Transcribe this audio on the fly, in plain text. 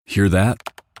Hear that?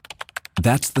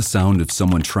 That's the sound of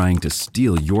someone trying to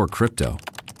steal your crypto.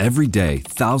 Every day,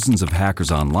 thousands of hackers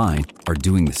online are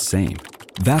doing the same.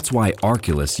 That's why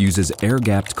Arculus uses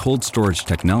air-gapped cold storage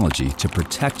technology to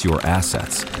protect your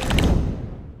assets.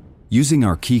 Using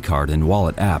our keycard and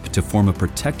wallet app to form a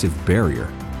protective barrier,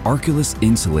 Arculus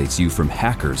insulates you from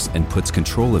hackers and puts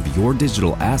control of your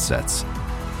digital assets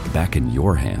back in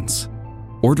your hands.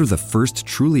 Order the first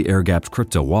truly air-gapped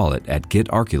crypto wallet at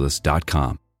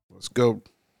getarculus.com. Let's go.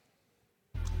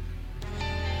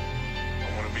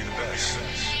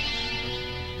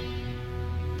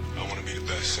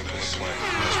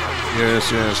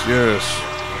 Yes.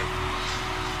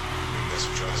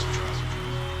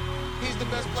 He's the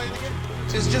best player in the game.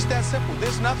 It's just that simple.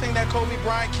 There's nothing that Kobe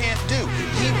Bryant can't do.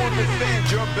 He will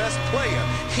defend your best player.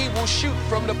 He will shoot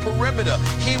from the perimeter.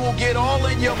 He will get all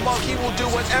in your mug. He will do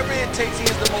whatever it takes. He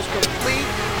is the most complete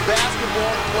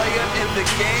basketball player in the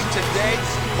game today,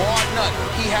 bar none.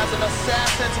 He has an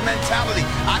assassin's mentality.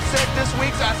 I said this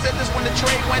when the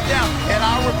trade went down, and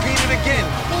I'll repeat it again.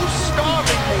 Who's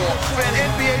starving more for an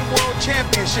NBA World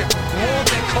Championship more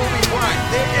than Kobe Bryant?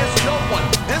 There is no one.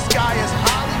 This guy is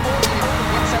highly motivated.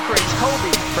 What separates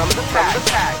Kobe from the pack?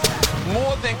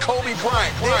 More than Kobe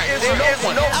Bryant. There is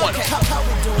no one.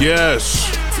 Yes.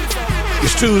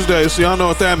 It's Tuesday, so y'all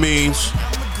know what that means.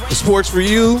 The Sports for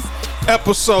You,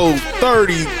 episode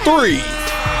 33.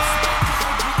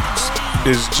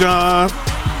 It's John.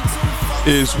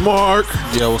 It's Mark.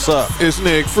 Yeah, what's up? It's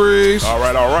Nick Freeze. All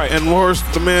right. And Morris,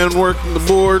 the man working the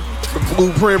board, the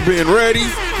blueprint being ready.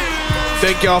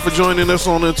 Thank y'all for joining us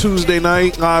on a Tuesday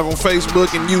night, live on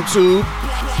Facebook and YouTube.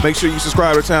 Make sure you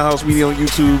subscribe to Townhouse Media on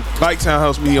YouTube, like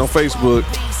Townhouse Media on Facebook,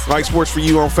 like Sports for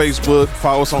You on Facebook,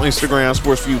 follow us on Instagram,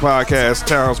 Sports for You Podcast,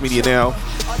 Townhouse Media now.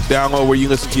 Download where you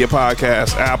listen to your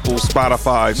podcast, Apple,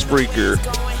 Spotify, Spreaker,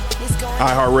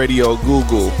 iHeartRadio,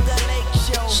 Google,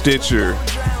 Stitcher,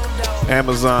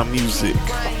 Amazon Music.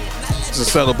 It's a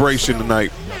celebration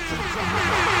tonight.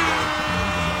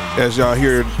 As y'all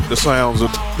hear the sounds of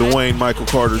Dwayne Michael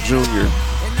Carter Jr.,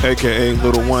 a.k.a.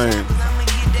 Lil Wayne,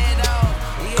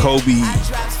 Kobe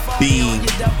Bean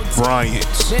Bryant.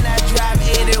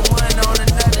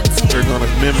 We're going to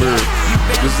remember,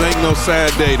 this ain't no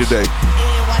sad day today.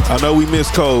 I know we miss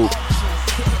Kobe,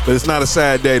 but it's not a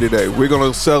sad day today. We're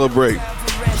going to celebrate.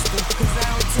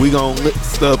 We're going to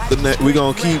lift up the net. We're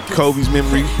going to keep Kobe's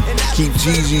memory, keep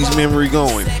Gigi's memory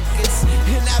going.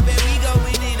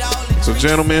 So,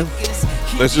 gentlemen,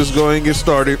 let's just go ahead and get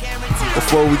started.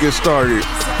 Before we get started,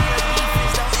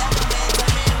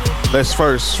 let's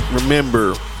first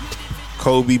remember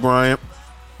Kobe Bryant,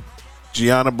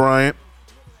 Gianna Bryant,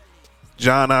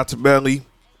 John Altobelli,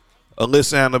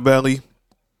 Alyssa Annabelli,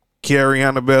 Carrie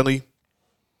Annabelli,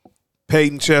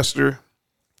 Peyton Chester,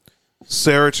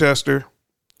 Sarah Chester,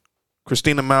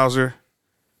 Christina Mauser,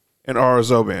 and Ara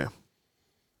Zoban,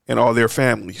 and all their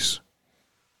families.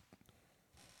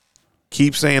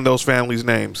 Keep saying those families'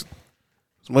 names.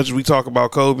 As much as we talk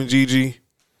about Kobe and Gigi,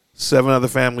 7 other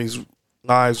families'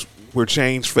 lives were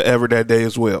changed forever that day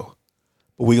as well.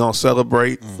 But we're going to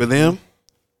celebrate for them.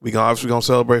 We're obviously going to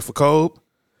celebrate for Kobe,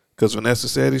 because Vanessa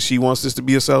said it. She wants this to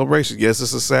be a celebration. Yes,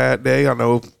 it's a sad day. I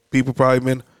know people probably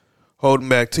been holding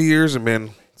back tears and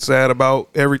been sad about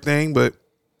everything, but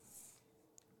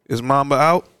is Mamba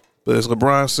out? But as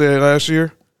LeBron said last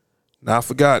year, not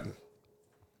forgotten.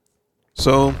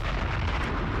 So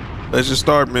let's just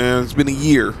start, man. It's been a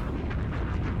year.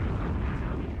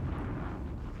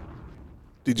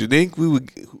 Did you think we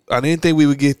would? I didn't think we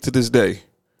would get to this day,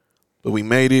 but we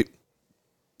made it,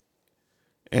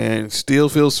 and still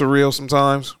feels surreal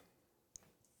sometimes,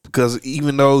 because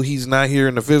even though he's not here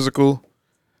in the physical,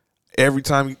 every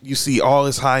time you see all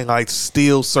his highlights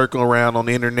still circle around on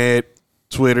the internet,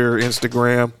 Twitter,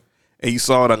 Instagram, and you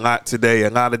saw it a lot today. A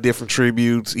lot of different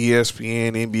tributes,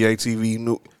 ESPN, NBA TV.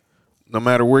 No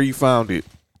matter where you found it,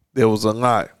 there was a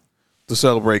lot to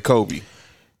celebrate Kobe.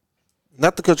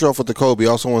 Not to cut you off with the Kobe, I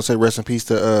also want to say rest in peace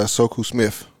to Soku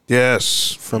Smith.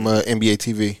 Yes. From NBA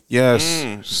TV. Yes.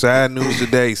 Sad news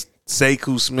today.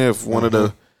 Sekou Smith, one of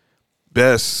the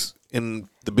best in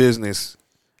the business.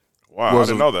 Wow, I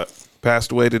didn't know that.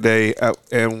 Passed away today,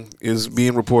 and is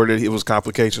being reported it was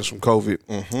complications from COVID.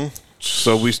 Mm-hmm.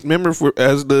 So we remember,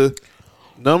 as the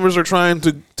numbers are trying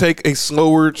to take a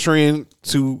slower trend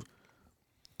to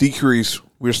decrease,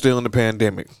 we're still in the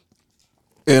pandemic.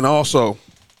 And also,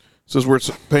 since we're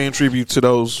paying tribute to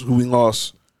those who we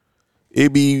lost,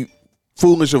 it'd be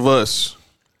foolish of us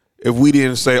if we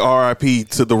didn't say RIP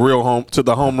to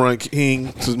the home run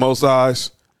king, to most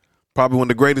eyes, probably one of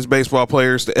the greatest baseball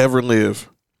players to ever live,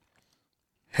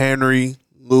 Henry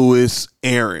Louis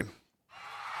Aaron.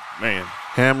 Man.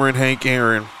 Hammering Hank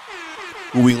Aaron,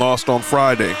 who we lost on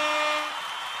Friday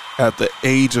at the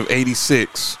age of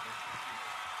 86.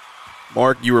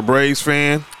 Mark, you're a Braves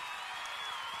fan.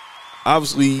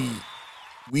 Obviously,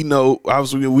 we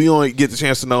only get the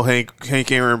chance to know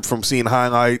Hank Aaron from seeing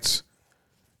highlights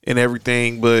and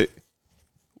everything, but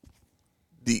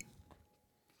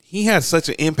he had such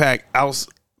an impact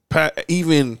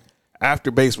even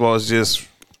after baseball is just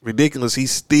ridiculous.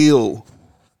 He's still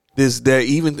this day,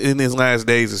 even in his last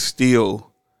days, is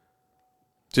still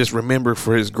just remembered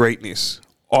for his greatness.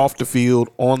 Off the field,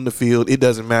 on the field, it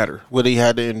doesn't matter. What he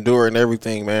had to endure and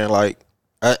everything, man. Like,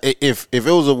 if it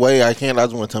was a way I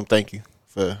just want to tell him thank you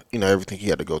for everything he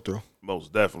had to go through.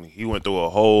 Most definitely, he went through a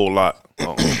whole lot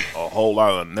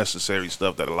of unnecessary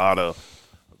stuff that a lot of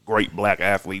great black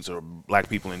athletes or black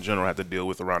people in general had to deal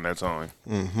with around that time.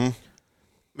 Mm-hmm.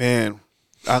 Man,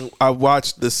 I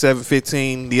watched the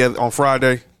 7:15 on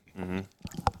Friday. Mm-hmm.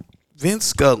 Vince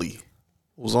Scully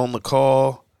was on the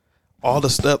call. All the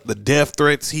stuff, the death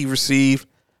threats he received.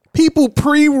 People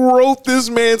pre-wrote this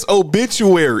man's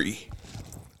obituary.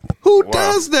 Who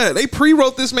does that? They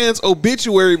pre-wrote this man's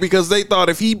obituary because they thought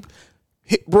if he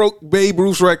broke Babe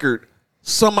Ruth's record,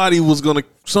 somebody was gonna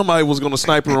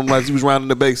sniper him as he was rounding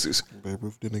the bases. Babe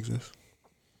Ruth didn't exist.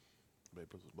 Babe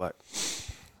Ruth was black.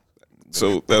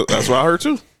 So that's what I heard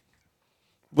too.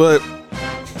 But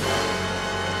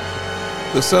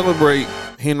to celebrate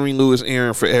Henry Louis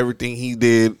Aaron for everything he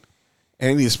did,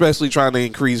 and especially trying to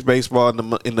increase baseball in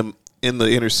the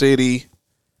inner city.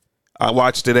 I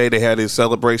watched today. They had his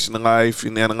celebration of life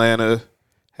in Atlanta.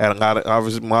 Had a lot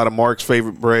of Mark's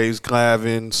favorite Braves: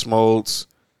 Clavin, Smoltz,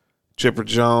 Chipper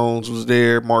Jones was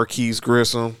there. Marquise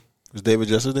Grissom. Was David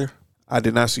Justice there? I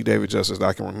did not see David Justice that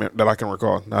I can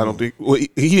recall. I don't think he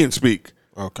didn't speak.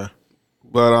 Okay,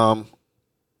 but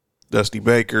Dusty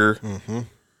Baker. Mm-hmm.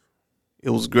 It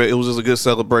was great. It was just a good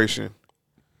celebration.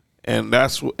 And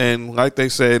like they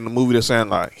said in the movie The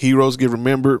Sandlot, heroes get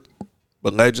remembered,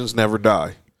 but legends never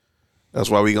die. That's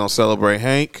why we're going to celebrate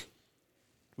Hank.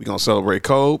 We're going to celebrate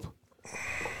Kobe.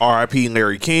 R.I.P.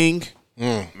 Larry King.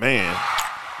 Man,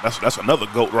 that's another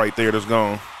GOAT right there that's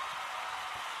gone.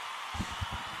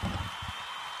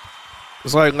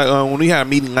 It's like when we had a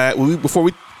meeting before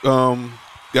we got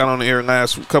on the air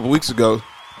last couple weeks ago,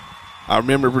 I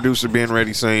remember producer being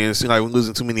ready saying it seems like we're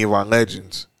losing too many of our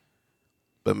legends.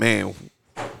 But man,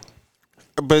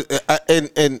 but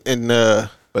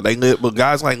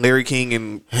guys like Larry King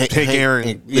and Hank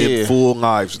Aaron lived full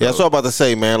lives. Yeah, that's what I'm about to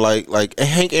say, man. Like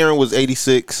Hank Aaron was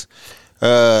 86.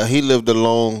 He lived a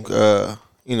long,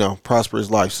 prosperous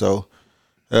life. So,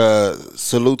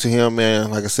 salute to him,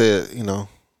 man. Like I said,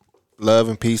 love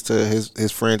and peace to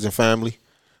his friends and family,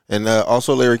 and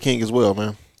also Larry King as well,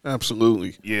 man.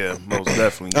 Absolutely, yeah, most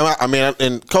definitely. I mean,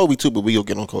 and Kobe too, but we'll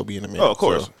get on Kobe in a minute. Oh, of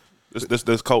course. So.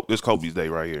 This Kobe's day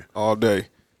right here. All day.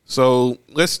 So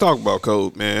let's talk about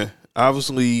Kobe, man.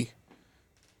 Obviously,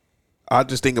 I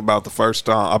just think about the first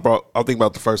time I think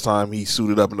about the first time he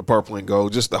suited up in the purple and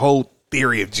gold. Just the whole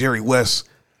theory of Jerry West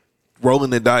rolling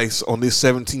the dice on this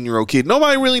 17-year-old kid.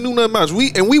 Nobody really knew nothing about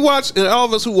it. We watched, and all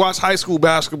of us who watch high school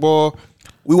basketball,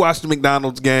 we watched the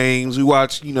McDonald's games. We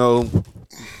watched,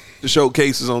 the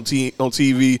showcases on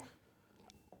TV.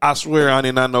 I swear I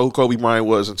did not know who Kobe Bryant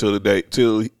was until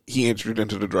he entered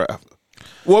into the draft.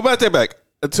 Well, about that back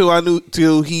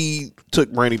till he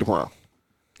took Brandy to prom,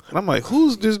 and I'm like,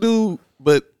 who's this dude?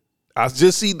 But I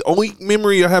just see the only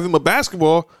memory I have him of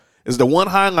basketball is the one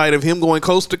highlight of him going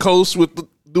coast to coast with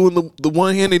doing the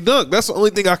one-handed dunk. That's the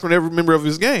only thing I can ever remember of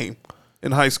his game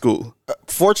in high school.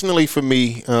 Fortunately for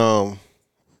me,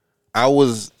 I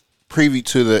was privy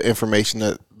to the information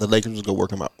that the Lakers was gonna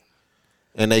work him out.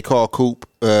 And they called Coop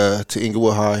to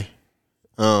Inglewood High,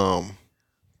 because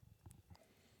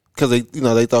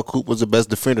they thought Coop was the best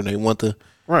defender. They want to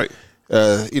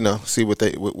see what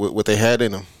they had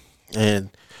in him. And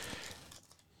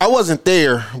I wasn't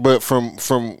there, but from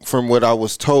what I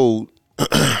was told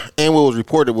and what was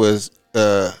reported was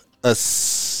a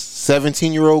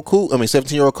 17-year-old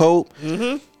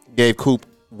Kobe gave Coop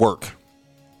work.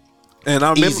 And I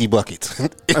remember, easy buckets,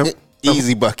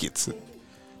 easy buckets.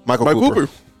 Michael Cooper.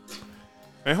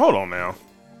 Hey, hold on now.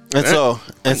 And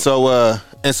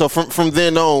so from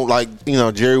then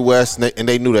on, Jerry West and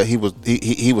they knew that he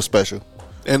was special.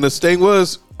 And the thing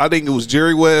was, I think it was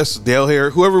Jerry West, Dale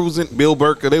Hare, whoever was in Bill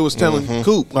Burke. They was telling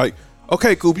Coop like,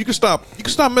 "Okay, Coop, you can stop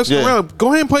messing around. Go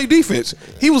ahead and play defense."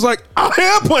 He was like, "I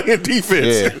am playing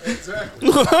defense. Yeah. Exactly.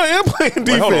 I am playing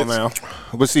defense." Hold on now.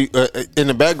 But see, in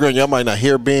the background, y'all might not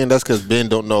hear Ben. That's because Ben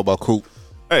don't know about Coop.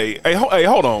 Hey,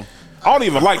 hold on. I don't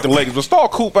even like the Lakers, but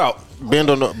start Coop out. Ben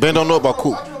don't know about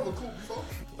Coop.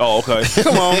 Oh, okay.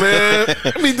 Come on, man.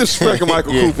 I mean, disrespecting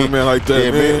Michael Cooper, man, like that.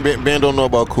 Yeah, man. Ben don't know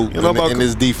about Coop in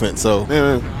his defense. So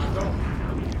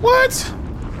what?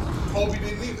 Kobe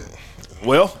didn't either.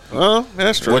 Well,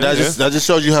 That's true. that just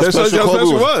shows you how That shows special you how Kobe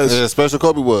special was. was. Yeah, special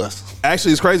Kobe was.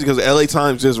 Actually, it's crazy because the LA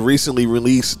Times just recently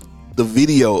released the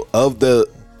video of that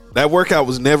workout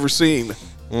was never seen.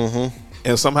 Mm-hmm.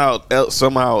 And somehow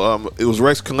it was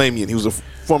Rex Kalamian. He was a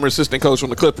former assistant coach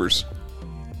on the Clippers.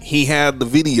 He had the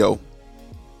video,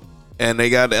 and they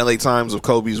got the LA Times of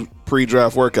Kobe's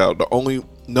pre-draft workout.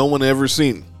 No one ever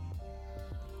seen.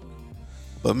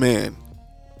 But man,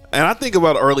 and I think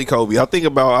about early Kobe. I think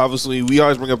about, obviously, we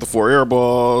always bring up the 4 air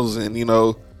balls, and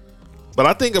but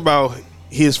I think about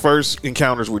his first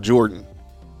encounters with Jordan.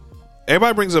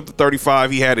 Everybody brings up the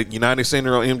 35 he had at United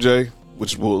Center on MJ,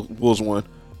 which Bulls won.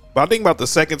 But I think about the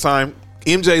second time,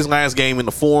 MJ's last game in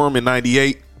the Forum in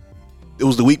 '98. It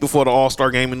was the week before the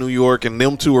All-Star game in New York, and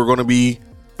them two are going to be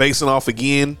facing off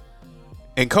again.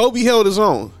 And Kobe held his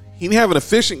own. He didn't have an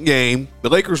efficient game. The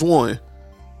Lakers won,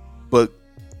 but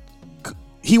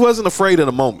he wasn't afraid of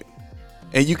the moment,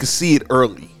 and you could see it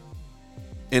early.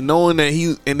 And knowing that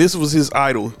this was his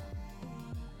idol,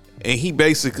 and he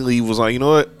basically was like, you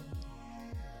know what?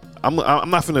 I'm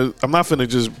not finna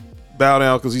just bow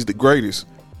down because he's the greatest.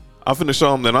 I'm finna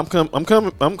show him that I'm coming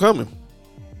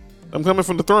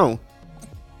from the throne.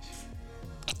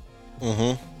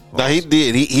 Mm-hmm. Now he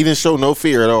did. He didn't show no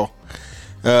fear at all.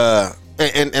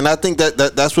 And I think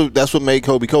that's what made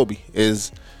Kobe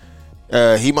is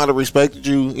he might have respected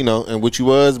you, and what you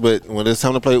was, but when it's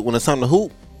time to play, when it's time to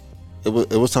hoop, it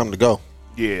was time to go.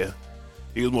 yeah,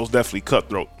 he was most definitely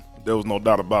cutthroat. There was no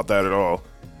doubt about that at all.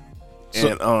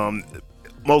 And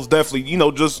most definitely,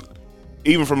 just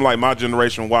even from like my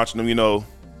generation watching him,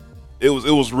 it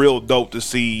was real dope to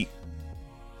see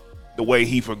the way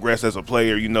he progressed as a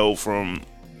player. From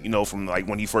like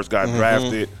when he first got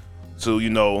drafted to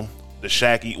the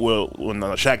Shaq, when the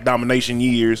Shaq domination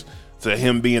years, to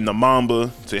him being the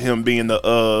Mamba, to him being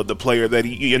the player that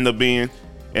he ended up being,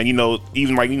 and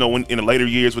even like when in the later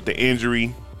years with the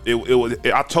injury, it was.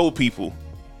 I told people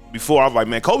before, I was like,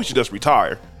 man, Kobe should just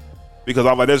retire. Because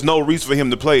I'm like, there's no reason for him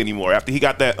to play anymore. After he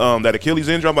got that Achilles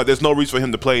injury, I'm like, there's no reason for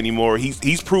him to play anymore.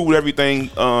 He's proved everything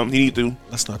he needs to.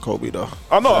 That's not Kobe though.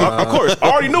 I know, of course. I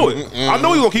already knew it. I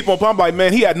knew he was gonna keep on playing. I'm like,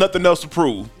 man, he had nothing else to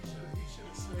prove. He should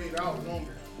have stayed out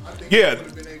longer. I think Yeah. he would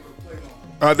have been able to play longer.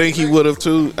 I think he would have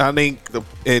too. I think,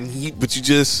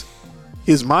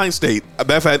 his mind state.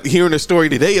 Matter of fact, hearing a story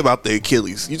today about the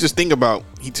Achilles, you just think about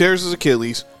he tears his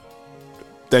Achilles.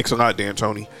 Thanks a lot, Dan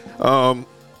Tony.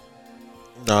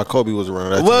 Nah, Kobe was the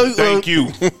runner of that team. Thank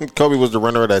you. Kobe was the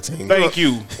runner of that team. Thank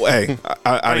you. Hey,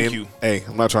 I Thank didn't. you. Hey,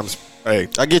 I'm not trying to. Hey,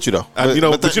 I get you though. you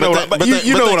know what I'm saying.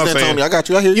 Tony, I got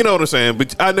you. I hear you. You know what I'm saying.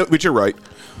 But I know, but you're right.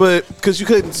 But because you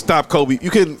couldn't stop Kobe,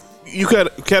 you had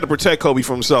to protect Kobe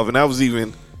from himself, and that was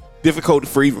even difficult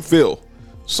for even Phil.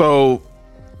 So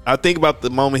I think about the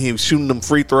moment he was shooting them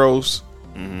free throws,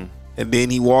 and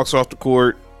then he walks off the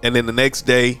court, and then the next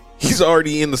day he's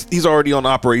already on the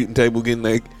operating table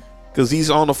getting because he's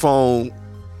on the phone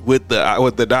with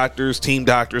the doctors, team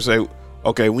doctors, say,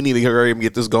 okay, we need to hurry up and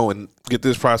get this going, get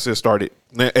this process started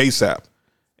ASAP.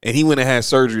 And he went and had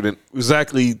surgery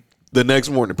exactly the next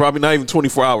morning, probably not even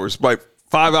 24 hours, like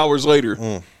 5 hours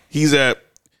later. He's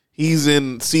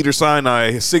in Cedar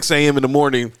Sinai at 6 a.m. in the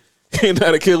morning in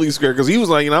that Achilles scare because he was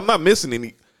like, I'm not missing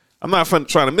any. I'm not trying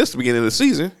to miss the beginning of the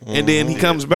season. And then he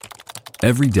comes back.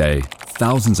 Every day,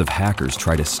 thousands of hackers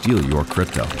try to steal your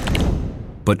crypto.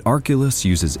 But Arculus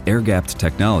uses air-gapped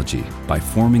technology by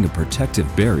forming a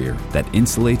protective barrier that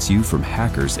insulates you from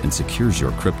hackers and secures your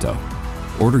crypto.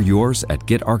 Order yours at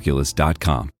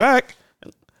getarculus.com. Back,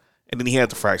 and then he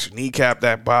had the fractured kneecap.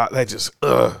 That just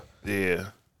Yeah.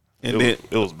 And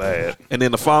it was bad. And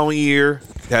then the following year,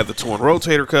 he had the torn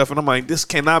rotator cuff, and I'm like, this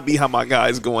cannot be how my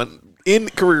guy's going in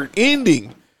career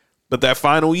ending. But that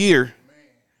final year,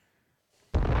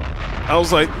 I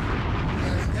was like,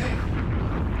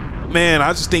 man,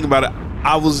 I just think about it.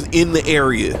 I was in the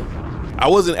area. I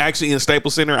wasn't actually in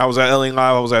Staples Center. I was at LA Live.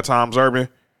 I was at Tom's Urban.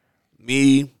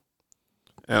 Me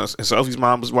and Sophie's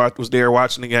mom was there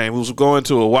watching the game. We was going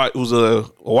to a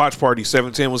watch party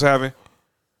 710 was having,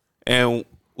 and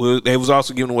they was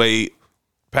also giving away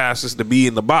passes to be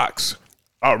in the box.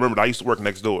 I remember that. I used to work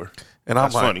next door. And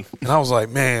That's I'm like, funny. And I was like,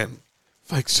 man,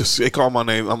 like they called my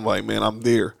name. I'm like, man, I'm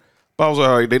there. But I was like,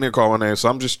 all right, they didn't call my name,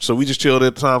 so we just chilled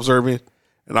at Tom's Urban.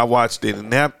 And I watched it,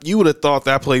 and that you would have thought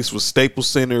that place was Staples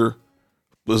Center,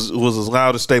 was as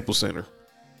loud as Staples Center.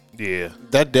 Yeah,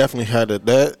 that definitely had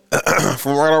that.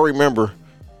 From what I remember,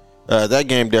 that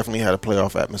game definitely had a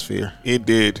playoff atmosphere. It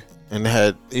did. and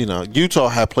had Utah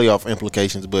had playoff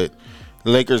implications, but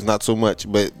Lakers not so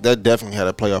much. But that definitely had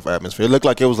a playoff atmosphere. It looked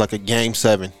like it was like a Game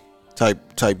 7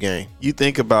 type game. You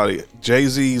think about it.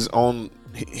 Jay-Z's on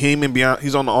him and Beyonce.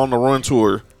 He's on the run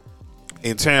tour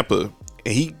in Tampa,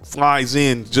 and he flies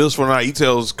in just for the night. He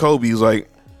tells Kobe, he's like,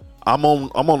 I'm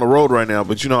on the road right now,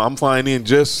 but I'm flying in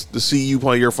just to see you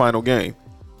play your final game.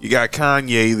 You got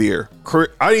Kanye there.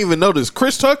 I didn't even notice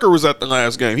Chris Tucker was at the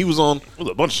last game. He was on. There was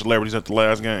a bunch of celebrities at the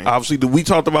last game. Obviously, we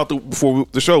talked about before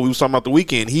the show. We was talking about the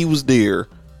weekend. He was there.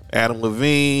 Adam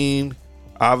Levine.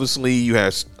 Obviously, you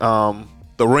had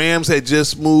the Rams had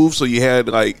just moved, so you had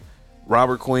like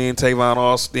Robert Quinn, Tavon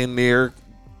Austin there.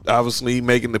 Obviously,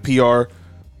 making the PR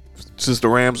since the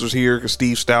Rams was here because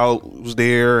Steve Stout was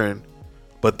there,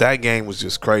 but that game was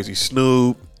just crazy.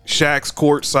 Snoop, Shaq's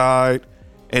courtside.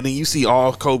 And then you see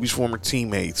all Kobe's former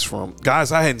teammates from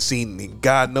guys I hadn't seen in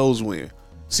God knows when.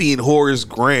 Seeing Horace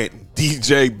Grant,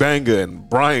 DJ Banga, and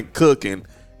Brian Cook, and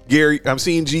Gary. I'm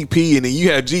seeing GP, and then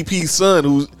you had GP's son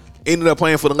who ended up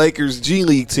playing for the Lakers G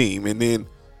League team. And then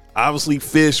obviously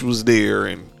Fish was there,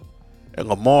 and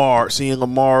Lamar, seeing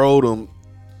Lamar Odom.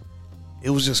 It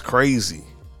was just crazy.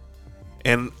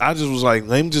 And I just was like,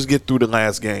 let me just get through the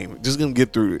last game. Just gonna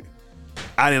get through it.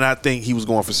 I did not think he was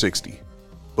going for 60.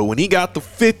 But when he got the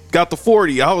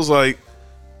 40, I was like,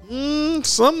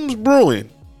 something's brewing.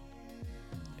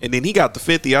 And then he got the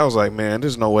 50. I was like, man,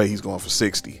 there's no way he's going for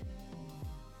 60.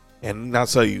 And I'll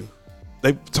tell you,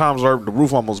 Tom's Urban, the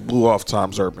roof almost blew off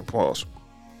Tom's Urban. Pause.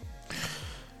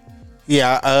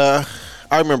 Yeah,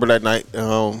 I remember that night.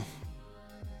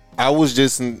 I was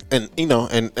just, and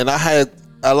I had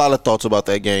a lot of thoughts about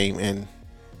that game, and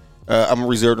I'm gonna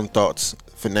reserve them thoughts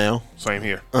for now. Same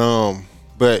here.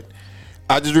 But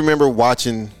I just remember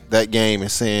watching that game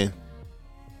and saying,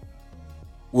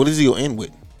 what is he going to end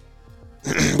with?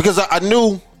 Because I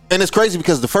knew, and it's crazy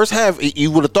because the first half, you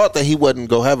would have thought that he wasn't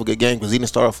going to have a good game because he didn't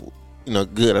start off,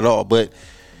 good at all. But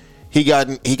he got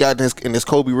in his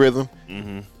Kobe rhythm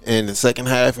in the second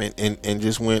half and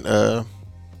just went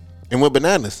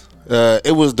bananas.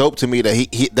 It was dope to me that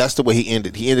he that's the way he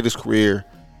ended. He ended his career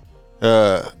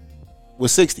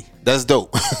with 60. That's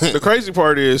dope. The crazy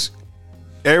part is,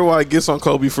 everybody gets on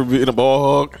Kobe for being a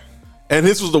ball hog, and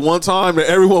this was the one time that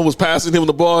everyone was passing him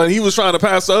the ball, and he was trying to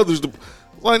pass to others.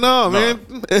 Man.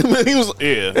 And he was,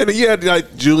 yeah. And you had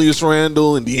like Julius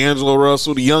Randle and D'Angelo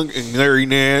Russell, and Larry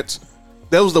Nance.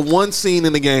 That was the one scene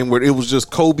in the game where it was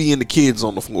just Kobe and the kids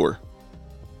on the floor.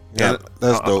 Yeah,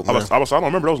 that's dope. I don't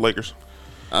remember those Lakers.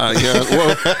 Well,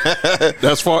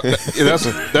 that's far.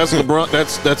 That's LeBron.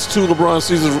 That's 2 LeBron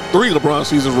seasons, 3 LeBron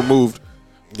seasons removed.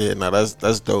 Yeah, no,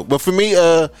 that's dope. But for me,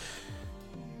 and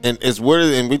it's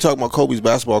weird, and we talk about Kobe's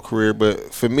basketball career,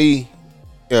 but for me,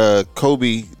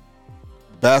 Kobe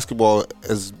basketball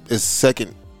is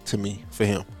second to me for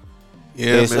him.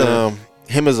 Yeah, it's, man.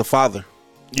 Him as a father.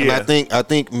 Yeah, and I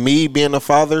think me being a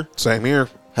father, same here,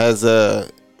 has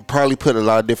probably put a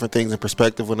lot of different things in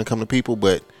perspective when it comes to people,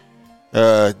 but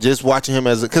just watching him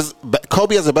because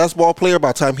Kobe as a basketball player,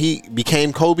 by the time he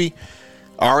became Kobe,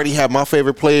 I already had my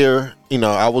favorite player.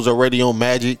 I was already on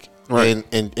Magic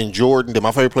and Jordan. Then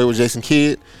my favorite player was Jason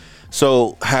Kidd.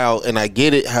 So and I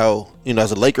get it, how,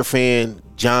 as a Laker fan,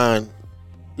 John,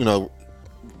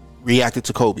 reacted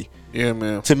to Kobe. Yeah,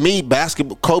 man. To me,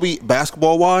 Kobe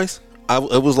basketball wise,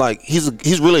 it was like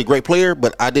he's really a great player,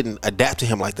 but I didn't adapt to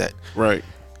him like that. Right.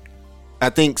 I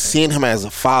think seeing him as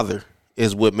a father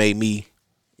is what made me,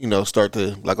 start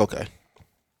to like, okay,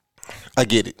 I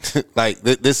get it. Like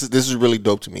this is really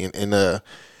dope to me, and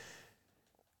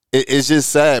it's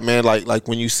just sad, man. Like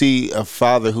when you see a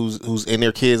father who's in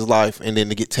their kid's life and then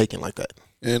to get taken like that.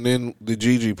 And then the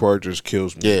Gigi part just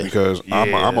kills me because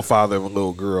I'm a father of a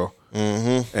little girl,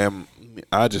 and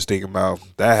I just think about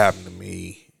that happened to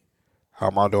me,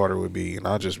 how my daughter would be, and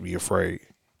I'd just be afraid.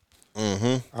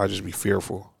 I'd just be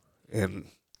fearful, and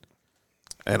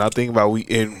I think about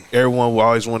everyone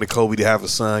always wanted Kobe to have a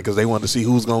son because they wanted to see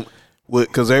who's going.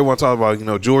 Because everyone talked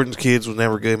about Jordan's kids was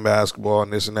never good in basketball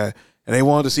and this and that, and they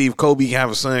wanted to see if Kobe can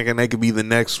have a son and they could be the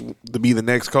next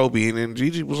Kobe. And then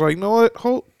Gigi was like, "You know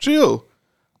what? Chill,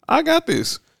 I got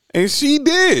this," and she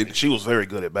did. She was very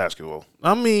good at basketball.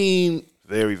 I mean,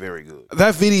 very, very good.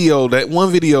 That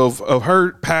one video of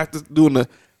her doing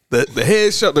the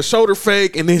head shot, the shoulder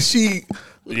fake, and then she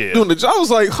doing the job. I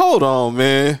was like, hold on,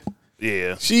 man.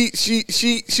 Yeah, she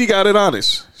got it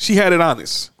honest. She had it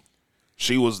honest.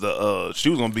 She was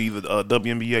gonna be the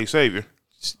WNBA savior.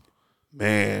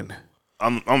 Man,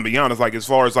 I'm gonna be honest. Like as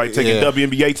far as like taking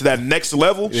WNBA to that next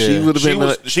level, she would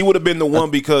have been the one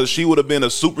because she would have been a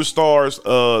superstar's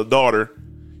daughter.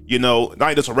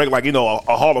 not just a regular, like,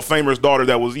 a Hall of Famer's daughter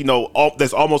that was,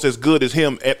 that's almost as good as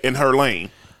him in her lane.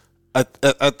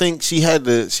 I think she had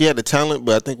the talent,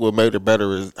 but I think what made her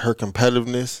better is her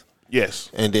competitiveness. Yes.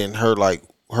 And then her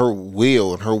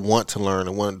will and her want to learn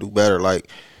and want to do better. Like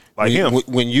him.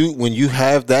 When you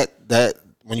have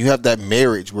that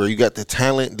marriage where you got the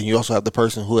talent, then you also have the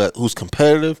person who's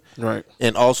competitive, right?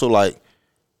 And also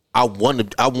I want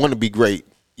to be great.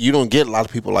 You don't get a lot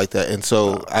of people like that, and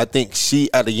so I think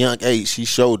she at a young age she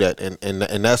showed that, and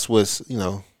that's what's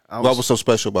what was so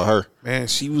special about her. Man,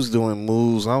 she was doing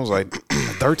moves. I was like,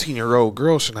 a 13-year-old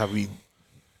girl should not be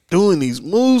doing these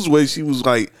moves where she was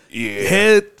like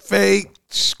head fake,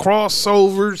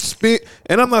 crossover, spin.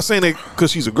 And I'm not saying that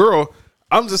because she's a girl.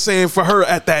 I'm just saying for her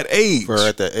at that age.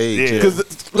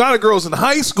 Because a lot of girls in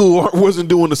high school wasn't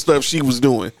doing the stuff she was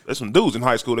doing. There's some dudes in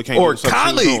high school that can't do the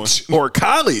stuff she was doing. Or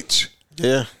college.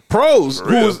 Yeah. Pros.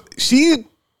 She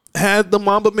had the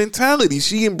Mamba mentality.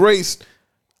 She embraced,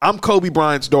 I'm Kobe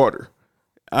Bryant's daughter.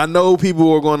 I know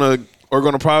people are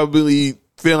gonna probably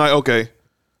feel like, okay,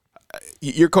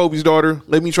 you're Kobe's daughter.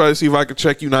 Let me try to see if I can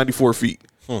check you 94 feet.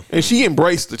 And she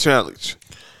embraced the challenge.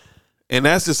 And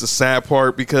that's just a sad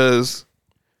part because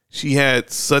she had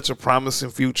such a promising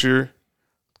future.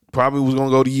 Probably was going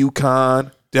to go to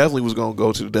UConn. Definitely was going to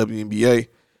go to the WNBA.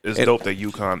 It's dope that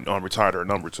UConn retired her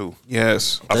number 2.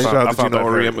 Yes. I found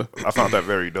that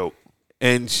very dope.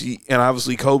 And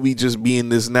obviously Kobe just being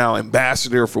this now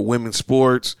ambassador for women's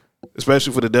sports,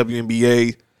 especially for the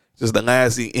WNBA. Just the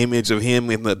lasting image of him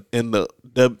in the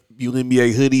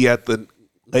WNBA hoodie at the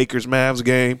Lakers Mavs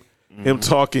game. Mm-hmm. Him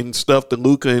talking stuff to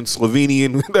Luka and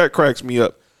Slovenian. That cracks me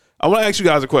up. I want to ask you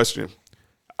guys a question.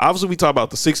 Obviously, we talk about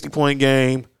the 60-point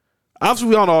game. Obviously,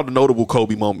 we all know all the notable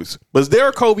Kobe moments. But is there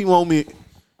a Kobe moment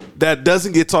that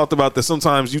doesn't get talked about that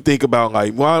sometimes you think about,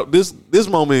 like, wow, this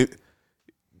moment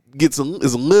is a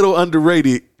little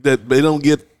underrated, that they don't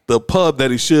get the pub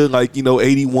that it should, like,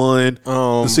 81,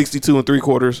 the 62 and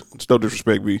 3/4. It's no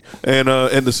disrespect, B. And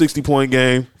the 60-point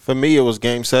game. For me, it was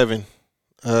Game 7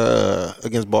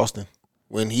 against Boston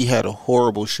when he had a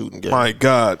horrible shooting game. My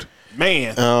God.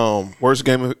 Man. Worst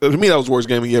game. To me, that was the worst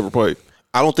game he ever played.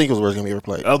 I don't think it was the worst game he ever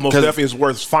played. That was most definitely his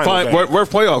worst final game.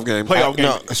 Worst playoff game.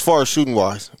 No, as far as shooting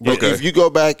wise. But if you go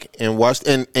back and watch,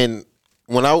 and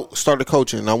when I started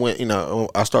coaching, I went,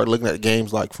 I started looking at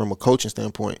games like from a coaching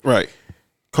standpoint. Right.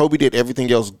 Kobe did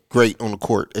everything else great on the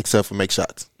court except for make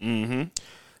shots. Mm-hmm.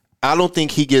 I don't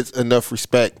think he gets enough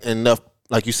respect, enough,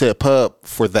 like you said, pub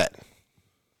for that.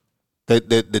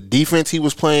 The defense he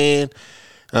was playing,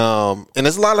 and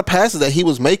there's a lot of passes that he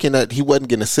was making that he wasn't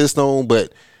getting assist on,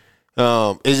 but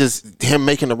it's just him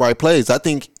making the right plays. I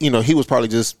think, he was probably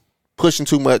just pushing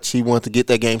too much. He wanted to get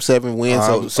that Game 7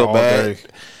 win so bad.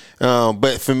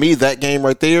 But for me, that game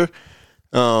right there,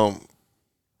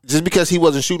 just because he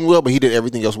wasn't shooting well, but he did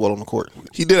everything else well on the court.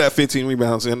 He did have 15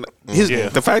 rebounds, and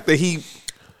the fact that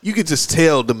you could just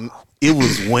tell it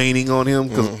was waning on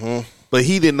him, but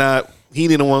he didn't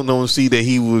want no one to see that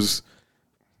he was,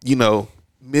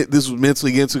 this was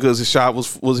mentally into, because his shot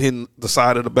was hitting the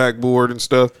side of the backboard and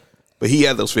stuff. But he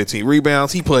had those 15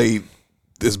 rebounds. He played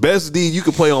his best D you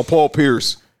could play on Paul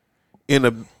Pierce.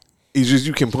 It's just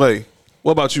you can play.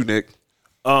 What about you, Nick?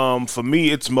 For me,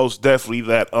 it's most definitely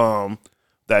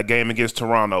that game against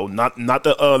Toronto, not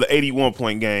the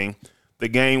 81-point game, the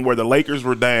game where the Lakers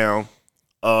were down.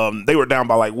 They were down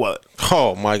by like what?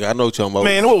 Oh my God, I know what you're talking about.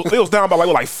 Man, it was down by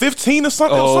like 15 or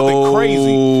something. It was something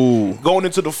crazy going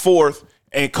into the fourth.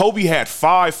 And Kobe had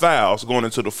 5 fouls going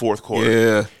into the fourth quarter.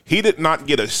 Yeah. He did not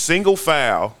get a single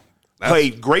foul.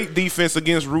 Played great defense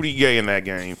against Rudy Gay in that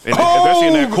game, especially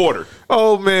in that quarter.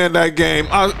 Oh, man, that game.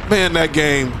 That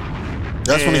game.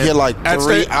 That's when he hit like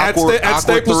three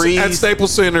awkward threes. At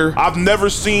Staples Center. I've never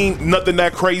seen nothing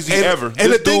that crazy ever.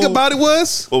 And the thing about it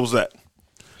was, what was that?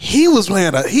 He was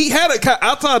playing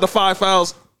outside the 5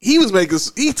 fouls. He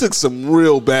took some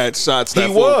real bad shots that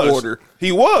fourth quarter.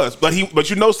 He was. But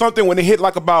you know something, when it hit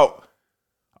like about,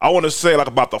 I want to say like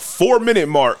about the 4-minute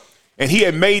mark, and he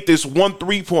had made this 1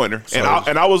 3-pointer, and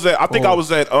I was at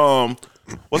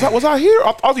was I here?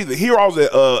 I was either here or I was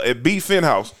at B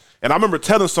Finhouse, and I remember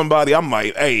telling somebody, I'm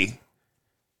like, hey,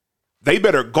 they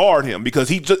better guard him, because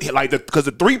because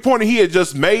the 3-pointer he had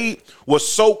just made was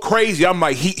so crazy. I'm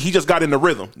like, he just got in the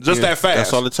rhythm that fast.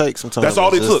 That's all it takes. Sometimes that's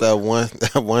all it took. That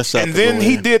one shot. And then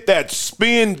he did that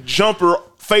spin jumper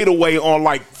fadeaway on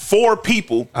like 4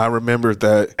 people. I remember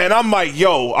that. And I'm like,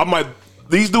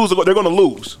 these dudes they're gonna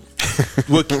lose.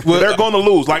 They're gonna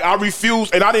lose. Like, I refuse,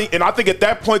 and I think at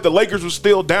that point the Lakers were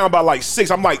still down by like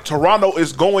 6. I'm like, Toronto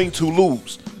is going to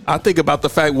lose. I think about the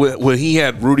fact when he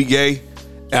had Rudy Gay,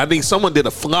 And I think someone did a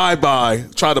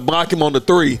flyby, tried to block him on the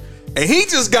 3, and he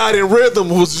just got in rhythm.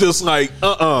 Was just like,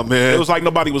 man. It was like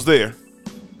nobody was there.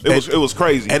 It was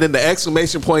crazy. And then the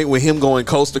exclamation point with him going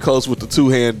coast to coast with the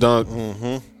 2-hand dunk.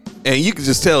 And you could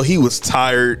just tell he was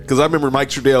tired, because I remember Mike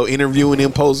Trudell interviewing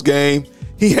him post game.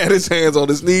 He had his hands on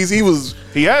his knees. He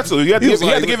had to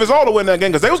give his all to win that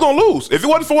game, because they was gonna lose. If it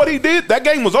wasn't for what he did, that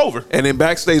game was over. And then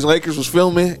backstage, Lakers was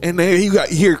filming, and then you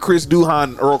hear Chris Duhon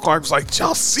and Earl Clark was like, "Did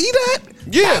y'all see that?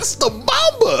 Yeah, that's the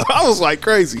Mamba." I was like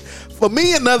crazy. For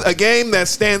me, a game that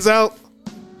stands out,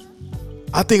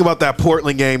 I think about that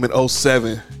Portland game in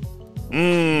 07.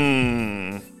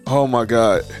 Oh my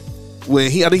God. When I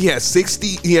think he had 60.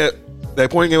 He had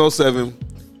that point game 07.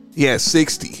 He had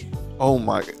 60. Oh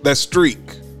my, that streak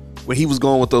when he was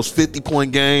going with those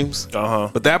 50-point games.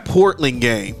 But that Portland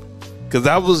game, because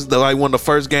that was one of the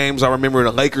first games I remember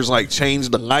the Lakers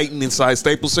changed the lighting inside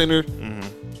Staples Center,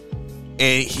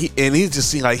 and he just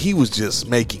seemed like he was just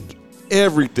making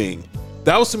everything.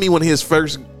 That was to me one of his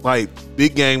first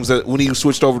big games when he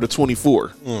switched over to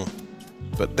 24.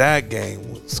 But that game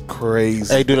was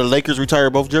crazy. Hey, did the Lakers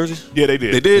retire both jerseys? Yeah, they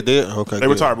did. They did? Okay, They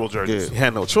retired both jerseys. He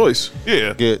had no choice.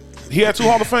 Yeah. Good. He had 2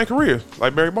 Hall of Fame careers,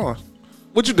 like Barry Bonds.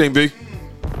 What you think, B?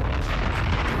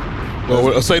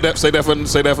 Well, say that for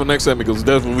next segment, because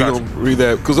definitely we gonna read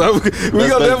that, because we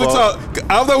gonna definitely talk.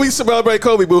 Although we celebrate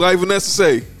Kobe, but like Vanessa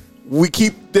say, we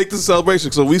keep dick to the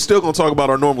celebration, so we still gonna talk about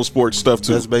our normal sports stuff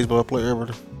too. Best baseball player ever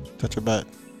to touch your bat.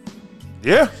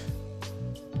 Yeah.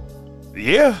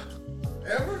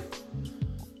 Ever?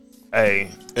 Hey,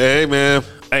 man.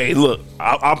 Hey, look,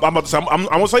 I'm about to say, I'm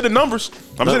gonna say the numbers.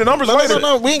 I'm gonna say the numbers later.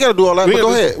 No, we ain't gotta do all that. But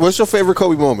go ahead. What's your favorite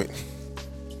Kobe moment?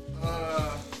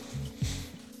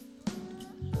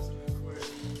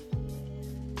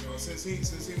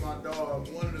 Since he my dog,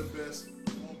 one of the best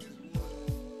moments,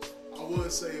 I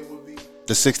would say it would be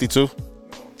The 62?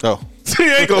 No. Oh. He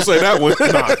ain't gonna say that one.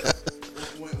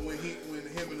 when him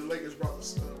and the Lakers brought the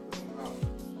stuff out.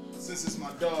 Since it's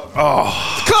my dog.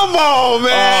 Oh, Come on,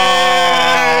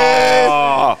 man.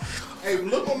 Hey,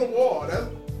 look on the wall. That's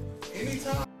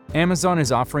anytime. Amazon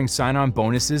is offering sign-on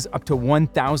bonuses up to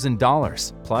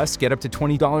 $1,000, plus get up to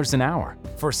 $20 an hour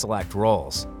for select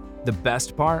roles. The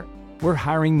best part? We're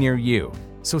hiring near you.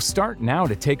 So start now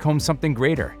to take home something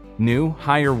greater. New,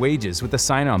 higher wages with a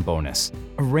sign-on bonus,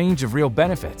 a range of real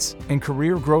benefits, and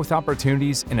career growth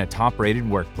opportunities in a top-rated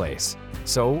workplace.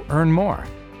 So earn more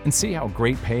and see how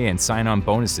great pay and sign-on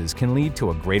bonuses can lead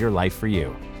to a greater life for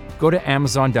you. Go to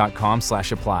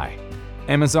amazon.com/apply.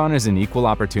 Amazon is an equal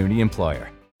opportunity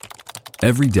employer.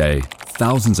 Every day,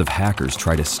 thousands of hackers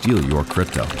try to steal your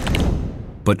crypto.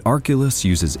 But Arculus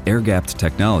uses air-gapped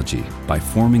technology by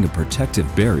forming a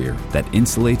protective barrier that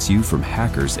insulates you from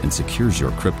hackers and secures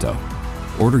your crypto.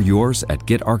 Order yours at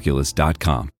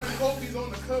getarculus.com. Kobe's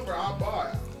on the cover, I'll buy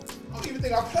it. I don't even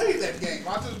think I played that game.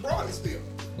 I just brought it still.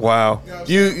 Wow.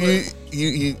 You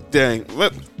You dang. I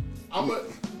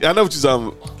know what you're talking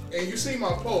about. And you see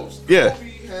my post. Yeah.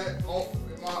 Kobe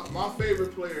had my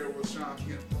favorite player was Sean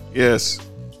Kemp. Yes.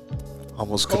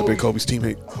 Almost could have been Kobe's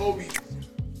teammate. Kobe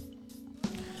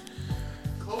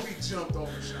jumped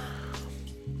over Sean.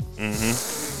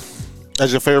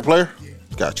 That's your favorite player? Yeah.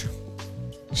 Got you.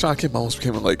 Sean Kemp almost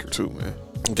became a Laker too, man.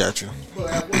 Got you. But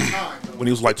at what time? Though? when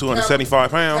he was like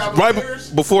 275 pounds. Right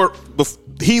before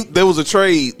there was a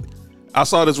trade. I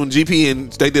saw this when GP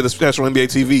and they did a special NBA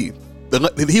TV.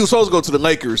 He was supposed to go to the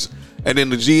Lakers, and then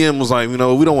the GM was like, we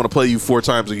don't want to play you 4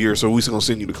 times a year, so we're just gonna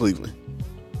send you to Cleveland.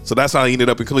 So that's how he ended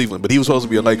up in Cleveland. But he was supposed to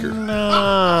be a Laker.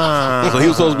 So he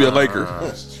was supposed to be a Laker.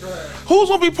 Who's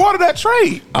gonna be part of that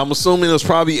trade? I'm assuming it was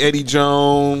probably Eddie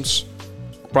Jones,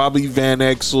 probably Van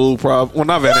Exel,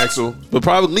 not Van Exel, but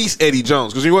probably at least Eddie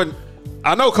Jones, because you wasn't.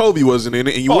 I know Kobe wasn't in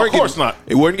it, and you weren't. Of course not.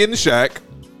 He wasn't getting Shaq.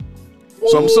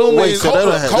 So I'm assuming. Wait,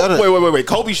 so wait.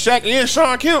 Kobe, Shaq, and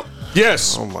Sean Kemp.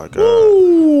 Yes. Oh my God.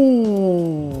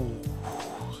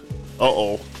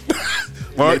 Uh-oh.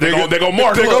 They're gonna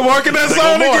mark. They're gonna mark in that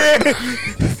zone again.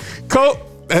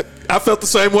 I felt the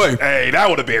same way. Hey, that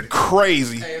would have been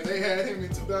crazy. Hey, if they had him in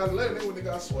 2011, they wouldn't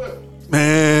have got swept.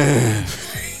 Man.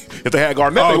 If they had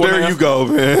Garnett, Oh, there you go,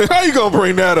 man. How you gonna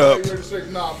bring that up?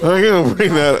 How you gonna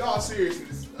bring that up? In all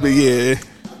seriousness, But yeah.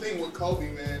 I think with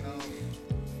Kobe, man,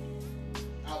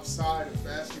 outside of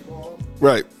basketball,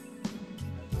 Right.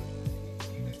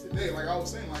 even today, like I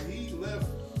was saying, like he left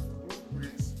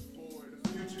blueprints for the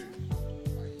future.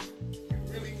 Like you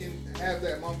really can have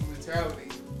that Mamba mentality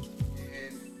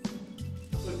and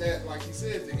put that, like you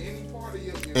said, to any part of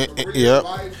your career,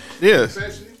 life,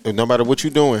 profession. No matter what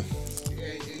you're doing.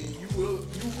 And you will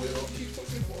keep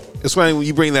pushing forward. It's funny when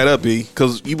you bring that up, B,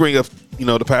 because you bring up,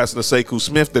 the passing of Sekou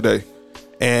Smith today.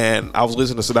 And I was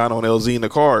listening to Sedano and LZ in the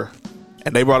car,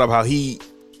 and they brought up how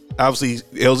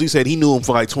LZ said he knew him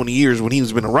for like 20 years when he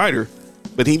was been a writer,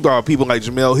 but he brought up people like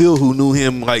Jamel Hill who knew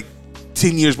him like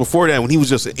 10 years before that when he was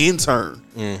just an intern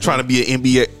trying to be an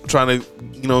NBA, trying to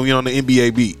be on the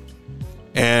NBA beat.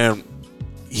 And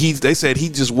they said he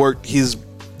just worked he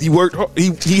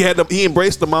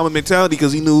embraced the mama mentality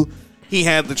because he knew he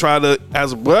had to try to,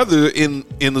 as a brother in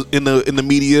the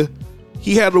media,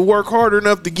 he had to work harder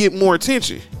enough to get more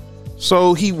attention.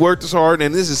 So he worked as hard,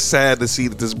 and this is sad to see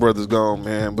that this brother's gone,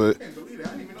 man. But I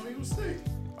didn't even know he was sick.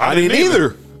 I didn't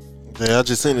either. Yeah, I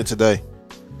just seen it today.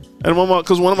 And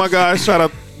because one of my guys, shout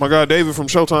out my guy David from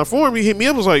Showtime Forum, he hit me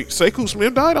up, was like, Sekou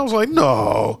Smith died? I was like,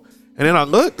 no. And then I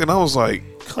looked, and I was like,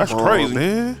 That's crazy,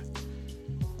 man.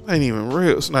 Ain't even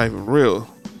real. It's not even real.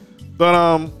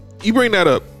 But you bring that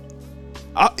up.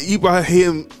 You brought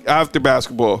him after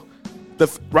basketball.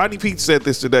 Rodney Peete said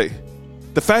this today.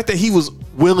 The fact that he was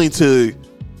willing to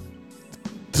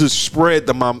spread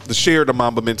share the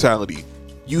Mamba mentality.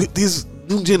 This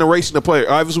new generation of players.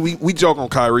 Obviously, we joke on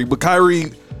Kyrie, but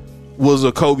Kyrie was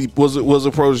a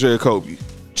protege of Kobe.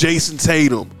 Jason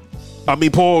Tatum.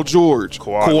 Paul George.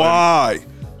 Kawhi.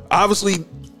 Obviously,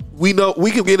 we know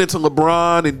we can get into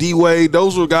LeBron and D Wade.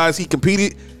 Those were guys he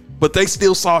competed, but they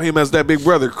still saw him as that big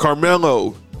brother.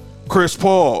 Carmelo, Chris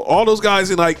Paul, all those guys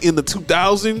in the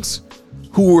 2000s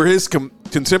who were his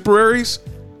contemporaries.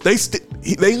 They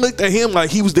looked at him like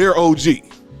he was their OG.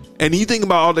 And you think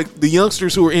about all the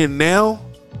youngsters who are in now,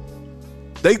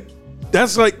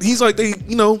 he's like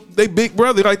they big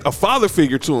brother, like a father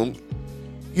figure to him.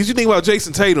 You think about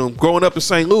Jason Tatum growing up in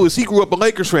St. Louis. He grew up a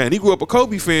Lakers fan. He grew up a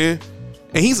Kobe fan.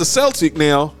 And he's a Celtic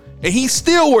now. And he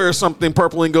still wears something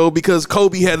purple and gold because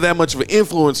Kobe had that much of an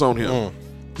influence on him.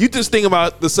 You just think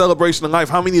about the celebration of life.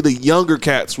 How many of the younger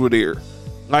cats were there?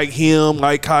 Like him,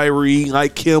 like Kyrie,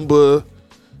 like Kemba,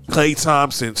 Klay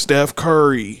Thompson, Steph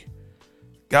Curry.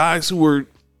 Guys who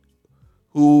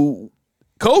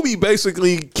Kobe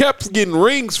basically kept getting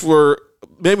rings for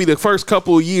maybe the first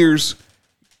couple of years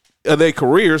of their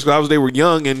careers. Because they were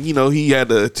young, and he had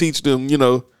to teach them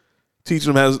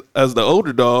as the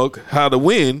older dog how to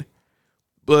win.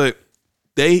 But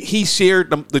he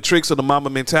shared the tricks of the Mamba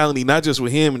mentality, not just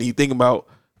with him. And you think about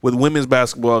with women's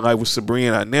basketball, like with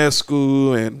Sabrina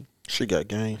Ionescu, and she got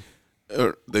game.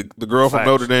 The girl from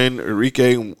Notre Dame,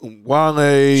 Enrique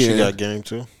Wale. She got game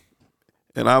too.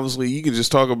 And obviously, you can just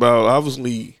talk about,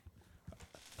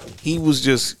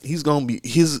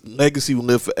 his legacy will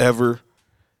live forever.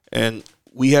 And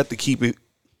we have to keep it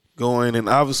going, and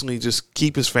obviously just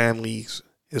keep his family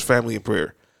in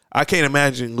prayer. I can't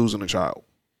imagine losing a child.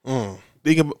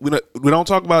 We don't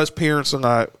talk about his parents a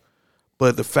lot,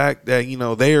 but the fact that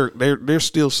they're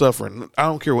still suffering. I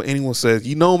don't care what anyone says.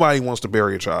 Nobody wants to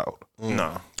bury a child.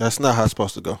 No, that's not how it's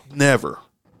supposed to go. Never.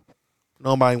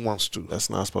 Nobody wants to.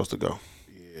 That's not supposed to go.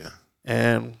 Yeah.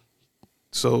 And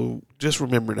so just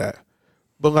remember that.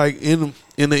 But like in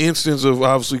the instance of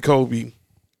obviously Kobe,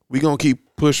 we're gonna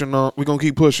keep pushing on. We're gonna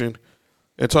keep pushing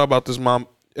and talk about this and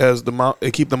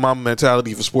keep the Mamba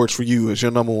mentality for Sports for You as your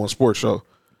number one sports show.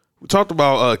 We talked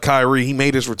about Kyrie. He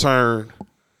made his return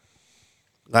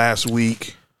last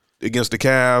week against the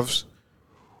Cavs.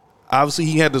 Obviously,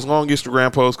 he had this long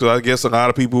Instagram post because I guess a lot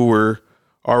of people were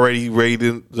already ready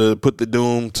to put the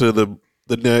doom to the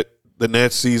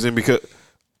Nets season because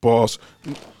boss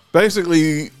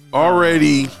basically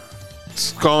already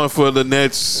calling for the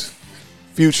Nets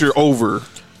future over.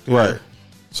 Right.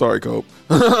 Sorry, Cope.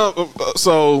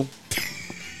 So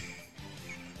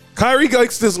Kyrie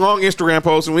likes this long Instagram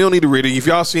post, and we don't need to read it. If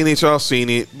y'all seen it, y'all seen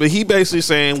it. But he basically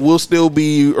saying we'll still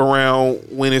be around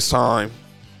when it's time.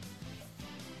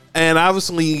 And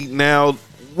obviously now,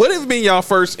 what have been y'all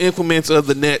first increments of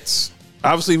the Nets?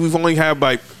 Obviously, we've only had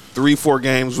like 3-4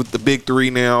 games with the big three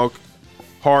now.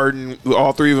 Harden,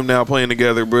 all three of them now playing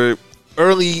together. But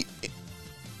early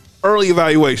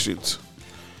evaluations.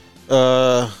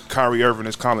 Kyrie Irving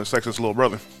is Colin Sexton's little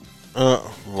brother.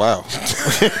 Wow.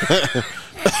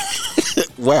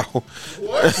 Wow.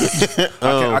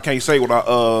 I can't say what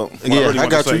I really I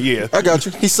got to say. you. Yeah, I got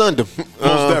you. He sunned him.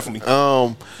 most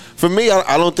definitely. For me,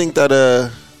 I don't think that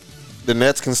the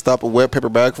Nets can stop a wet paper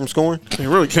bag from scoring. They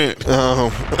really can't.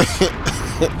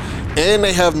 And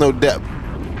they have no depth.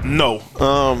 No.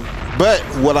 But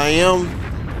what I am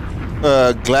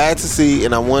glad to see,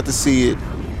 and I want to see it,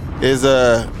 is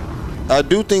I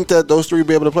do think that those three will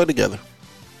be able to play together.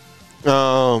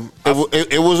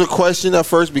 It was a question at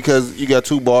first because you got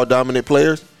two ball dominant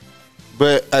players,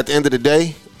 but at the end of the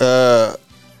day,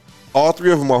 all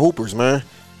three of them are hoopers, man.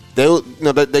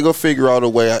 they go figure out a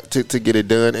way to get it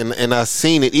done. And I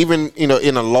seen it even in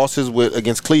the losses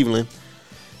against Cleveland.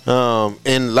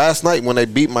 And last night when they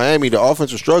beat Miami, the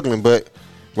offense was struggling. But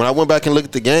when I went back and looked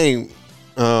at the game,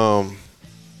 I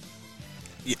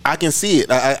can see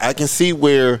it. I can see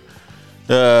where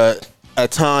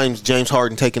at times James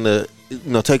Harden taking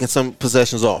some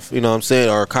possessions off. You know what I'm saying?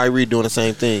 Or Kyrie doing the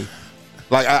same thing.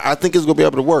 Like I think it's gonna be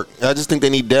able to work. I just think they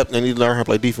need depth. They need to learn how to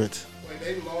play defense. Like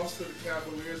they lost to the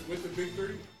Cavaliers with the big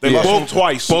three. They lost them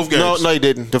twice. Both games. No, they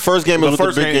didn't. The first game was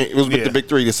with the big game. It was with the big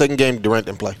three. The second game, Durant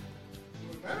didn't play.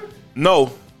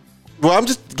 No. Well, I'm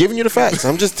just giving you the facts.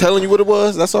 I'm just telling you what it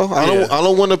was. That's all. I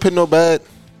don't want to put no bad.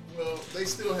 Well, they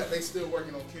still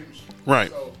working on chemistry. Right.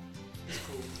 So it's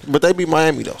cool. But they beat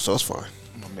Miami though, so it's fine.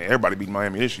 Man, everybody beat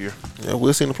Miami this year. Yeah,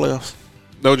 we'll see in the playoffs.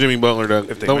 No Jimmy Butler, though.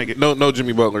 If they no, make it. No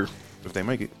Jimmy Butler. If they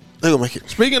make it. They're gonna make it.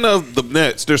 Speaking of the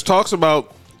Nets, there's talks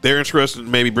about they're interested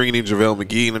in maybe bringing in JaVale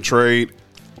McGee in a trade.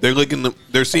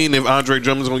 They're seeing if Andre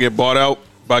Drummond's going to get bought out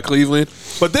by Cleveland.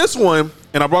 But this one,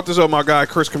 and I brought this up with my guy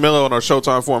Chris Camillo on our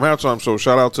Showtime Forum halftime show.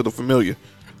 Shout out to the Familia.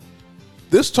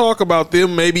 This talk about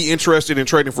them maybe interested in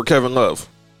trading for Kevin Love.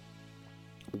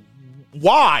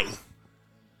 Why?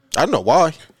 I don't know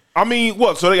why. I mean,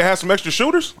 what? So they can have some extra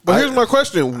shooters? But here's my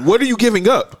question: what are you giving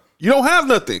up? You don't have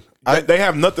nothing. They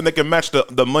have nothing that can match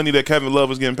the money that Kevin Love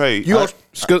is getting paid.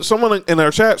 Someone in our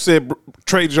chat said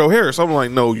trade Joe Harris. I'm like,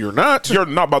 no, you're not. You're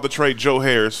not about to trade Joe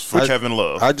Harris for Kevin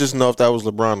Love. I just know if that was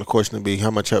LeBron, the question would be,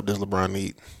 how much help does LeBron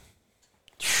need?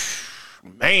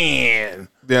 Man.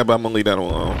 Yeah, but I'm gonna leave that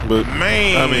alone. But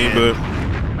Man. but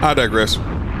I digress.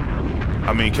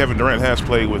 I mean, Kevin Durant has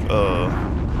played with 3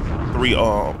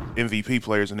 MVP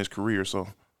players in his career, so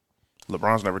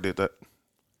LeBron's never did that.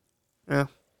 Yeah.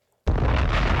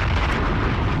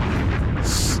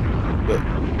 But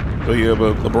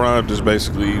LeBron just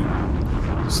basically.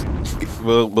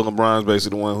 But LeBron's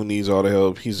basically the one who needs all the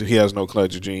help. He has no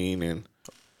clutch gene, and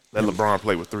let LeBron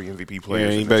play with 3 MVP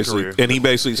players. He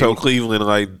basically told Cleveland,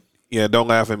 like, yeah, don't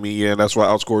laugh at me. Yeah, that's why I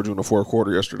outscored you in the fourth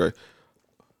quarter yesterday.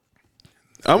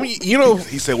 I mean,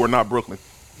 he said we're not Brooklyn.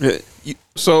 Yeah,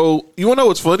 so you want to know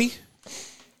what's funny?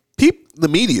 The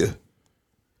media.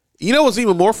 You know what's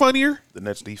even more funnier? The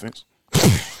Nets defense.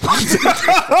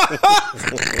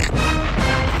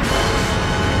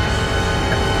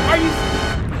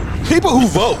 People who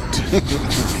vote.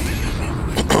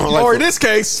 Or in this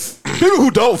case, people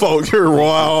who don't vote. You're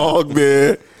wrong,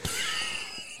 man.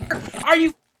 Are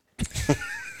you?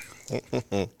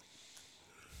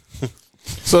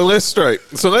 So let's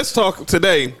talk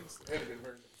today.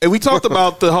 And we talked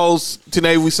about the whole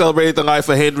today. We celebrated the life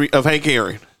of Hank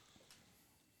Aaron.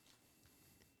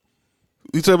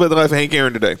 We talked about the life of Hank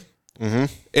Aaron today, and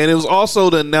it was also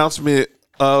the announcement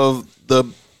of the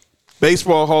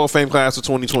Baseball Hall of Fame class of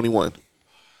 2021,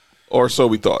 or so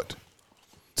we thought.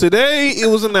 Today, it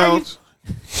was announced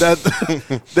that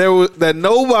that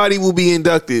nobody will be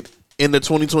inducted in the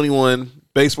 2021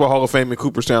 Baseball Hall of Fame in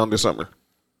Cooperstown this summer.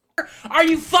 Are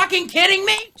you fucking kidding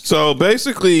me? So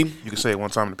basically, you can say it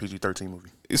one time in the PG-13 movie.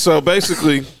 So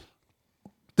basically,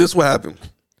 this is what happened.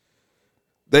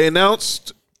 They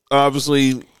announced,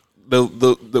 obviously,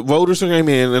 the voters who came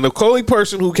in, and the only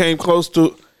person who came close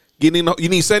to getting, you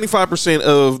need 75%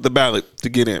 of the ballot to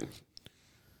get in.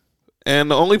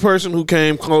 And the only person who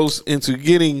came close into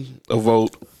getting a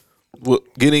vote,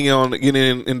 getting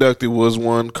inducted, was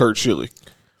one Curt Schilling.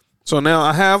 So now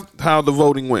I have how the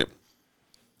voting went.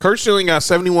 Curt Schilling got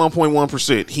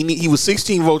 71.1%. He was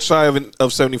 16 votes shy of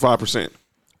 75%.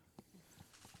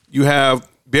 You have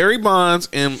Barry Bonds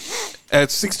at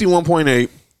 61.8,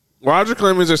 Roger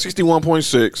Clemens at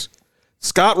 61.6,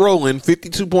 Scott Rowland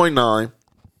 52.9,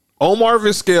 Omar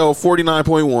Vizquel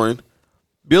 49.1,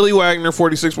 Billy Wagner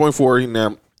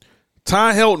 46.4,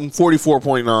 Ty Helton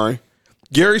 44.9,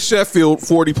 Gary Sheffield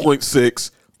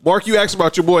 40.6. Mark, you asked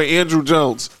about your boy Andrew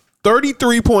Jones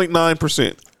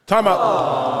 33.9%. Time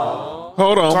out.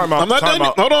 Hold on. Time out. I'm not done.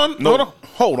 Hold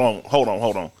on.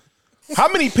 Hold on.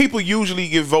 How many people usually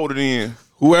get voted in?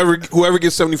 Whoever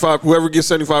gets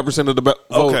 75% of the vote.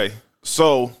 Okay.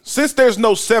 So since there's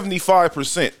no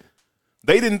 75%,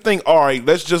 they didn't think, all right,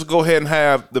 let's just go ahead and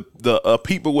have the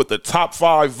people with the top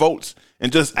 5 votes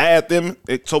and just add them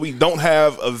so we don't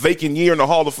have a vacant year in the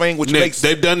Hall of Fame, which Nick, makes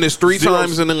they've done this 3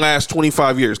 times in the last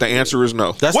 25 years. The answer is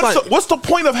no. What's the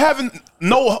point of having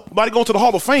nobody going to the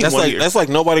Hall of Fame one year? That's like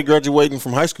nobody graduating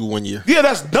from high school one year. Yeah,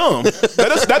 that's dumb.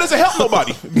 that doesn't help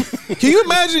nobody. Can you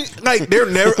imagine, like, there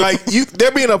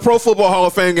being a Pro Football Hall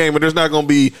of Fame game, but there's not going to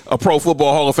be a Pro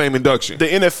Football Hall of Fame induction? The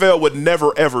NFL would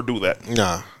never, ever do that.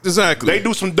 Nah. Exactly. They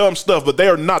do some dumb stuff, but they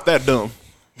are not that dumb.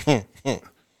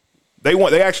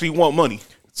 They actually want money.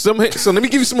 So let me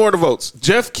give you some more of the votes.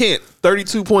 Jeff Kent,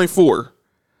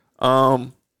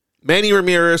 32.4. Manny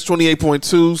Ramirez,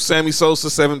 28.2. Sammy Sosa,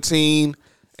 17.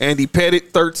 Andy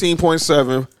Pettit,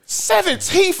 13.7.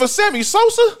 17 for Sammy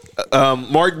Sosa?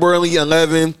 Mark Burley,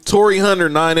 11. Torrey Hunter,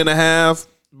 9.5.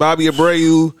 Bobby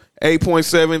Abreu,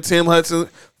 8.7. Tim Hudson,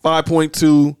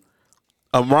 5.2.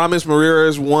 Ramis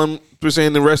Ramirez,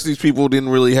 1%. The rest of these people didn't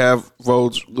really have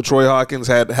votes. LaTroy Hawkins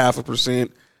had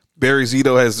 0.5%. Barry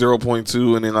Zito has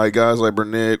 0.2. And then like guys like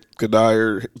Burnett,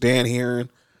 Kadire, Dan Heron,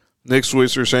 Nick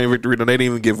Switzer, Shane Victorino, they didn't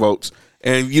even get votes.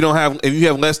 And if you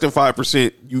have less than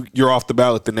 5%, you're off the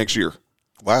ballot the next year.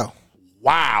 Wow.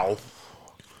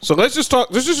 So let's just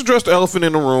address the elephant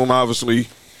in the room. Obviously,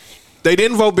 they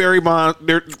didn't vote Barry Bonds.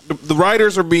 The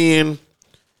writers are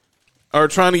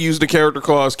trying to use the character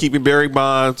clause, keeping Barry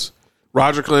Bonds,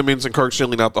 Roger Clemens, and Kirk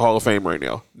Schilling out the Hall of Fame right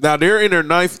now. Now they're in their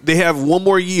ninth. They have one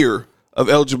more year of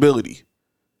eligibility.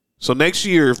 So next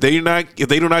year, if they do not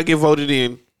get voted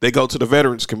in, they go to the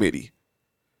Veterans Committee.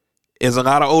 There's a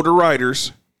lot of older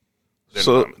writers.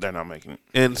 They're not making it.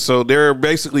 And so they're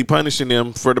basically punishing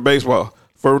them for the baseball.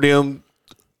 For them,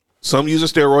 some using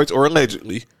steroids or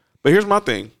allegedly. But here's my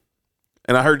thing.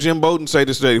 And I heard Jim Bowden say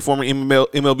this today, former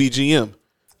MLB GM.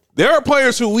 There are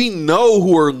players who we know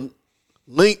who are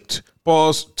linked,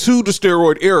 to the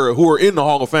steroid era who are in the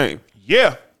Hall of Fame.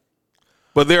 Yeah.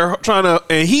 But they're trying to,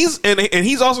 and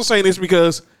he's also saying this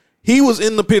because he was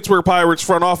in the Pittsburgh Pirates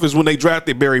front office when they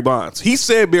drafted Barry Bonds. He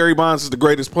said Barry Bonds is the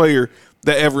greatest player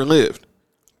that ever lived.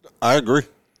 I agree.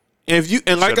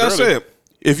 And like I said,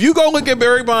 if you go look at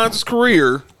Barry Bonds'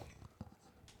 career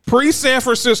pre-San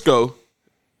Francisco,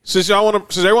 since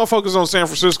everyone focus on San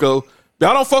Francisco,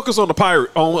 y'all don't focus on the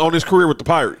on his career with the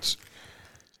Pirates.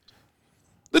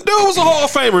 The dude was a Hall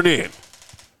of Famer then.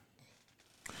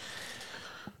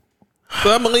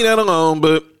 So I'm gonna leave that alone,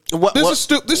 but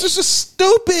this is just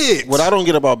stupid. What I don't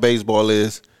get about baseball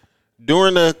is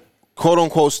during the quote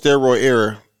unquote steroid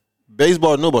era,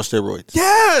 baseball knew about steroids.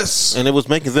 Yes. And it was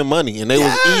making them money. And they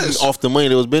was eating off the money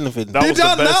that was benefiting. That was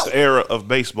the best era of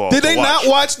baseball. Did they not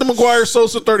watch the McGuire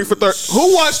Sosa 30 for 30?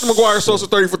 Who watched the McGuire Sosa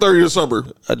 30 for 30 this summer?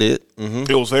 I did.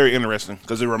 Mm-hmm. It was very interesting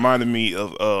because it reminded me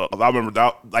of I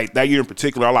remember that year in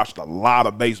particular, I watched a lot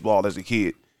of baseball as a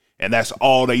kid. And that's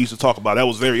all they used to talk about. That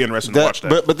was very interesting to watch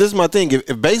that. But this is my thing.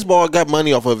 If baseball got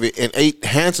money off of it and ate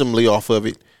handsomely off of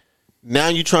it, now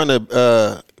you trying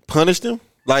to punish them?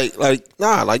 Like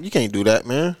you can't do that,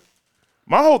 man.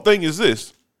 My whole thing is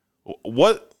this: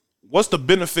 what's the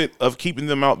benefit of keeping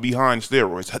them out behind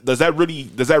steroids? Does that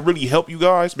really help you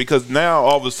guys? Because now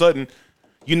all of a sudden,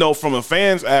 from a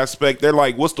fan's aspect, they're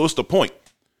like, what's the point?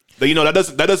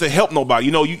 That doesn't help nobody.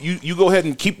 You go ahead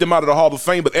and keep them out of the Hall of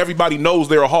Fame, but everybody knows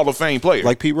they're a Hall of Fame player.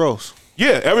 Like Pete Rose.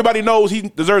 Yeah, everybody knows he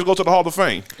deserves to go to the Hall of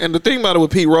Fame. And the thing about it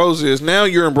with Pete Rose is now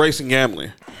you're embracing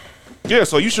gambling. Yeah,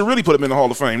 so you should really put him in the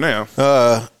Hall of Fame now.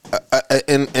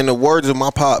 In the words of my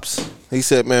pops, he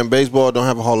said, "Man, baseball don't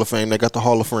have a Hall of Fame. They got the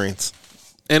Hall of Friends."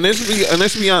 And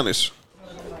let's be honest.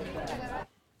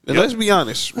 Let's be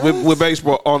honest with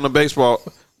baseball on the baseball.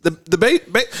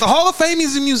 The Hall of Fame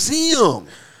is a museum.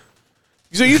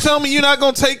 So you tell me you're not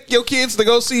going to take your kids to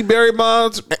go see Barry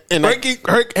Bonds and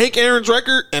Hank Aaron's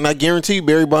record? And I guarantee you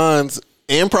Barry Bonds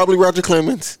and probably Roger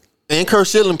Clemens and Kirk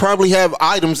Schilling probably have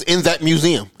items in that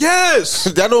museum. Yes.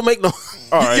 That don't make no...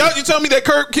 All right. You tell me that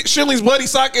Kirk Schilling's bloody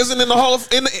sock isn't at the Hall of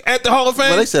Fame?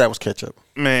 Well, they said that was ketchup.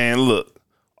 Man, look.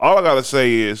 All I got to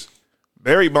say is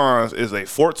Barry Bonds is a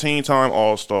 14-time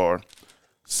All-Star,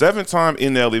 7-time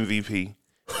NL MVP,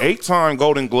 8-time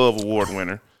Golden Glove Award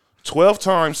winner,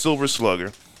 12-time Silver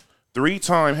Slugger,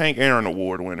 3-time Hank Aaron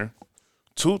Award winner,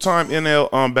 2-time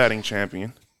NL batting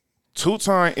champion,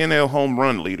 2-time NL home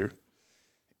run leader,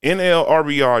 NL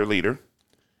RBI leader.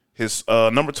 His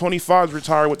number 25 is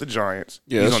retired with the Giants.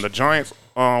 Yes. He's on the Giants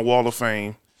Wall of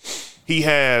Fame. He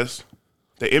has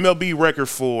the MLB record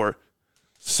for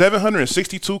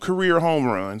 762 career home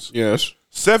runs. Yes.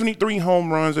 73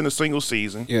 home runs in a single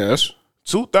season. Yes.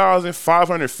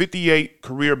 2,558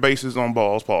 career bases on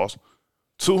balls. Pause.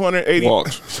 280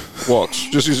 walks.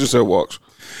 Just said walks.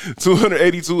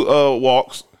 282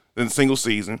 walks in a single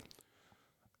season,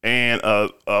 and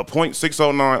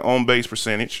 .609 on base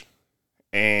percentage,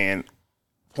 and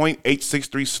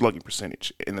 .863 slugging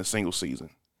percentage in a single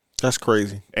season. That's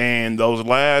crazy. And those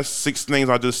last 6 things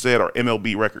I just said are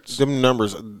MLB records. Them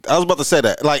numbers. I was about to say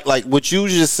that. Like what you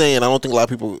was just saying. I don't think a lot of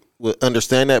people would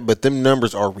understand that, but them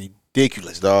numbers are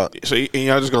ridiculous, dog. So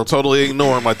y'all just gonna totally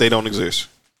ignore them like they don't exist.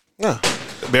 Yeah.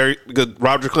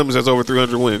 Roger Clemens has over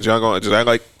 300 wins. Y'all gonna just act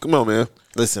like, come on, man.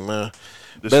 Listen, man.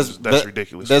 That's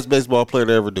ridiculous. Best baseball player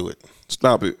to ever do it.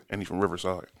 Stop it. And he's from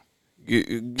Riverside.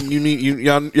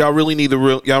 Y'all really need to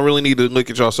look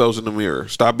at yourselves in the mirror.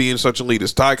 Stop being such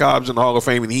elitist. Ty Cobb's in the Hall of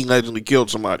Fame, and he allegedly killed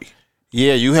somebody.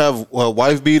 Yeah, you have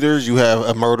wife beaters. You have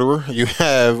a murderer. You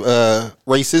have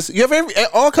racist. You have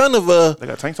all kind of. They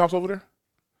got tank tops over there.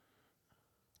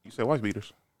 You said wife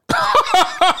beaters.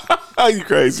 You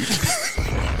crazy?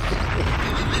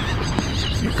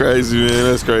 You crazy, man?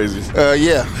 That's crazy.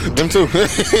 Yeah, them too.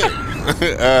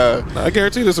 I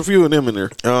guarantee there's a few of them in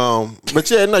there. But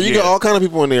yeah, no, you got all kind of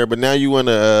people in there. But now you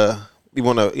wanna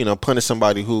punish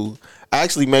somebody who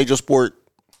actually made your sport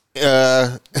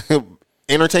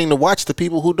entertaining to watch the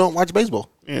people who don't watch baseball.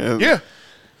 Yeah.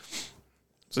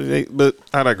 So but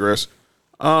I digress.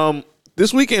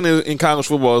 This weekend in college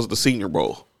football is the Senior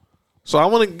Bowl. So I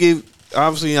want to give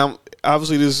obviously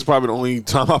this is probably the only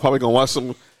time I'm probably gonna watch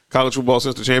some college football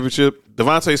since the championship.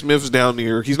 Devontae Smith is down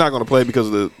there. He's not going to play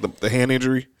because of the hand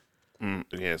injury.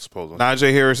 Yeah, supposedly.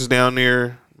 Najee Harris is down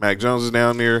there. Mac Jones is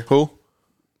down there. Who?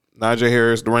 Najee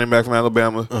Harris, the running back from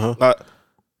Alabama.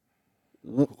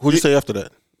 Who'd you say after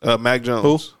that? Mac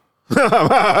Jones. Who?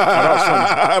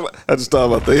 I just thought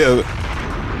about that.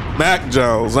 Yeah. Mac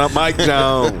Jones, not Mike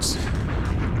Jones.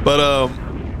 But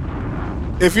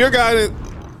if you're a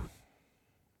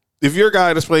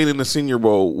guy that's playing in the Senior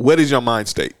Bowl, what is your mind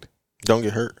state? Don't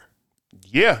get hurt.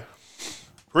 Yeah,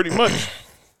 pretty much.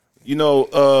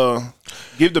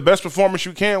 Give the best performance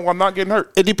you can while not getting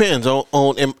hurt. It depends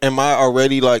on am I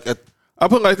already like a I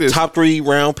put it like this: top 3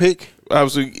 round pick?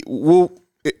 Obviously,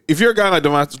 if you're a guy like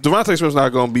Devontae Smith's not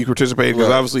going to be participating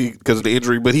because obviously because of the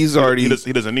injury, but he's already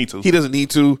he doesn't need to. He doesn't need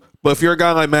to. But if you're a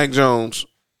guy like Mac Jones,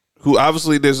 who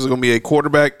obviously this is going to be a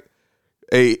quarterback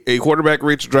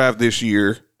rich draft this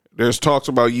year. There's talks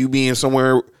about you being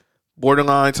somewhere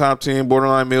borderline top 10,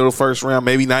 borderline middle first round,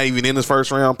 maybe not even in the first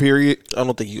round period. I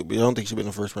don't think you should be in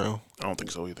the first round. I don't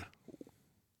think so either.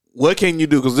 What can you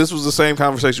do? Because this was the same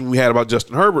conversation we had about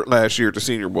Justin Herbert last year at the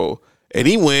Senior Bowl. And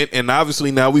he went, and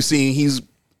obviously now we've seen he's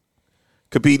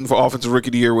competing for Offensive Rookie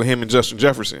of the Year with him and Justin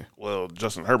Jefferson. Well,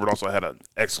 Justin Herbert also had an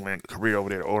excellent career over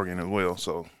there at Oregon as well,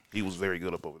 so he was very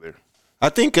good up over there. I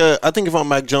think if I'm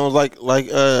Mac Jones, like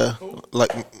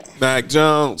Mac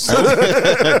Jones,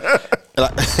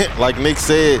 like Nick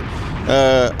said,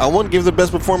 I want to give the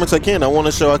best performance I can. I want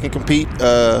to show I can compete.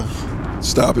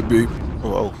 Stop it, B.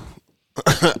 Whoa.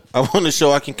 I want to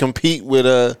show I can compete with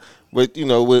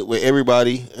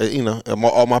everybody,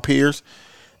 all my peers,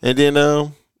 and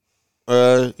then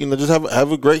just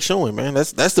have a great showing, man.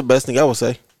 That's the best thing I would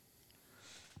say.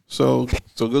 So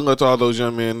good luck to all those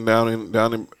young men down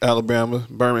in Alabama,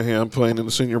 Birmingham, playing in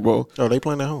the Senior Bowl. Oh, they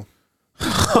playing at home.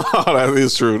 That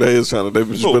is true. They is trying to. They've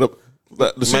just been up.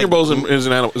 The Senior Bowl is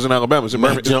in Alabama. It's in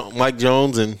Birmingham. Mike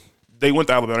Jones and they went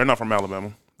to Alabama. They're not from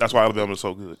Alabama. That's why Alabama is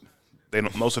so good.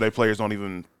 Most of their players don't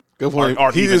even. Good point.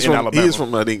 He is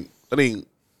from I think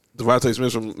Devontae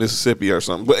Smith from Mississippi or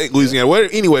something, but Louisiana. Well,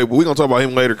 anyway, but we're gonna talk about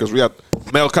him later because we got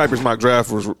Mel Kiper's mock draft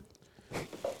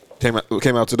came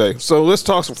out today. So let's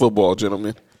talk some football,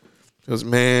 gentlemen. Because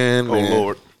man,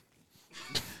 Lord,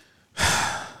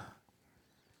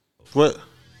 what?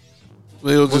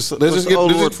 Let's just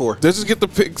get the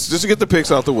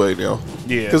picks out the way now.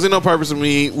 Yeah, because there's no purpose of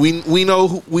me. We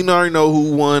already know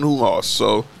who won, who lost.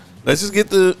 So let's just get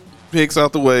the picks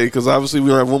out the way because obviously we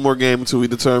don't have one more game until we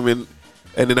determine,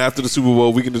 and then after the Super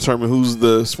Bowl we can determine who's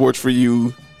the Sports for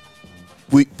You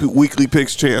weekly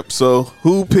picks champ. So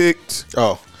who picked?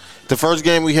 The first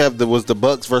game we have was the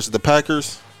Bucks versus the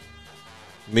Packers.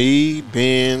 Me,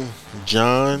 Ben,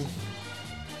 John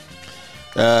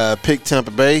picked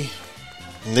Tampa Bay.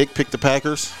 Nick picked the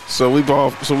Packers. So we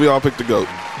all picked the GOAT.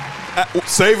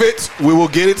 Save it. We will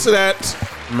get into that.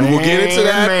 We will get into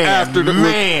that after the.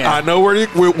 I know we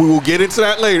will get into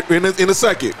that later in a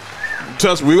second.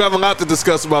 Trust me, we have a lot to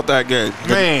discuss about that game.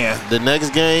 The next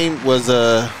game was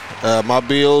my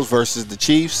Bills versus the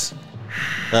Chiefs.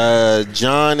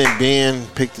 John and Ben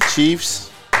picked the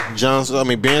Chiefs.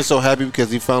 Ben's so happy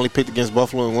because he finally picked against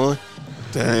Buffalo and won.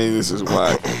 Dang, this is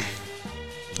why.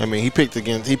 He picked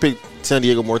San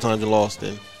Diego more times and lost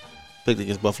than picked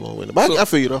against Buffalo and won. But I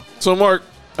feel you though. So Mark,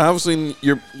 obviously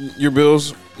your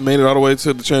Bills made it all the way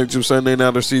to the championship Sunday.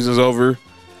 Now their season's over.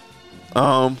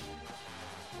 Oh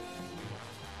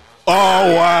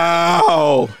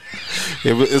wow!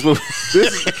 Talking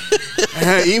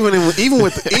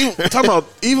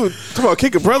about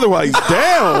kick a brother while he's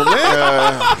down,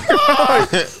 man.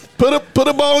 Put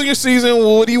a ball in your season.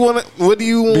 What do you want to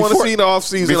see in the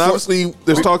offseason? Obviously,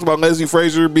 there's talk about Leslie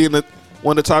Frazier being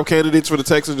one of the top candidates for the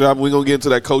Texans job. We're gonna get into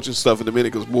that coaching stuff in a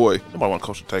minute because boy, nobody want to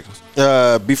coach the Texans.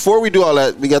 Before we do all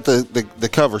that, we got the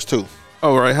covers too.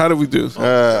 All right, how did we do?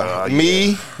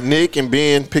 Me, Nick, and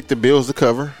Ben picked the Bills to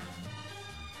cover.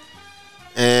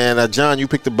 And John, you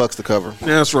picked the Bucks to cover.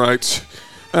 That's right.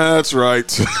 That's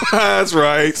right. That's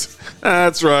right.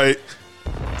 That's right.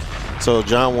 So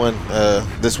John won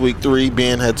this week 3.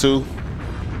 Ben had 2. What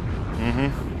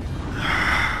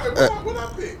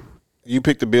I pick? You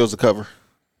picked the Bills to cover.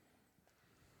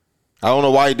 I don't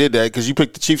know why you did that because you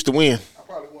picked the Chiefs to win. I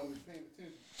probably wasn't paying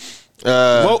attention.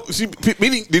 Well,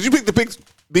 meaning, did you pick the picks?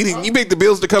 Meaning, you picked the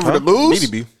Bills to cover the moves?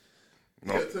 BDB.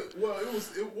 Well, what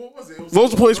was it? It was What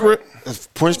was the point spread?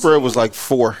 Point spread was like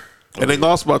 4. And they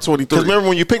lost by 23. Because remember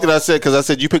when you picked it, I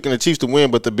said you picking the Chiefs to win,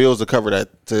 but the Bills to cover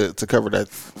that to cover that.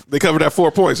 They covered that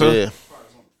 4 points, huh? Yeah,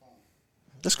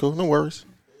 that's cool. No worries.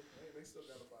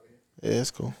 Yeah,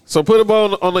 that's cool. So put them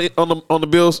on the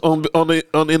Bills on the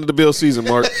end of the Bills season,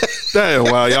 Mark. Damn,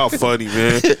 wow, y'all funny,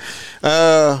 man.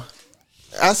 I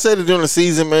said it during the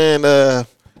season, man.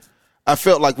 I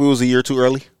felt like we was a year too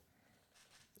early.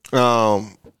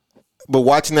 But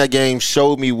watching that game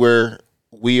showed me where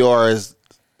we are as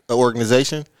an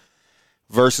organization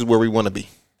versus where we want to be.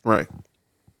 Right.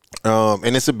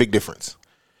 And it's a big difference.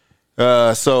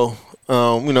 So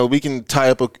we can tie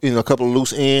up a couple of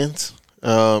loose ends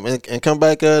and come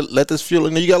back. Let this fuel.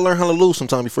 You got to learn how to lose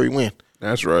sometime before you win.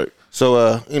 That's right.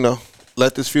 So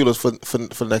let this fuel us for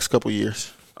the next couple of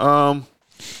years.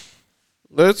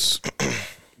 Let's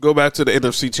go back to the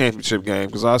NFC Championship game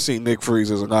because I see Nick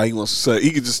Freeze as a guy he wants to say.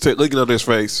 He could just looking at his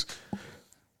face.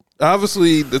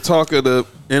 Obviously, the talk of the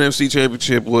NFC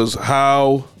Championship was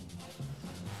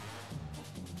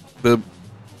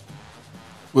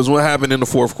what happened in the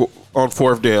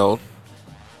fourth down.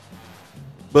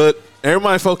 But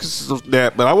everybody focuses on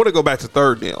that. But I want to go back to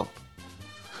third down.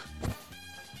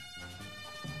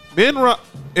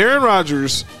 Aaron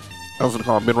Rodgers, I was going to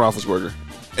call him Ben Roethlisberger.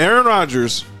 Aaron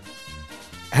Rodgers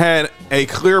had a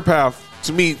clear path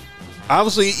to me.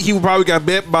 Obviously, he probably got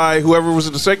bet by whoever was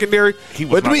in the secondary.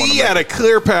 But to me, he had a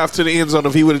clear path to the end zone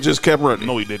if he would have just kept running.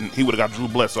 No, he didn't. He would have got Drew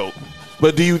Bledsoe.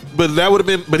 But that would have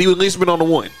been. But he would at least been on the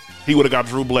 1. He would have got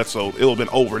Drew Bledsoe. It would have been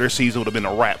over. Their season would have been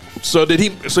a wrap. So did he?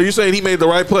 So you're saying he made the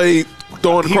right play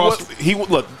throwing across?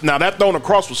 Look. Now that throwing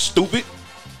across was stupid,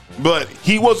 but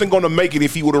he wasn't going to make it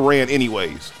if he would have ran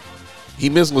anyways. He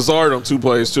missed Lazard on 2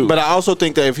 plays too. But I also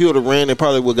think that if he would have ran, it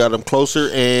probably would have got him closer.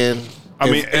 And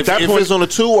at that if point, it's on a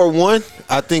 2 or 1,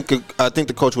 I think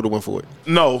the coach would have went for it.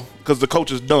 No, because the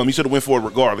coach is dumb. He should have went for it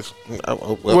regardless.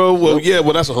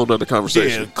 Well, that's a whole other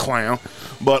conversation. Yeah, clown.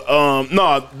 But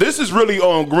no, this is really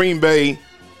on Green Bay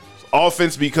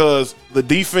offense because the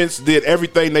defense did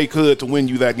everything they could to win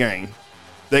you that game.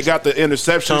 They got the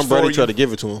interceptions. Tom Brady tried to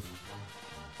give it to him.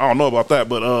 I don't know about that,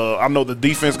 but I know the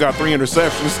defense got 3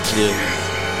 interceptions. Yeah.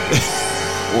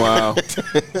 Wow.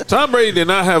 Tom Brady did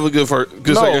not have a good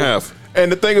second half.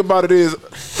 And the thing about it is,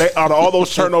 out of all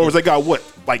those turnovers, they got what,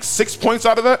 like 6 points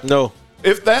out of that? No.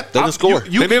 If that, they didn't score.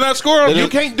 They did not score. You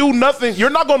can't do nothing.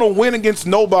 You're not going to win against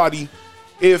nobody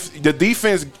if the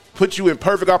defense puts you in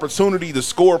perfect opportunity to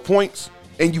score points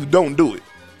and you don't do it.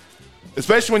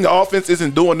 Especially when the offense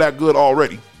isn't doing that good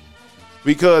already.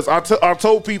 Because I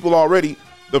told people already,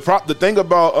 the thing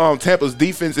about Tampa's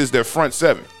defense is their front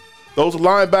 7. Those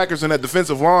linebackers and that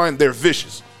defensive line, they're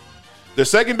vicious. Their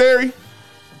secondary,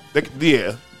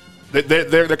 they're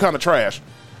kind of trash.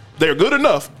 They're good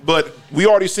enough, but we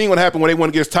already seen what happened when they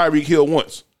went against Tyreek Hill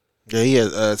once. Yeah, he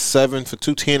had 7 for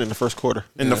 210 in the first quarter.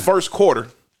 The first quarter.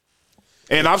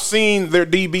 And I've seen their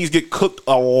DBs get cooked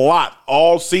a lot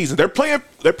all season. They're playing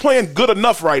good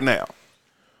enough right now.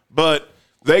 But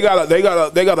they gotta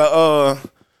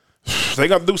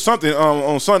do something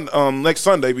on next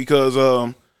Sunday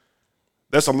because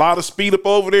that's a lot of speed up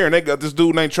over there, and they got this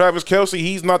dude named Travis Kelce.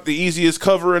 He's not the easiest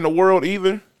cover in the world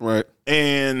either. Right.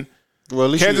 And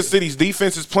Kansas City's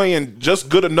defense is playing just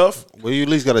good enough. Well, you at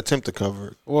least got to attempt to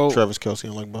cover Travis Kelce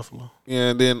unlike Buffalo.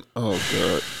 Yeah, and then, oh,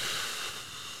 God.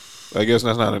 I guess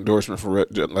that's not an endorsement for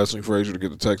Leslie Frazier to get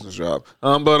the Texans job.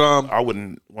 But I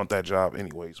wouldn't want that job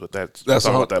anyways, but that's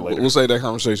about that later. We'll say that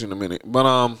conversation in a minute.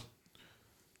 But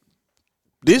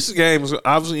this game is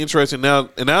obviously interesting now,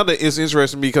 and now that it's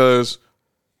interesting because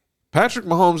Patrick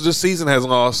Mahomes this season has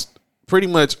lost pretty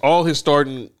much all his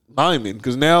starting linemen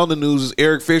because now the news is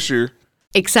Eric Fisher.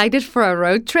 Excited for a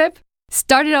road trip?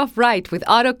 Start it off right with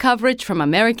auto coverage from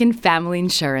American Family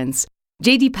Insurance.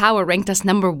 J.D. Power ranked us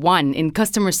 #1 in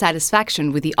customer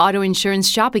satisfaction with the auto insurance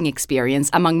shopping experience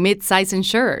among mid-size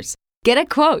insurers. Get a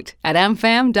quote at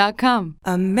amfam.com.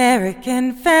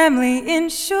 American Family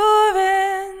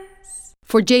Insurance.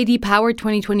 For J.D. Power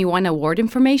 2021 award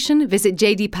information, visit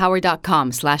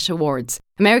jdpower.com/awards.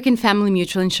 American Family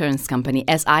Mutual Insurance Company,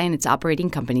 SI and its operating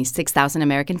company, 6000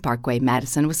 American Parkway,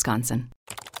 Madison, Wisconsin.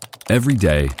 Every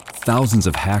day, thousands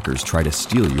of hackers try to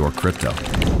steal your crypto.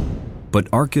 But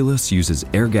Arculus uses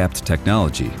air-gapped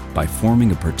technology by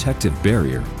forming a protective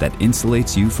barrier that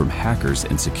insulates you from hackers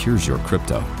and secures your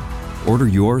crypto. Order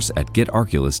yours at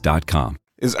getarculus.com.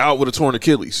 Is out with a torn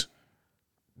Achilles.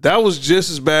 That was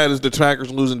just as bad as the Packers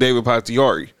losing David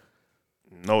Bakhtiari.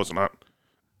 No, it's not.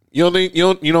 You don't think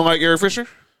you don't like Eric Fisher?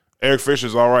 Eric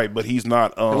Fisher's all right, but he's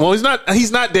not. Well, he's not. He's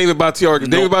not David Bakhtiari.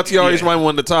 Because David Bakhtiari is one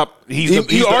of the top. He's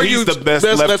the best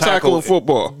left tackle in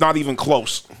football. Not even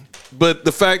close. But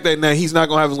the fact that now he's not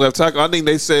going to have his left tackle, I think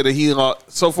they said that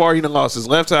so far he done lost his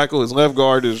left tackle, his left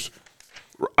guard is.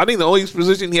 I think the only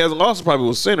position he hasn't lost probably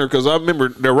was center because I remember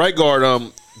their right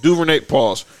guard, Duvernay.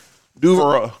 Pause.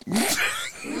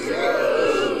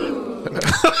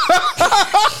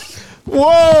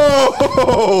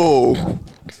 Whoa!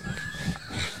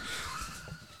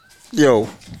 Yo,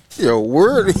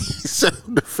 where are these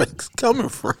sound effects coming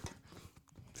from?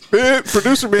 Man,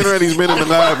 producer Ben Ready's been in the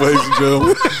live, ladies and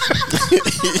gentlemen.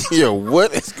 Yo,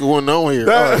 what is going on here?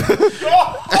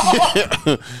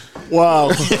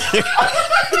 Wow.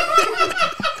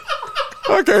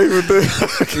 I can't even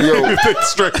think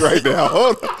straight right now.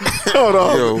 Hold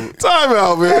on. Yo. Time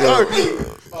out, man.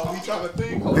 Oh, we trying to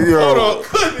think. Hold on.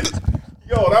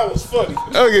 Yo, that was funny.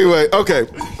 Okay, wait. Okay.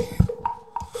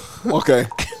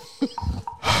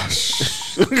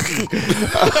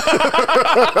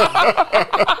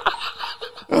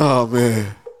 Oh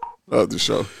man, love the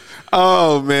show.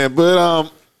 Oh man,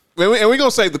 but and we're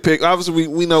gonna save the pick. Obviously,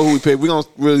 we know who we picked. We're gonna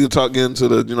really get into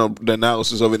the the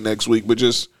analysis of it next week. But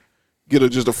just get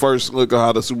just a first look at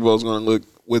how the Super Bowl is gonna look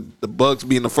with the Bucs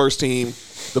being the first team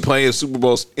to play a Super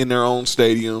Bowl in their own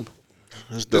stadium.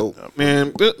 That's dope,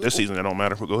 man. This season it don't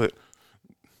matter. But go ahead.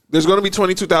 There's gonna be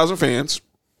 22,000 fans.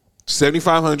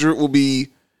 7,500 will be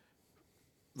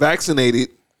vaccinated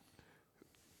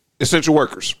essential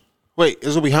workers. Wait,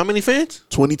 this will be how many fans?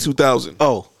 22,000.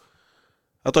 Oh,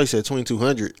 I thought you said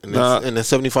 2,200 and then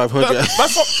 7,500.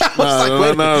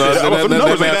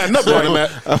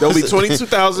 There'll be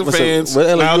 22,000 fans. By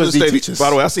the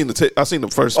way, I seen the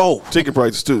first ticket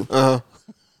prices too.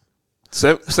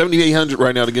 7,800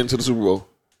 right now to get into the Super Bowl.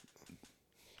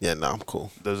 Yeah, no, I'm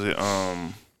cool. Does it?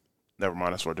 Never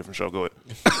mind. That's for a different show. Go ahead.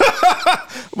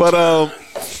 But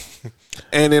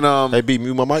and then they beat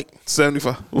me my mic.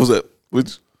 75. What was that?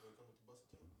 Which?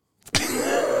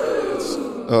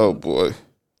 Oh boy.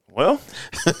 Well,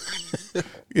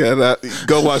 yeah.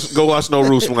 Go watch No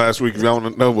Rules from last week if y'all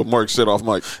want to know what Mark said off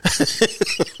mic.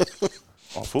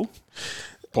 Awful.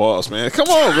 Pause, man. Come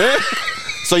on, man.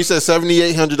 So you said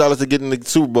 $7,800 to get in the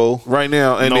Super Bowl right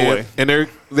now, and no way. And they're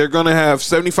going to have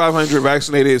 7,500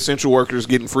 vaccinated essential workers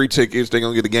getting free tickets. They're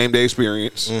going to get a game day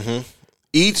experience. Mm-hmm.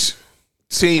 Each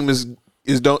team is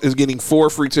getting 4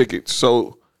 free tickets,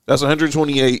 so that's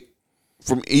 128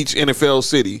 from each NFL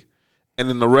city, and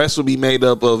then the rest will be made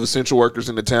up of essential workers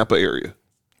in the Tampa area.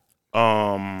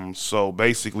 So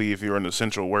basically, if you're an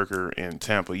essential worker in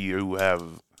Tampa, you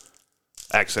have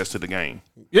access to the game.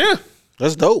 Yeah.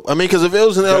 That's dope. I mean, because if it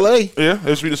was in LA, yeah,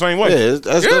 it should be the same way. Yeah,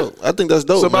 that's dope. I think that's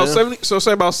dope. So about man.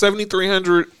 say about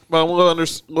 7,300, about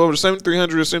over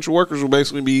 7,300 essential workers will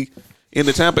basically be in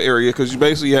the Tampa area because you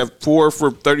basically have 4 for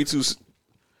 32. So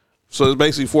it's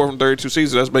basically 4 from 32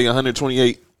 seasons. That's basically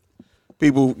 128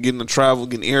 people getting the travel,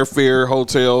 getting airfare,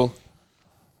 hotel,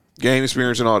 game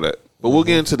experience, and all that. But we'll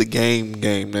get into the game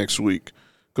next week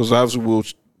because obviously we'll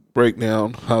break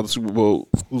down how the Super Bowl,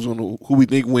 who we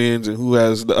think wins and who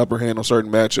has the upper hand on certain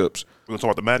matchups. We're gonna talk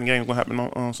about the Madden game. Gonna happen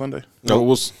on Sunday. No,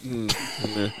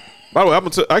 By the way,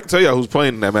 I can tell y'all who's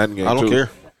playing in that Madden game. I don't care.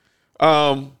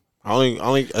 I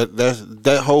only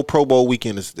that whole Pro Bowl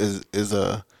weekend is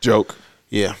a joke.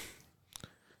 Yeah.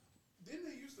 Didn't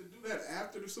they used to do that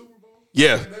after the Super Bowl?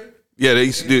 Yeah, they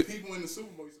used to do. People in the Super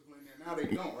Bowl used to play there. Now they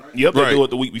don't, right? Yep, they do it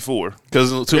the week before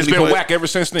because it's been whack ever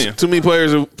since then. Too many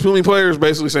players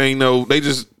basically saying they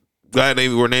just glad they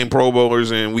were named Pro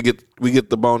Bowlers and we get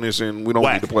the bonus and we don't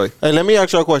need to play. Hey, let me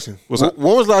ask y'all a question. What's that?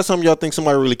 When was the last time y'all think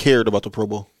somebody really cared about the Pro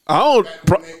Bowl? After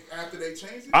they changed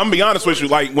it? I'm gonna be honest with you.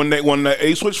 Like when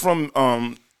they switched from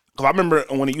because I remember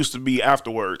when it used to be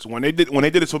afterwards. When they did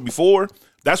it to before,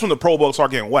 that's when the Pro Bowl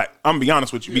started getting whacked. I'm gonna be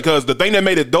honest with you because the thing that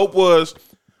made it dope was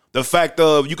the fact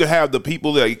of you could have the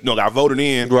people that got voted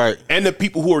in, right, and the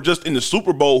people who are just in the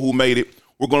Super Bowl who made it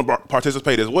were going to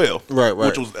participate as well, right.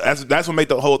 Which was that's what made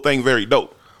the whole thing very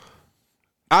dope.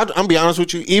 I'm be honest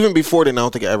with you. Even before then, I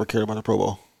don't think I ever cared about the Pro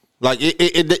Bowl. Like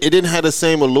it didn't have the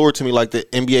same allure to me like the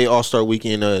NBA All-Star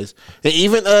Weekend does, and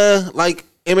even like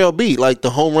MLB, like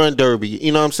the Home Run Derby.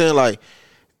 You know what I'm saying? Like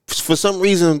for some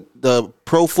reason the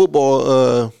pro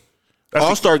football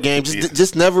All-Star games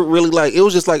just never really like. It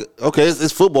was just like, okay,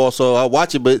 it's football, so I'll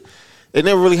watch it, but it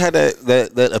never really had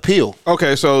that appeal.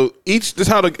 Okay, so this is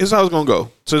how it's going to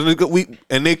go. So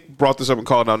Nick brought this up and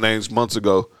called out names months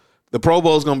ago. The Pro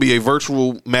Bowl is going to be a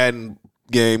virtual Madden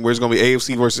game where it's going to be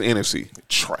AFC versus NFC.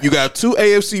 Trash. You got 2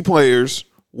 AFC players,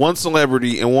 1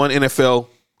 celebrity, and 1 NFL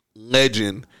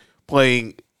legend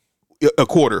playing a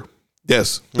quarter.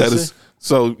 Yes, that is.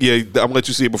 So yeah, I'm gonna let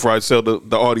you see it before I tell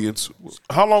the audience.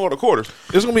 How long are the quarters?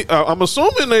 It's gonna be. I'm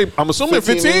assuming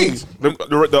 15.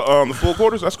 The full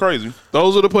quarters. That's crazy.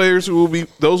 Those are the players who will be.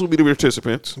 Those will be the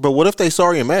participants. But what if they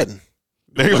sorry in Madden?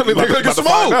 They're gonna get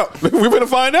smoked. We're gonna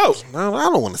find out. No, I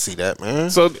don't want to see that, man.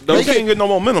 So they can't get no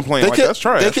momentum playing like that's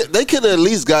trash. They could have at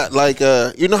least got like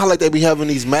you know how like they be having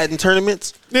these Madden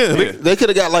tournaments. Yeah. They could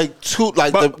have got like 2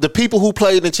 like the people who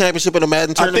played in the championship in the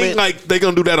Madden tournament. I think like they're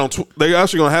gonna do that on. They're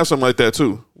actually gonna have something like that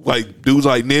too. Like dudes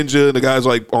like Ninja, the guys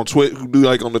like on Twitch who do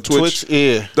like on the Twitch.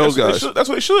 Yeah, those guys. That's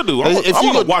what they should do. I want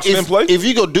to watch them play. If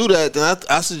you go do that, then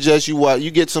I suggest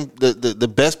you get some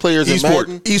the best players in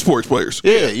Madden. Esports players.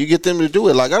 Yeah, you get them to do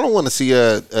it. Like I don't want to see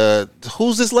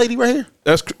who's this lady right here?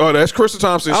 That's Krista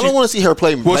Thompson. I don't want to see her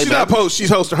play. Well, she's not post.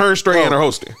 She's hosting. Her and Strahan are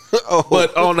hosting.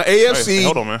 But on the AFC, hey,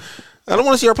 hold on, man. I don't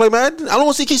want to see her play Madden. I don't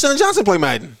want to see Keyshawn Johnson play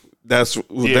Madden. Thanks for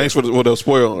the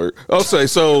spoiler alert. Okay,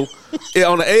 so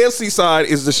on the AFC side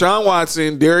is Deshaun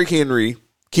Watson, Derrick Henry,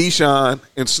 Keyshawn,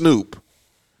 and Snoop.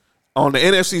 On the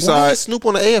NFC side, why is Snoop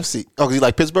on the AFC? Oh, because he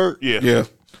like Pittsburgh? Yeah.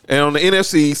 And on the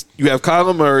NFC, you have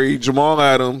Kyler Murray, Jamal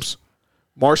Adams,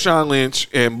 Marshawn Lynch,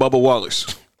 and Bubba Wallace.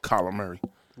 Kyler Murray.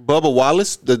 Bubba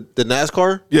Wallace, the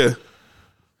NASCAR? Yeah.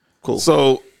 Cool.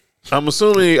 So I'm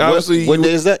assuming, obviously. What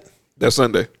day is that? That's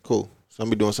Sunday. Cool. So I'm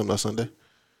be doing something on Sunday.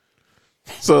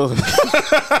 So and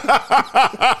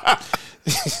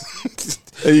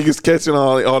you just catching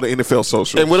all the NFL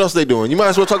socials. And what else they doing? You might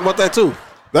as well talk about that too.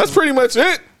 That's pretty much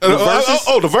it.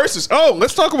 The Versus. Oh,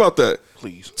 let's talk about that,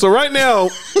 please. So right now,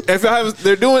 if I have,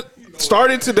 they're doing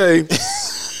starting today.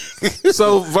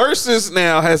 So Versus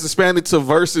now has expanded to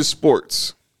Versus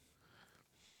Sports.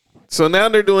 So now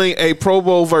they're doing a Pro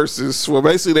Bowl Versus, where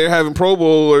basically they're having Pro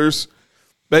Bowlers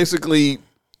basically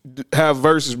have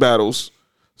Versus battles.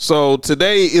 So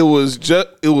today it was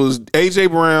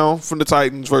AJ Brown from the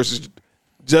Titans versus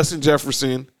Justin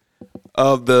Jefferson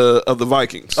of the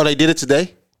Vikings. Oh, they did it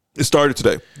today? It started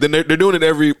today. Then they're doing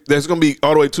it that's going to be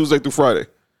all the way Tuesday through Friday.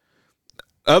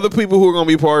 Other people who are going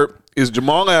to be part is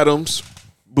Jamal Adams,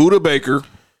 Buda Baker,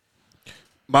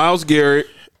 Myles Garrett,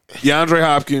 DeAndre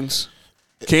Hopkins,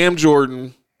 Cam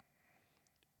Jordan,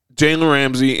 Jalen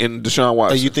Ramsey, and Deshaun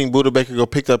Watson. You think Buda Baker go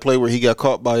pick that play where he got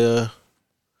caught by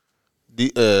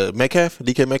Metcalf,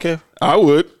 DK Metcalf? I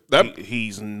would.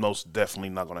 He's most definitely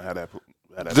not going to have that.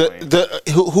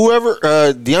 Whoever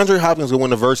DeAndre Hopkins will win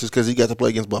the Versus because he got to play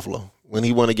against Buffalo when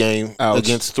he won a game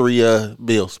against 3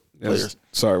 Bills players.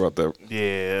 Sorry about that.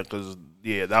 Yeah, because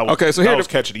that was okay. So that was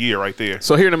catch of the year right there.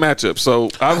 So here are the matchups. So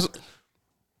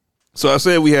I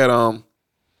said we had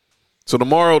So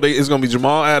tomorrow it's going to be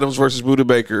Jamal Adams versus Buda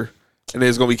Baker. And then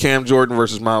it's going to be Cam Jordan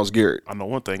versus Myles Garrett. I know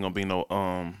one thing going to be no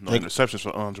interceptions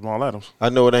for Jamal Adams. I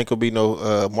know it ain't going to be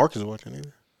no Marcus watching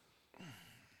either.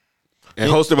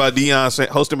 And hosted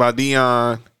by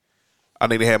Dion. I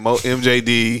think they had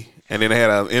MJD, and then they had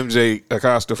MJ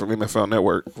Acosta from NFL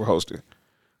Network for hosting.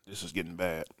 This is getting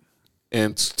bad.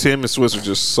 And Tim and Swiss are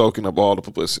just soaking up all the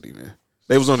publicity, man.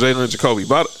 They was on Jalen and Jacoby.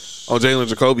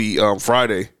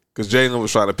 Friday, because Jalen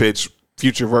was trying to pitch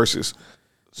future versus.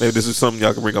 Maybe this is something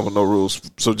y'all can bring up on No Rules.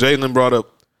 So Jalen brought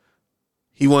up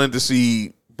he wanted to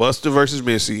see Buster versus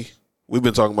Missy. We've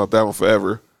been talking about that one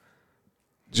forever.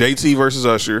 JT versus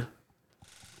Usher.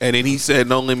 And then he said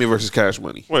No Limit versus Cash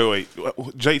Money. Wait.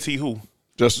 JT who?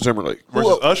 Justin Timberlake.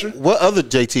 Versus Usher? What other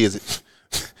JT is it?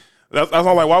 That's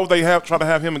all like, why would they try to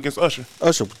have him against Usher?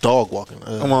 Usher dog walking.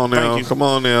 Come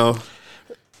on now.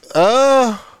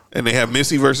 And they have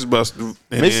Missy versus Buster.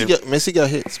 Missy got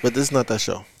hits, but this is not that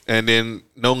show. And then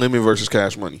No Limit versus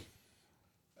Cash Money.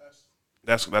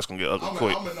 That's gonna get ugly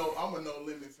quick. I'm a No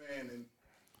Limit fan, and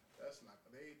that's not.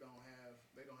 They don't have.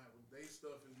 Their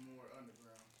stuff is more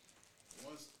underground.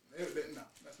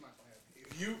 That's not gonna happen.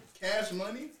 If you Cash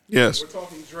Money, yes, we're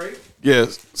talking Drake.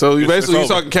 Yes, so you're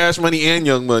talking Cash Money and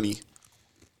Young Money.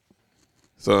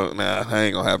 So that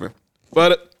ain't gonna happen.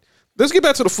 But let's get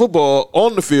back to the football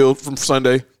on the field from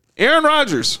Sunday. Aaron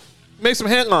Rodgers made some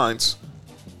headlines.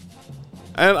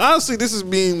 And honestly,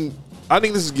 I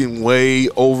think this is getting way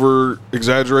over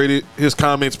exaggerated. His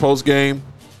comments post game,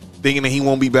 thinking that he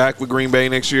won't be back with Green Bay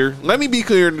next year. Let me be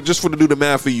clear, just to do the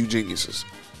math for you geniuses.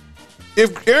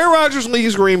 If Aaron Rodgers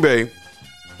leaves Green Bay,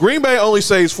 Green Bay only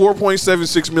saves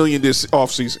 $4.76 million this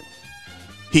offseason.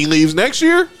 He leaves next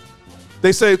year,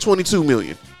 they save $22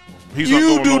 million.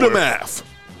 You do the math.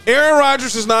 Aaron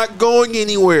Rodgers is not going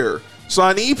anywhere. So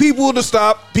I need people to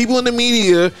stop, people in the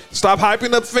media, stop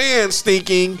hyping up fans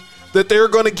thinking that they're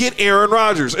going to get Aaron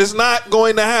Rodgers. It's not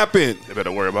going to happen. They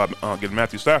better worry about getting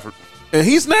Matthew Stafford. And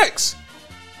he's next.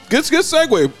 Good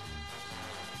segue.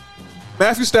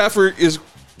 Matthew Stafford is,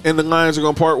 and the Lions are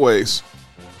going to part ways.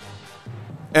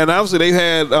 And obviously they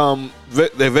had,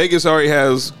 Vegas already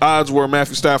has odds where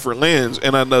Matthew Stafford lands.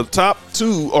 And the top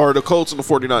two are the Colts and the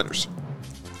 49ers.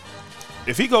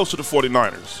 If he goes to the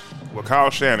 49ers with Kyle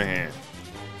Shanahan,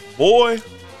 boy,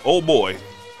 oh boy,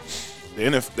 the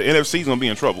NFC's going to be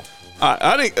in trouble.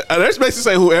 I think that's basically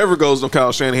saying whoever goes to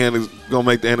Kyle Shanahan is going to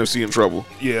make the NFC in trouble.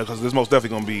 Yeah, because there's most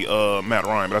definitely going to be Matt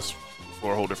Ryan, but that's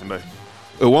for a whole different day.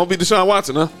 It won't be Deshaun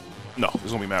Watson, huh? No,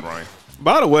 it's going to be Matt Ryan.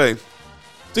 By the way,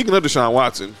 speaking of Deshaun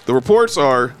Watson, the reports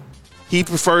are he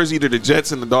prefers either the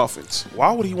Jets and the Dolphins.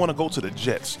 Why would he want to go to the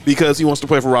Jets? Because he wants to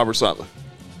play for Robert Saleh.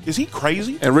 Is he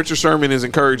crazy? And Richard Sherman is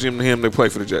encouraging him to play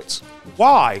for the Jets.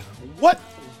 Why? What?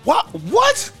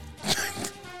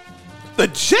 The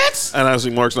Jets? And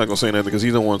obviously Mark's not going to say nothing because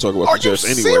he don't want to talk about the Jets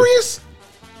anyway. Are you serious?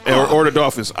 Or the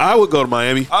Dolphins. I would go to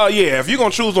Miami. Yeah, if you're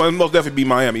going to choose one, it'd most definitely be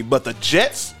Miami. But the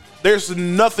Jets, there's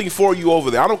nothing for you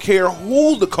over there. I don't care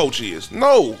who the coach is.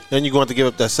 No. And you're going to give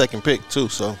up that second pick, too,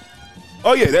 so.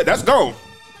 Oh, yeah, that's gone.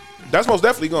 That's most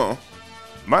definitely gone.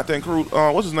 My thing, crew,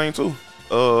 what's his name, too?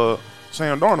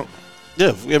 Sam Darnold.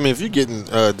 Yeah, I mean, if you're getting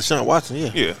Deshaun Watson,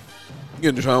 yeah. Yeah. You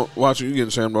getting Deshaun Watson, you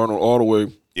getting Sam Darnold all the way.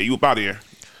 Yeah, you up out of here.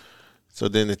 So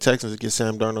then the Texans get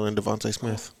Sam Darnold and Devontae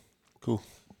Smith. Cool.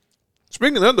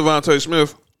 Speaking of Devontae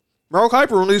Smith, Mel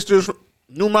Kiper released his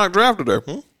new mock draft today.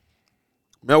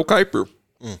 Mel Kiper.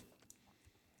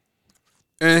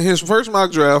 And his first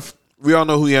mock draft, we all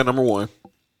know who he had number 1.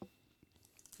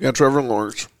 He had Trevor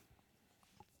Lawrence.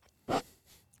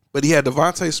 But he had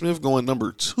Devontae Smith going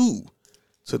number 2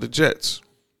 to the Jets.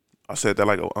 I said that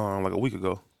like a week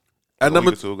ago. At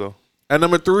week or two ago. At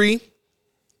number 3,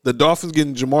 the Dolphins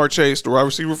getting Jamar Chase, the wide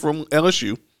receiver from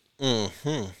LSU.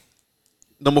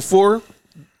 Number 4,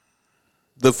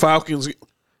 the Falcons.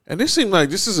 And this seemed like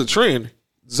this is a trend.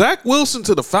 Zach Wilson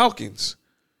to the Falcons.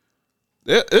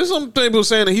 There's some people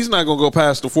saying that he's not going to go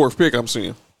past the 4th pick I'm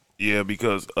seeing. Yeah,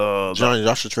 because Giants,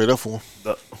 y'all should trade up for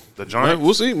him. The Giants,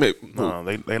 we'll see. Maybe. No,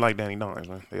 they like Danny Dimes,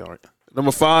 man. They all right.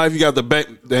 Number 5, you got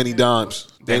Danny Dimes.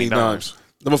 Danny Dimes.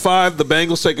 Number 5, the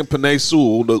Bengals taking Penei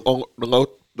Sewell, the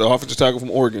offensive tackle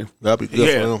from Oregon. That'd be good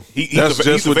for him.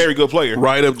 He's a very good player.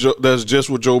 Right up. That's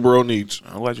just what Joe Burrow needs.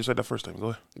 I'm glad you said that first time. Go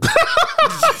ahead.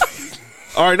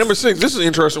 All right, number 6. This is an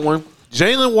interesting one.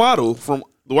 Jalen Waddle, from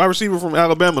the wide receiver from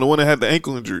Alabama, the one that had the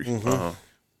ankle injury.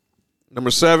 Number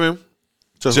 7,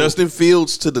 Justin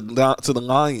Fields to the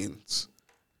Lions.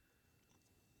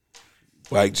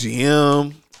 Like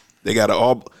GM, they got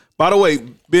all. By the way,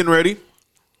 been ready.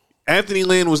 Anthony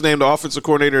Lynn was named the offensive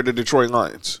coordinator of the Detroit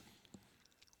Lions.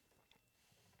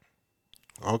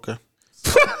 Okay.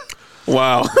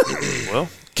 Wow. Well,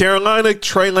 Carolina,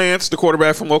 Trey Lance, the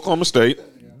quarterback from Oklahoma State.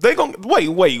 They gonna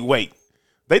wait.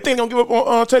 They think they're gonna give up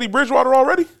on Teddy Bridgewater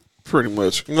already? Pretty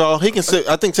much. No, he can sit.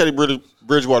 I think Teddy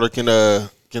Bridgewater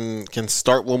can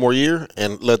start one more year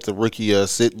and let the rookie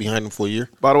sit behind him for a year.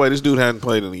 By the way, this dude hadn't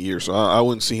played in a year, so I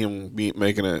wouldn't see him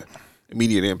making an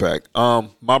immediate impact.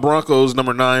 My Broncos,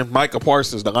 number 9, Micah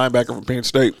Parsons, the linebacker from Penn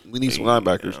State. We need some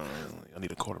linebackers. I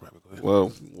need a quarterback.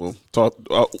 Well, we'll talk.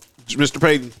 Mr.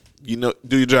 Payton,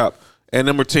 do your job. And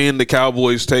number 10, the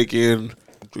Cowboys take in.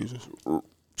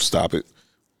 Stop it.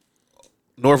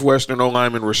 Northwestern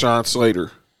O-lineman Rashawn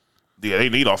Slater. Yeah, they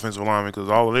need offensive linemen because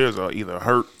all it is are either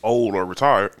hurt, old, or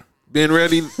retired. Being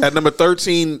ready at number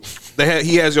 13,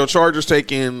 he has your Chargers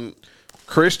taking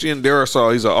Christian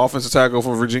Darrisaw. He's an offensive tackle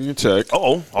from Virginia Tech.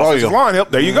 Offensive line help.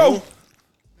 There you go.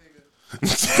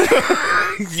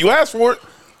 You asked for it.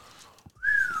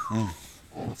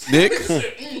 Nick,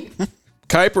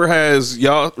 Kiper has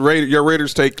your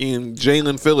Raiders taking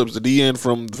Jalen Phillips, the DN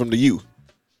from the U.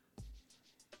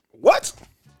 What?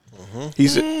 He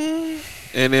said,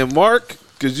 and then Mark,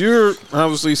 because you're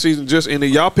obviously season just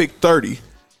ended, y'all picked 30,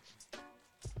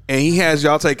 and he has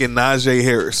y'all taking Najee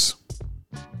Harris.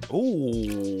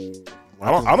 Ooh,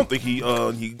 I don't think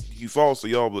he falls to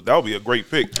y'all, but that would be a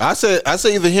great pick. I said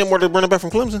either him or the running back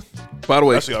from Clemson. By the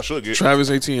way, that's what y'all should get. Travis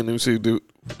Etienne. Let me see. Did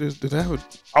that happen?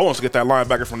 I want to get that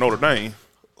linebacker from Notre Dame.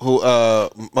 Who I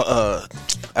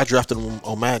drafted him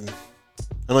on Madden.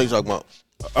 I know you're talking about.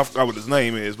 I forgot what his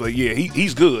name is, but yeah,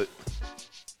 he's good.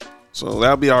 So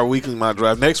that'll be our weekly mock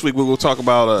draft. Next week we will talk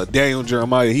about Daniel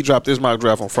Jeremiah. He dropped his mock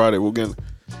draft on Friday. We'll get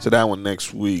to that one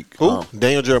next week. Who?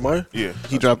 Daniel Jeremiah? Yeah.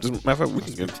 He dropped his. Matter of fact, we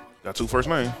can get. Got 2 first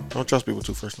names. Don't trust people with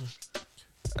 2 first names.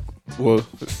 Well,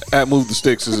 at Move the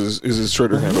Sticks is his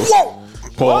Twitter handle. Whoa!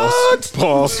 Pause. What?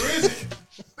 Pause. Where is it?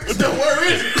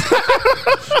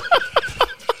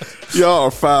 Y'all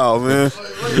are foul, man.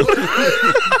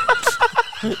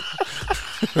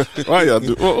 Why y'all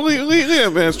do? Well, leave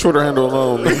that man's Twitter handle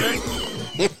alone, man.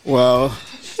 Wow.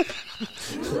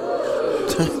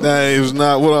 That is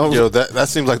not what I'm. Yo, that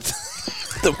seems like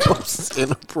the most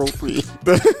inappropriate.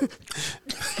 Go ahead.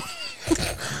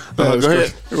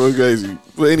 It was crazy.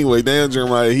 But anyway, Dan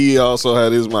Jeremiah, he also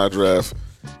had his mock draft.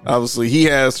 Obviously, he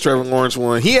has Trevor Lawrence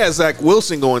 1. He has Zach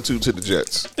Wilson going to the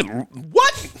Jets.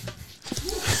 What?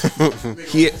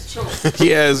 He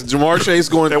has Jamar Chase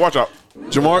going. Hey, watch out.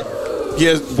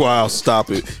 Wow, stop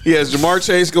it. He has Jamar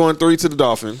Chase going 3 to the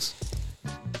Dolphins.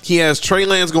 He has Trey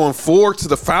Lance going 4 to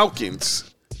the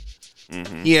Falcons.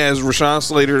 Mm-hmm. He has Rashawn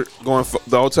Slater going,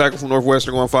 the old tackle from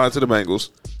Northwestern, going 5 to the Bengals.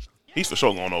 He's for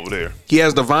sure going over there. He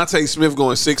has Devontae Smith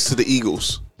going 6 to the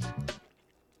Eagles.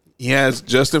 He has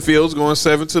Justin Fields going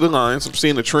 7 to the Lions. I'm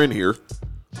seeing a trend here.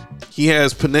 He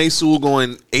has Penei Sewell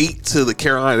going 8 to the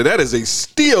Carolina. That is a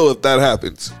steal if that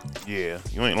happens. Yeah,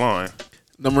 you ain't lying.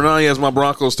 Number 9, he has my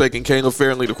Broncos taking Caleb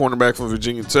Fairley, the cornerback from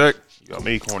Virginia Tech. You got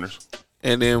me corners.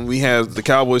 And then we have the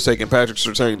Cowboys taking Patrick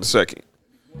Surtain the second.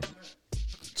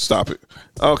 Stop it.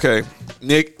 Okay.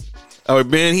 Nick.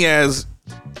 Ben, he has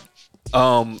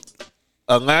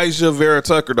Elijah Vera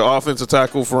Tucker, the offensive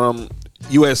tackle from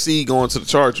USC, going to the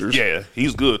Chargers. Yeah,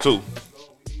 he's good too.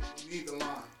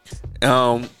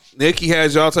 Nick, he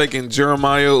has y'all taking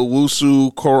Jeremiah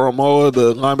Owusu-Koramoah,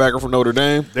 the linebacker from Notre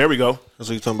Dame. There we go. That's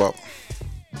what you're talking about.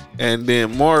 And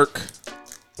then Mark,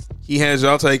 he has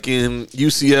y'all taking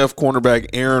UCF cornerback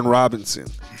Aaron Robinson.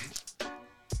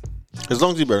 As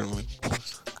long as he's better than me.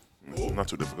 Not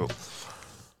too difficult.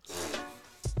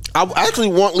 I actually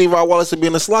want Levi Wallace to be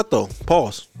in the slot, though.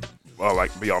 Pause.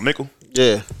 Like be on nickel.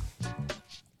 Yeah.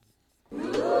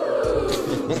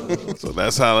 So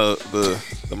that's how the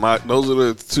mock. Those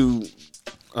are the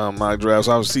 2 mock drafts.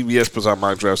 Obviously, CBS puts out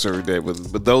mock drafts every day,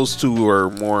 but those 2 are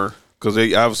more because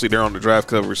they're on the draft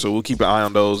cover. So we'll keep an eye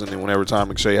on those, and then whenever Tom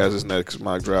McShay has his next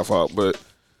mock draft out. But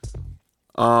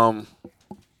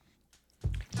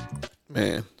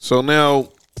man, so now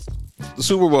the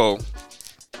Super Bowl.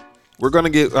 We're going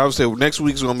to get, obviously, next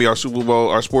week's going to be our Super Bowl,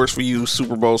 our Sports for You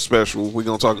Super Bowl special. We're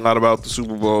going to talk a lot about the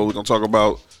Super Bowl. We're going to talk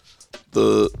about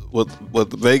what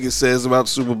the Vegas says about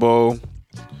the Super Bowl.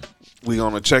 We're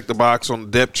going to check the box on the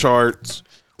depth charts.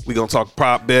 We're going to talk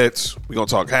prop bets. We're going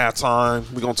to talk halftime.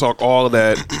 We're going to talk all of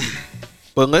that.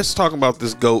 But let's talk about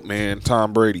this GOAT, man,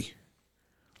 Tom Brady.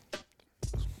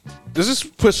 Does this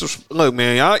look,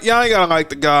 man, y'all ain't got to like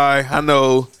the guy. I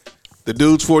know. The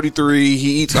dude's 43.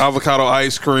 He eats avocado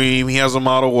ice cream. He has a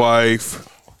model wife.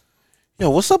 Yo,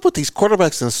 what's up with these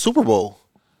quarterbacks in the Super Bowl?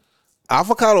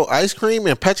 Avocado ice cream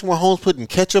and Patrick Mahomes putting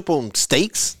ketchup on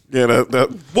steaks? Yeah, that.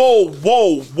 Whoa.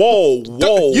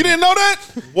 You didn't know that?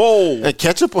 Whoa. And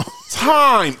ketchup on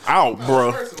Time out,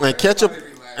 bro. and ketchup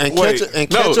and ketchup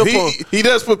and No, ketchup he on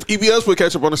does put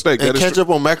ketchup on the steak. and That is ketchup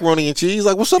on macaroni and cheese.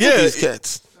 Like, what's up with these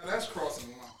cats? Now that's crossing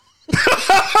the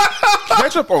line.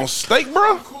 Ketchup on steak,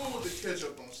 bro? I'm cool with the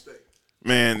ketchup on steak.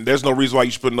 Man, there's no reason why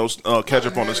you should put no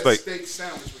ketchup on the steak. Steak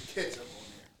sandwich with ketchup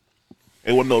on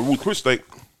It wasn't no Ruth Chris steak.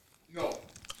 there. No.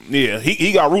 Yeah,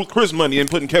 he got Ruth Chris money and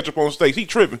putting ketchup on steaks. He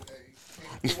tripping.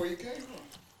 Where you came from?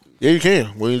 Yeah, you can.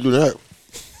 When you do that.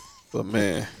 But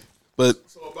man, So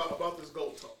about this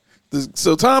GOAT talk.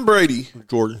 so Tom Brady,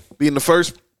 Jordan. being the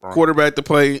first quarterback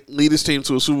to lead his team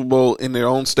to a Super Bowl in their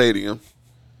own stadium.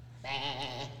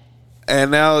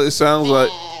 And now it sounds like,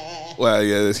 wow,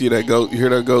 yeah, you hear that goat? You hear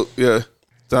that goat? Yeah.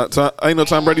 I didn't know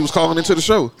Tom Brady was calling into the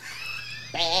show.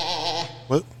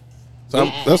 What?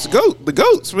 That's the goat. The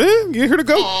goats, man. You hear the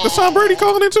goat? That's Tom Brady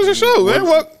calling into the show,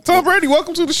 man. Tom Brady,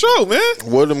 welcome to the show, man.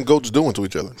 What are them goats doing to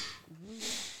each other?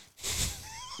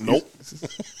 Nope.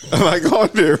 I'm not going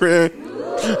there, man.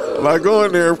 I'm not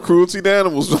going there. Cruelty to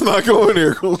animals. I'm not going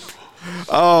there.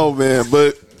 Oh, man.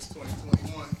 But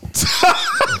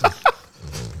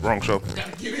Wrong show.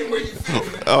 Get in where you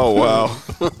fit. oh, wow.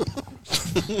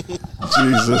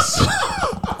 Jesus.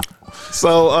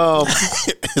 So,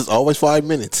 It's always 5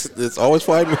 minutes. It's always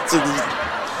 5 minutes.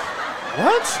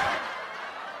 what?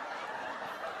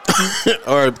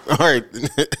 All right.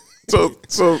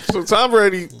 So Tom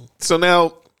Brady. So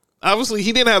now, obviously,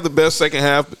 he didn't have the best second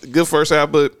half, good first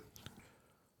half, but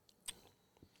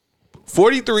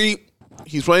 43.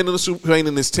 He's playing in his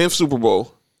 10th Super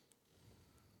Bowl.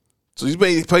 So he's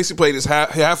basically played his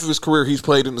half of his career. He's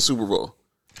played in the Super Bowl.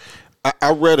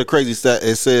 I read a crazy stat.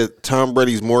 It said Tom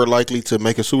Brady's more likely to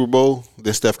make a Super Bowl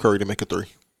than Steph Curry to make a 3.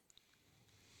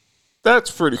 That's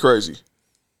pretty crazy.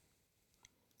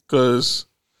 Because,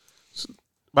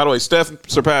 by the way, Steph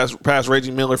passed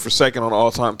Reggie Miller for second on the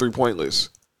all-time three-point list.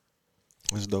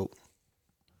 That's dope.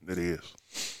 It is.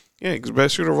 Yeah, he's the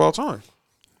best shooter of all time.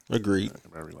 Agreed.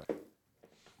 Everybody relax.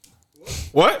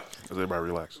 What? Everybody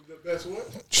relax. The best what?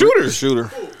 Shooter.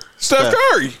 Steph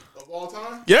Curry. Of all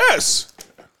time? Yes.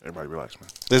 Everybody relax, man.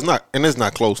 It's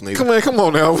not close neither. Come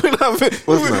on now. We can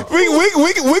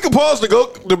pause the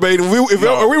GOAT debate if we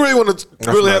really want to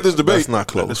have this debate. That's not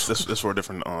close. This for a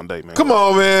different day, man. Come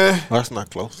on, man. That's not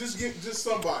close. Just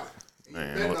somebody.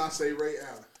 Man, you better not say Ray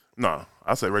Allen. No,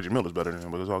 I say Reggie Miller's better than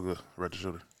him, but it's all good. Reggie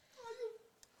shooter.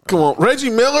 Come on, Reggie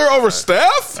Miller over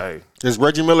Steph? Hey, is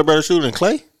Reggie Miller better shooter than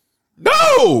Clay?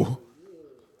 No.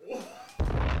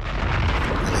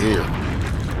 Here.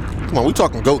 Come on, we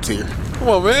talking GOATs here. Come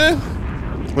on, man.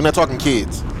 We're not talking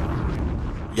kids.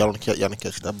 Y'all didn't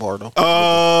catch that bar though.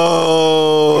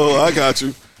 Oh, I got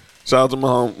you. Shout out to my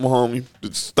homie.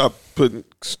 Stop putting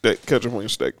ketchup on your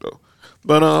steak though.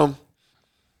 But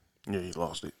yeah, he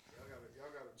lost it. Y'all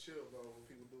gotta chill though when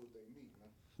people do what they mean,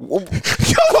 man.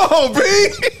 Come on, B.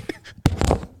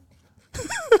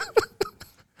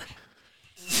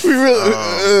 We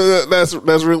really that's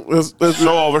real. That's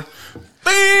Show over.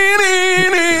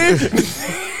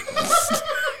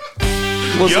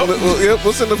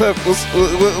 What's in the pep?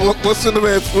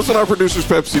 What's in our producer's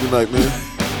Pepsi tonight, man?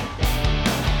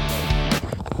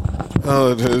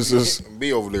 Oh, it's just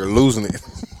be over there losing it.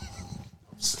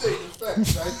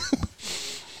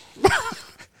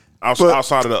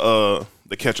 Outside of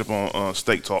the ketchup on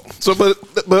steak talk. So, but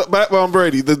back on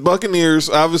Brady, the Buccaneers.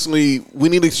 Obviously, we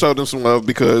need to show them some love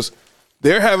because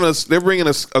they're bringing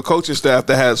us a coaching staff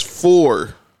that has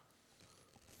 4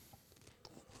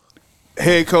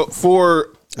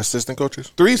 assistant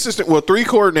coaches, 3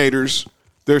 coordinators.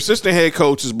 Their assistant head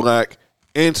coach is black,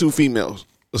 and 2 female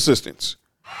assistants.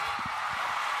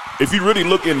 If you really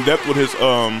look in depth with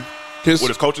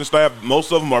his coaching staff,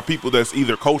 most of them are people that's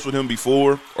either coached with him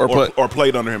before or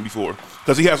played under him before.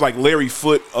 Because he has like Larry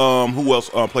Foote, who else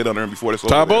played under him before?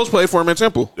 Todd Bowles played for him at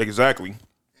Temple. Exactly. And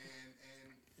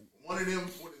one of them,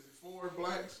 what is it, 4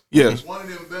 blacks? Yes. One of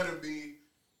them better be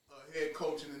a head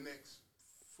coach in the next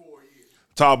 4 years.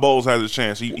 Todd Bowles has his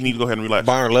chance. He needs to go ahead and relax.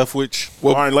 Byron Leftwich.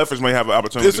 Byron Leftwich may have an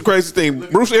opportunity. It's the crazy thing.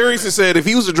 Bruce Arians said if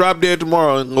he was to drop dead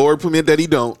tomorrow, and Lord permit that he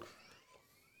don't,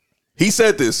 he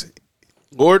said this.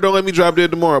 Lord, don't let me drop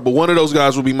dead tomorrow, but one of those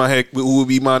guys will be will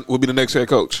be the next head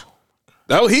coach.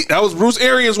 That was Bruce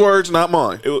Arians' words, not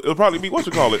mine. It'll probably be Byron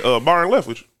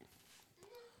Leftwich.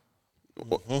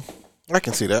 I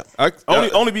can see that.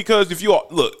 Only because if you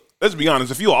look, let's be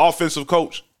honest. If you're an offensive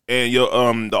coach and your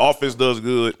the offense does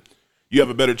good, you have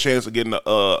a better chance of getting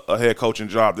a head coaching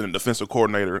job than a defensive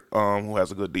coordinator who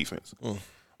has a good defense.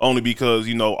 Only because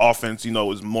offense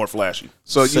is more flashy.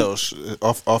 So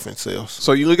offense sales.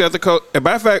 So you look at the coach. And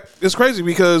by fact, it's crazy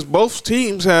because both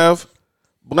teams have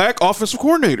black offensive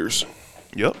coordinators.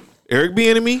 Yep. Eric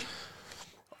Bieniemy,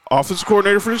 offensive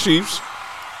coordinator for the Chiefs.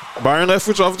 Byron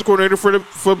Leftwich, offensive coordinator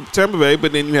for Tampa Bay.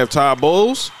 But then you have Todd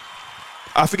Bowles.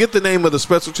 I forget the name of the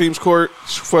special teams court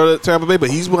for Tampa Bay, but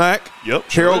he's black. Yep.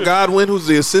 Harold Godwin, who's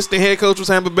the assistant head coach with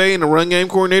Tampa Bay and the run game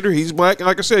coordinator, he's black. And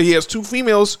like I said, he has 2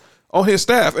 females on his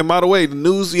staff. And by the way, the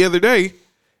news the other day,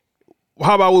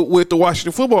 how about with the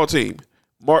Washington football team?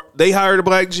 They hired a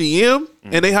black GM,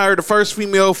 and they hired the first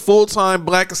female full-time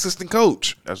black assistant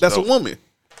coach. That's a woman,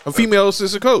 a female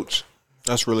assistant coach.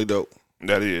 That's really dope.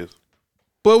 That is.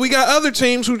 But we got other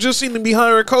teams who just seem to be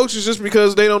hiring coaches just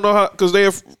because they don't know how, because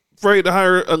they're afraid to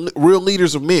hire real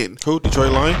leaders of men. Who?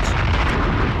 Detroit Lions?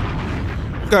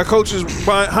 Got coaches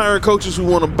hiring coaches who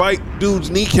want to bite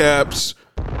dudes' kneecaps.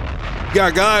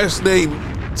 Got guys named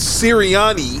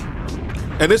Sirianni,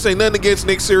 and this ain't nothing against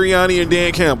Nick Sirianni and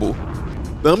Dan Campbell.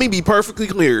 Now, let me be perfectly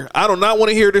clear. I do not want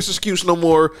to hear this excuse no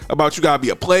more about you got to be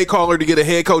a play caller to get a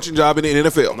head coaching job in the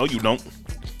NFL. No, you don't.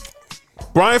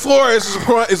 Brian Flores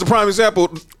is a prime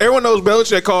example. Everyone knows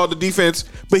Belichick called the defense,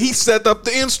 but he set up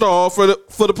the install for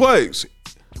the plays.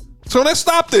 So let's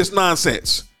stop this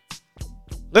nonsense.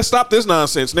 Let's stop this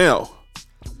nonsense now.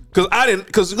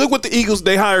 Because look what the Eagles,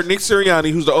 they hired Nick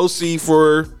Sirianni, who's the OC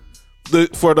from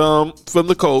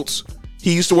the Colts.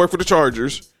 He used to work for the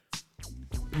Chargers.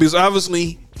 Because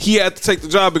obviously he had to take the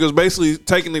job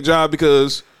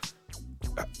because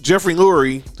Jeffrey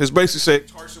Lurie has basically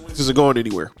said Carson Wentz isn't going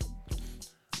anywhere.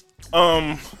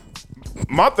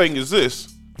 My thing is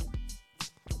this.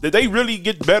 Did they really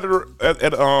get better at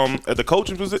the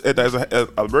coaching position as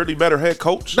a really better head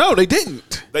coach? No, they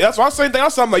didn't. That's why I'm saying thing.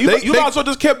 I'm saying like you might as well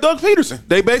just kept Doug Peterson.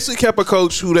 They basically kept a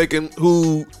coach who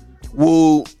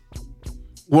will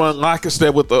lock a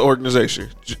step with the organization.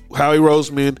 Howie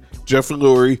Roseman, Jeffrey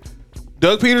Lurie,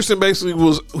 Doug Peterson basically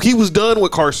was done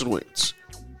with Carson Wentz,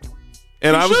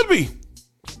 and he should be.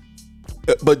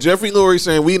 But Jeffrey Lurie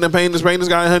saying we end up paying this guy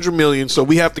 $100 million, so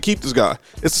we have to keep this guy.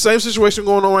 It's the same situation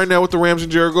going on right now with the Rams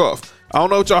and Jared Goff. I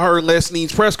don't know what y'all heard in Les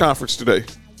Snead's press conference today,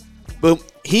 but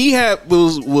he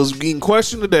was being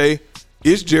questioned today.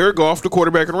 Is Jared Goff the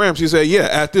quarterback of the Rams? He said, "Yeah,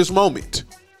 at this moment."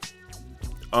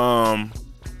 I'll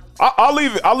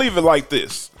leave it like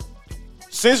this.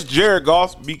 Since Jared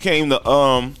Goff became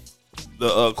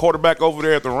the quarterback over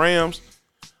there at the Rams,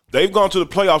 they've gone to the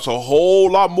playoffs a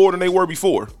whole lot more than they were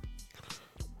before.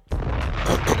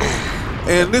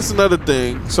 And this is another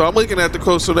thing. So I'm looking at the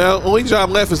coach. So now only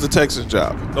job left is the Texans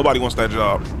job. Nobody wants that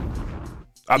job.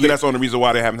 I think that's the only reason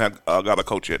why they haven't got a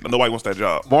coach yet. Nobody wants that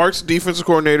job. Mark's defensive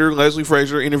coordinator, Leslie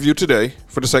Frazier, interviewed today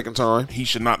for the second time. He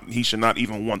should not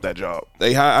even want that job.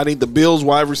 I think the Bills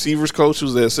wide receivers coach,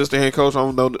 who's the assistant head coach.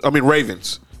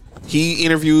 Ravens. He's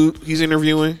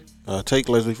interviewing. Take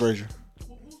Leslie Frazier.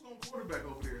 Who's going to quarterback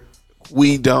over there?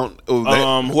 We don't.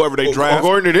 Whoever they draft.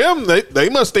 According to them, they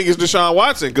must think it's Deshaun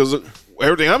Watson because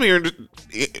everything I'm hearing,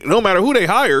 no matter who they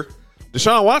hire,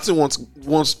 Deshaun Watson wants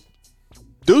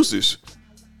deuces.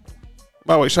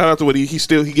 By the way, shout out to what he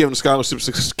giving scholarships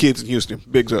to kids in Houston.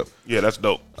 Bigs up. Yeah, that's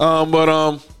dope. If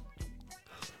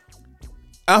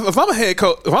I'm a head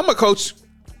coach, if I'm a coach,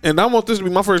 and I want this to be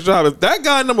my first job, if that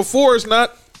guy number 4 is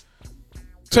not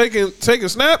taking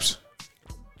snaps,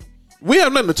 we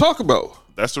have nothing to talk about.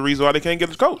 That's the reason why they can't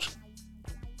get a coach.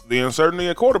 The uncertainty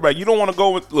at quarterback. You don't want to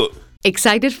go with look.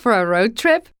 Excited for a road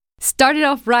trip? Start it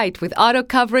off right with auto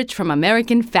coverage from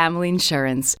American Family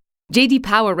Insurance. J.D.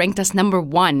 Power ranked us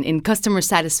 #1 in customer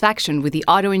satisfaction with the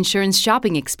auto insurance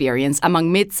shopping experience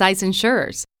among mid-size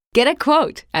insurers. Get a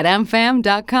quote at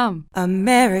amfam.com.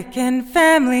 American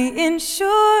Family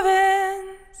Insurance.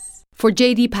 For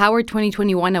J.D. Power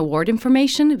 2021 award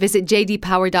information, visit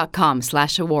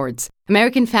jdpower.com/awards.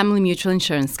 American Family Mutual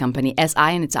Insurance Company,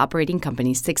 SI and its operating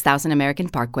companies, 6000 American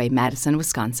Parkway, Madison,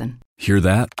 Wisconsin. Hear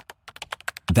that?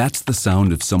 That's the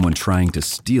sound of someone trying to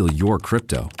steal your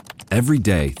crypto. Every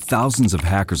day, thousands of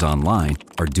hackers online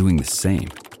are doing the same.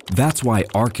 That's why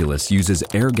Arculus uses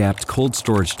air-gapped cold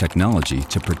storage technology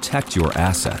to protect your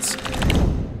assets.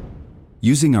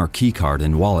 Using our keycard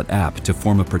and wallet app to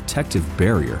form a protective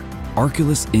barrier,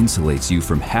 Arculus insulates you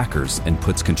from hackers and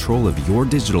puts control of your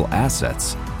digital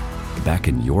assets back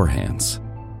in your hands.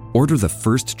 Order the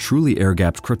first truly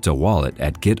air-gapped crypto wallet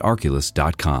at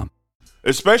getarculus.com.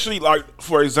 Especially, like,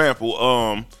 for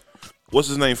example, what's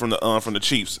his name from the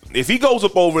Chiefs? If he goes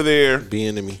up over there,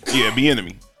 Bieniemy. Yeah,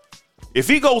 Bieniemy. If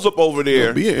he goes up over there,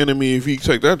 He'll be an enemy if he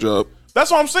take that job.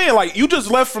 That's what I'm saying. Like, you just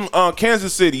left from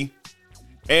Kansas City,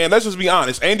 and let's just be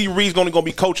honest. Andy Reid's going to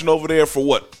be coaching over there for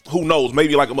what? Who knows?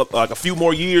 Maybe like a few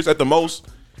more years at the most.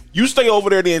 You stay over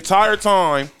there the entire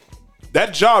time.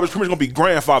 That job is pretty much going to be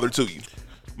grandfathered to you,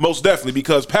 most definitely,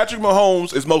 because Patrick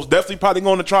Mahomes is most definitely probably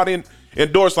going to try to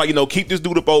endorse, like, keep this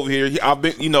dude up over here. I've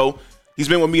been, he's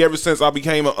been with me ever since I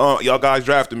became y'all guys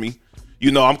drafted me.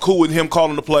 I'm cool with him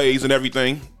calling the plays and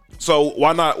everything. So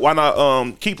why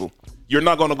not keep him? You're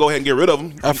not going to go ahead and get rid of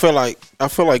him. I feel like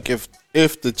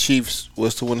if the Chiefs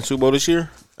was to win the Super Bowl this year,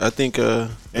 I think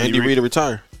Andy Reid would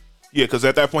retire. Yeah, because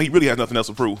at that point he really has nothing else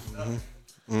to prove.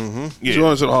 Yeah.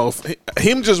 Going to the Hall of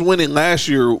him just winning last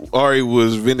year already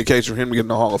was vindication for him to get in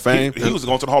the Hall of Fame. He was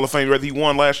going to the Hall of Fame whether he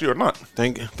won last year or not.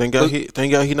 Thank God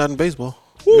he not in baseball.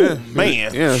 Ooh,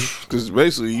 man. Yeah, because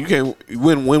basically you can't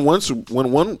win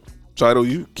one title.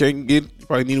 You can't get. You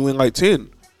probably need to win like 10.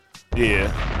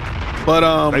 Yeah.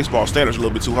 But baseball standards a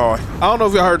little bit too high. I don't know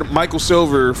if y'all heard Michael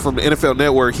Silver from the NFL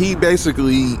Network. He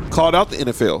basically called out the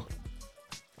NFL.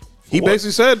 He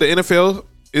basically said the NFL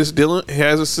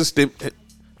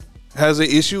has an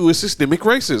issue with systemic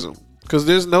racism because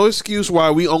there's no excuse why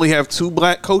we only have 2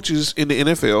 black coaches in the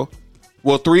NFL.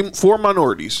 Well, 4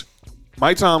 minorities: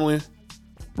 Mike Tomlin,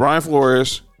 Brian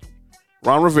Flores,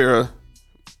 Ron Rivera,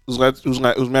 who's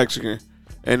Mexican,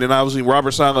 and then obviously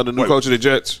Robert Saleh, the new coach of the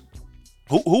Jets.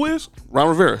 Who is? Ron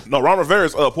Rivera. No, Ron Rivera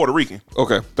is Puerto Rican.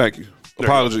 Okay, thank you.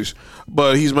 Apologies.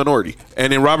 But he's minority.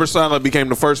 And then Robert Saleh became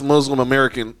the first Muslim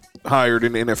American hired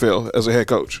in the NFL as a head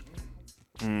coach.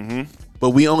 Mm-hmm. But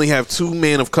we only have 2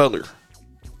 men of color.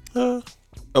 Of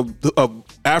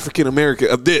African American.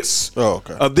 Of this. Oh,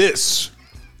 okay. Of this.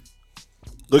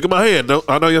 Look at my hand.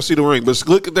 I know y'all see the ring, but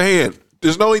look at the hand.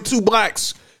 There's only 2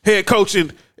 blacks head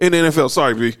coaching in the NFL.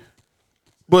 Sorry, B.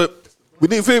 But I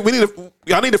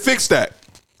need to fix that.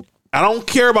 I don't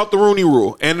care about the Rooney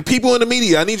Rule. And the people in the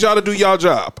media, I need y'all to do y'all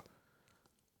job.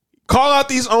 Call out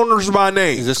these owners by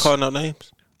name. Is this calling out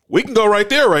names? We can go right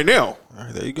there right now. All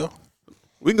right, there you go.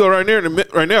 We can go right there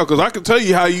right now because I can tell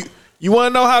you how you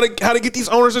want to know how to get these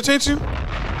owners' attention.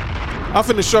 I'm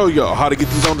finna show y'all how to get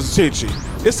these owners' attention.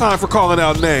 It's time for calling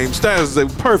out names. That is a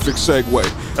perfect segue.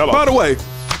 Hello. By the way,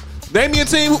 name me a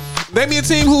team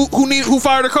who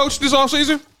fired a coach this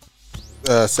offseason.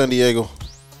 San Diego,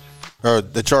 or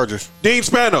the Chargers. Dean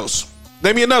Spanos.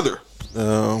 Name me another.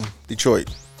 Detroit.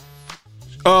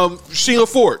 Sheila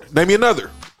Ford. Name me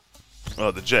another.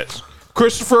 The Jets.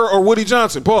 Christopher or Woody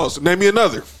Johnson. Pause. Name me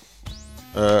another.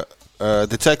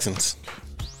 The Texans.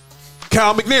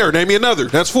 Cal McNair. Name me another.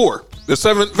 That's 4. There's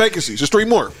 7 vacancies. There's 3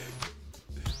 more.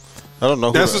 I don't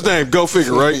know. That's his name. Go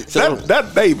figure, right?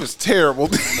 That name is terrible.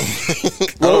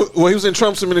 Well, he was in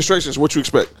Trump's administration. So what you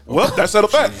expect? Well, that's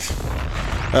settled that.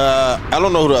 I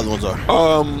don't know who the other ones are.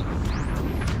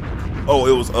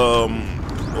 It was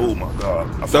oh my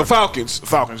God, The Falcons.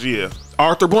 Falcons, yeah.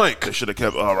 Arthur Blank. They should have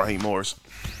kept Raheem Morris.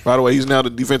 By the way, he's now the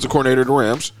defensive coordinator of the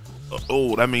Rams.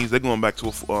 That means they're going back to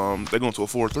a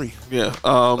 4-3. Yeah.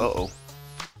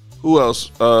 Who else?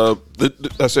 We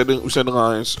said the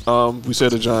Lions. We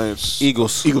said the Giants.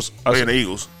 Eagles. And the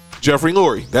Eagles. Jeffrey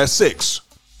Lurie. That's 6.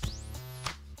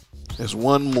 There's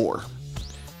one more.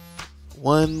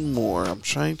 I'm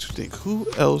trying to think. Who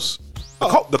else?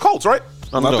 The Colts, right?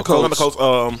 No, not the Colts. Not the Colts.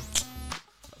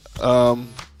 Oh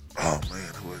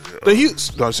man, who is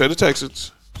it? I said the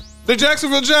Texans. The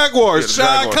Jacksonville Jaguars.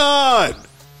 Yeah, Shad Khan.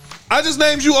 I just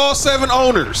named you all 7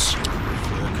 owners.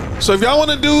 So if y'all want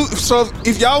to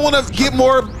get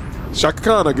more, Shaka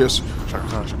Khan, I guess. Shaka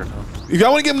Khan. If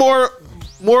y'all want to get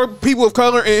more people of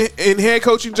color in head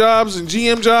coaching jobs and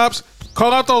GM jobs,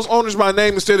 call out those owners by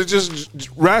name instead of just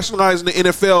rationalizing the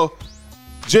NFL,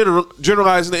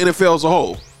 generalizing the NFL as a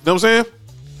whole. You know what I'm saying?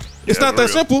 It's not that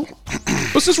simple.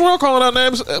 But since we're all calling out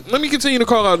names, let me continue to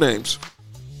call out names.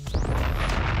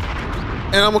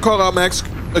 And I'm going to call out Max,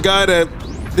 a guy that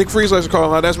Nick Freeze likes to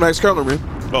call out. That's Max Kellerman.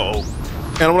 Uh-oh.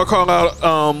 And I'm going to call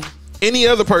out any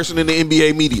other person in the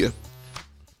NBA media.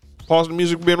 Pause the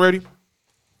music, being ready.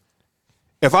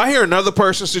 If I hear another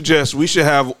person suggest we should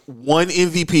have one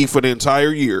MVP for the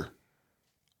entire year,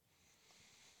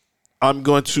 I'm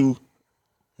going to...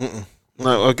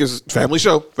 No, I guess family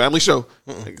show. I'm going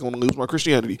to lose my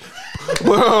Christianity.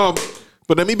 But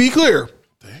let me be clear.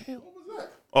 Damn, what was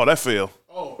that? Oh, that fell.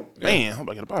 Oh, man, I'm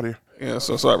about to get up out of here. Yeah,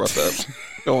 so sorry about that.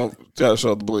 Don't gotta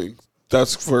show the bling.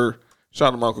 That's for shout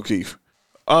out to Michael Keith.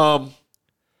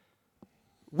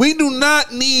 We do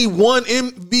not need one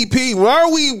MVP. Why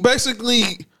are we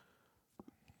basically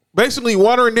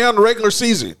watering down the regular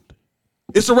season?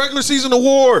 It's a regular season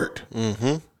award.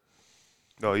 Mm-hmm.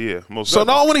 Oh yeah, most. So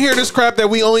now I want to hear this crap that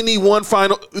we only need one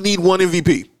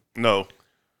MVP. No,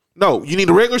 you need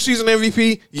a regular season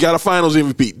MVP. You got a finals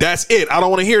MVP. That's it. I don't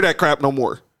want to hear that crap no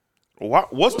more.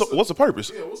 What's the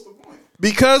purpose? Yeah, what's the point?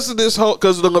 Because of this whole,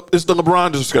 it's the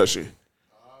LeBron discussion.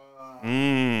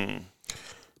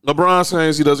 LeBron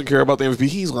says he doesn't care about the MVP.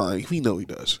 He's lying. We know he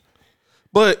does.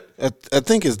 But I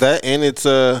think it's that, and it's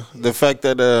the fact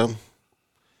that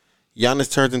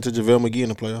Giannis turned into JaVale McGee in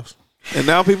the playoffs. And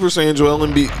now people are saying Joel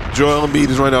Embiid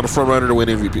is right now the front runner to win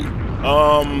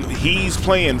MVP. He's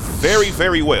playing very,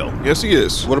 very well. Yes, he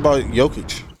is. What about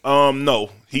Jokic? No.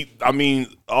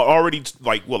 Already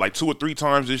like 2 or 3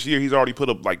 times this year, he's already put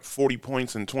up like 40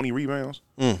 points and 20 rebounds.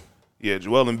 Yeah,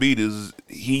 Joel Embiid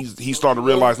he's starting to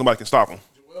realize nobody can stop him.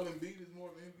 Joel Embiid is more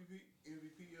of an MVP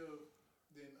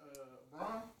than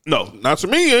Bron? No, not to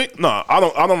me. No, I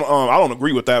don't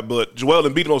agree with that. But Joel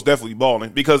Embiid most definitely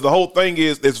balling because the whole thing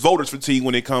is it's voters fatigue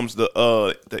when it comes to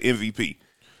the MVP,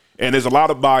 and there's a lot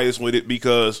of bias with it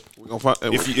because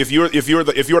if you're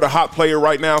the hot player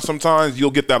right now, sometimes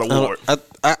you'll get that award.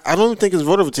 I don't think it's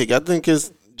voter fatigue. I think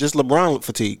it's just LeBron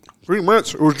fatigue. Pretty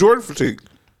much, it was Jordan fatigue.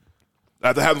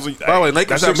 That happens. By the way,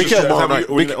 Lakers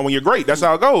when you're great, that's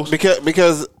how it goes.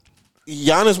 Because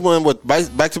Giannis won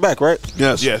back to back, right?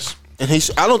 Yes. And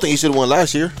I don't think he should have won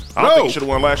last year. I don't think he should have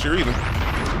won last year either.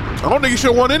 I don't think he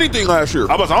should have won anything last year.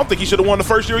 I don't think he should have won the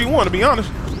first year he won. To be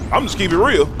honest, I'm just keeping it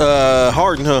real.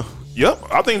 Harden, huh? Yep,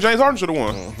 I think James Harden should have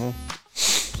won.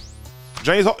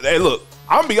 Hey, look,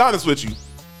 I'm gonna be honest with you.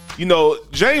 You know,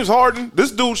 James Harden,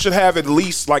 this dude should have at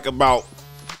least like about.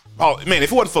 Oh man,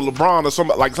 if it wasn't for LeBron or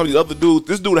some of these other dudes,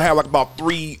 this dude would have like about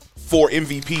 3-4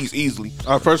 MVPs easily.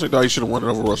 I personally thought he should have won it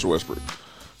over Russell Westbrook.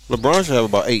 LeBron should have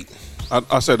about 8.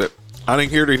 I said that. I didn't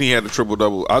hear that he had a triple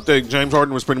double. I think James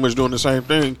Harden was pretty much doing the same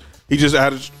thing. He just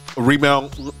added a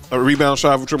rebound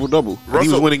shot of a triple-double. He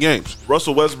was winning games.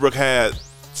 Russell Westbrook had,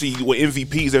 with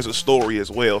MVPs, there's a story as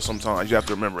well sometimes. You have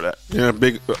to remember that. Yeah,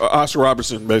 big Oscar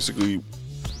Robertson basically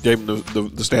gave him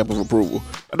the stamp of approval.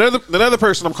 Another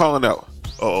person I'm calling out.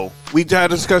 Uh-oh. We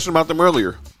had a discussion about them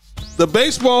earlier. The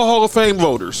Baseball Hall of Fame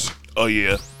voters. Oh,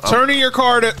 yeah. Turn in your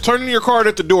card at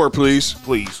the door, please.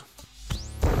 Please.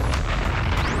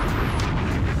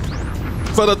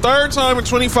 For the third time in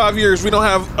 25 years, we don't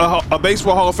have a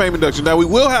Baseball Hall of Fame induction. Now, we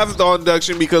will have the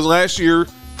induction because last year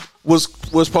was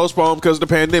postponed because of the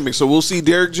pandemic. So we'll see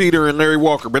Derek Jeter and Larry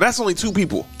Walker. But that's only 2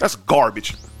 people. That's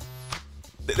garbage.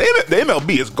 The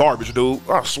MLB is garbage, dude.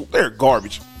 They're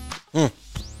garbage.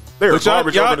 They're a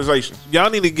garbage organization. Y'all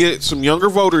need to get some younger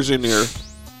voters in there.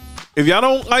 If y'all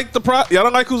don't like y'all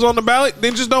don't like who's on the ballot,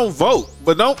 then just don't vote.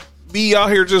 But don't be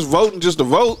out here just voting just to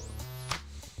vote.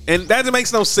 And that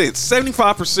makes no sense.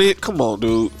 75%. Come on,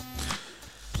 dude.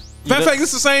 Matter of fact,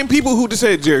 it's the same people who just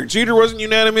said Derek Jeter wasn't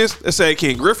unanimous. That said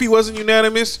Ken Griffey wasn't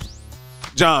unanimous.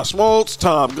 John Smoltz,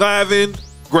 Tom Glavine,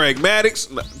 Greg Maddux.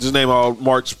 Just name all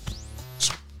Mark's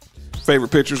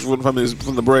favorite pitchers from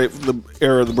the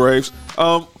era of the Braves.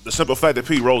 The simple fact that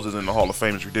Pete Rose is in the Hall of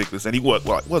Fame is ridiculous. And he was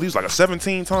like a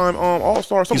 17-time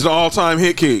All-Star. He's an all-time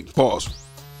hit king. Pause.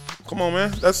 Come on, man.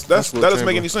 That doesn't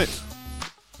make any sense.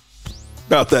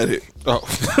 Not that hit. Oh,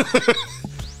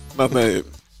 not that hit.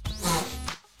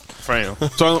 Fam.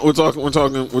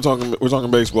 We're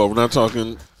talking baseball. We're not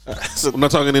talking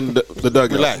in the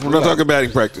dugout. Relax, we're not talking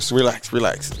batting practice. Relax.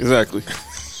 Exactly.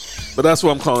 But that's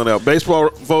what I'm calling out.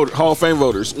 Baseball Hall of Fame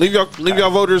voters. Leave y'all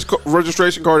voters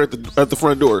registration card at the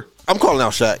front door. I'm calling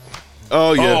out Shaq.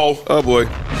 Oh yeah. Oh boy.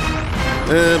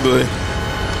 Boy.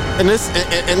 And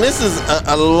this is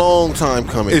a long time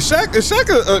coming. Is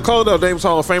Shaq a calling out Davis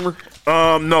Hall of Famer?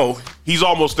 No, he's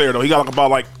almost there though. He got a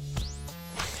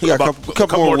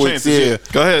couple more chances. Yeah.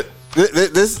 Go ahead.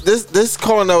 This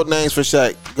calling out names for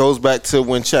Shaq goes back to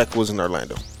when Shaq was in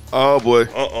Orlando. Oh boy.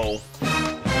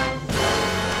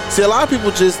 See, a lot of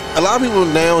people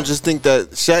now just think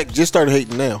that Shaq just started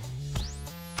hating now.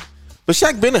 But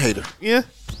Shaq been a hater. Yeah.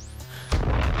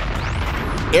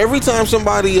 Every time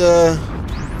somebody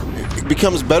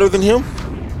becomes better than him,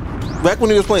 back when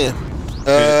he was playing,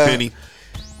 Penny.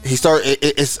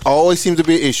 It always seems to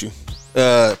be an issue.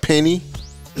 Penny,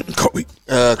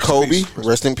 Kobe,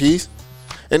 rest in peace.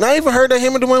 And I even heard that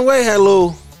him and Dwayne Wade had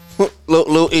little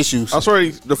issues. I swear,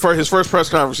 his first press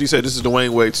conference, he said this is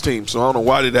Dwayne Wade's team. So I don't know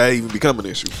why did that even become an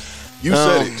issue. You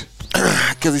said it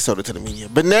because he sold it to the media.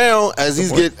 But now, as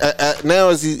he's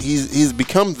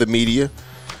become the media,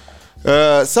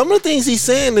 some of the things he's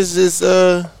saying is just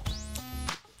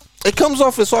it comes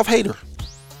off as soft hater.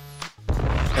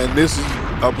 And this is,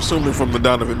 I'm assuming, from the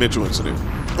Donovan Mitchell incident.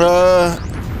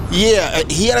 Yeah,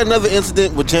 he had another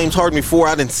incident with James Harden before.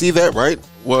 I didn't see that, right?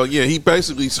 Well, yeah, he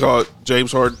basically saw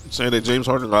James Harden saying that James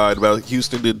Harden lied about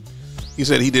Houston. He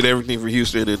said he did everything for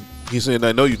Houston, and he said,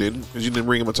 "I know you didn't, because you didn't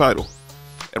bring him a title."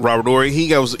 And Robert Horry,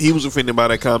 he was offended by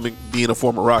that comment, being a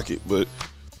former Rocket, but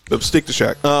stick to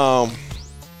Shaq.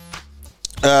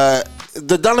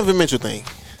 The Donovan Mitchell thing.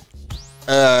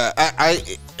 I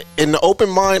in the open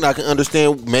mind, I can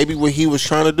understand maybe what he was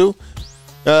trying to do.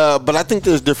 But I think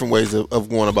there's different ways of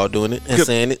going about doing it and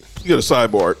saying it. You got a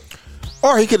sideboard.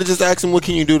 Or he could have just asked him, what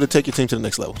can you do to take your team to the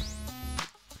next level?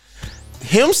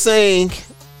 Him saying,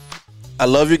 I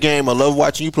love your game, I love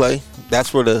watching you play.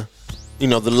 That's where the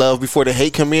love before the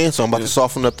hate come in. So I'm about to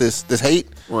soften up this hate.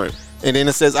 Right. And then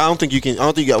it says, I don't think you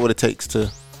got what it takes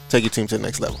to take your team to the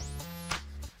next level.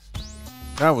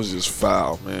 That was just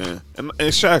foul, man. And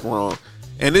Shaq wrong.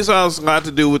 And this has a lot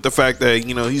to do with the fact that,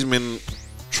 he's been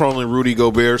trolling Rudy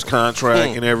Gobert's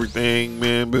contract and everything,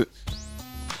 man. But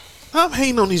I'm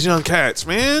hating on these young cats,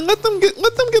 man. Let them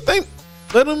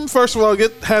first of all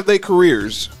have their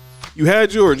careers. You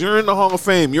had yours. You're in the Hall of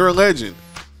Fame. You're a legend.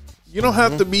 You don't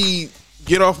have to be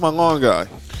get off my lawn guy.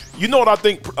 You know what I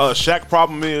think Shaq's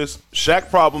problem is? Shaq's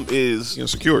problem is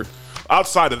insecure.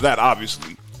 Outside of that,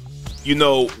 obviously,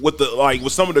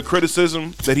 with some of the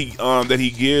criticism that he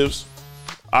gives,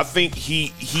 I think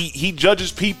he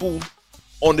judges people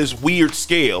on this weird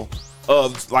scale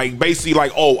of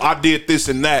basically oh, I did this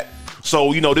and that,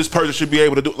 so this person should be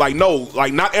able to do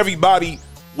not everybody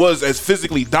was as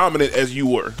physically dominant as you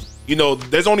were.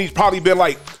 There's only probably been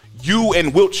you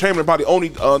and Wilt Chamberlain, probably only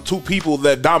 2 people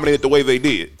that dominated the way they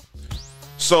did.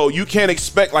 So you can't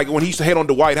expect when he used to hate on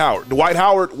Dwight Howard. Dwight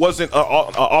Howard wasn't an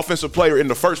offensive player in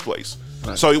the first place.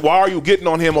 Right. So why are you getting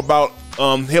on him about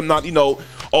him not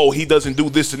oh, he doesn't do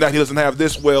this and that, he doesn't have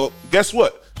this? Well, guess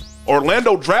what?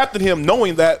 Orlando drafted him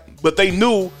knowing that, but they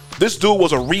knew This dude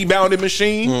was a rebounding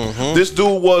machine. This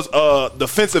dude was a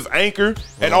defensive anchor.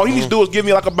 And all he needs to do is give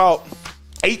me like about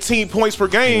 18 points per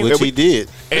game. Which he did.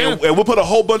 And we'll put a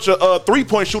whole bunch of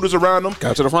 3-point shooters around them.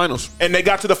 Got to the finals. And they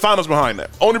got to the finals behind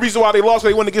that. Only reason why they lost,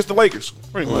 they went against the Lakers.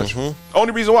 Pretty much.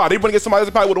 Only reason why. They went against somebody else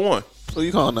that probably would have won. So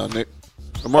you calling out, Nick?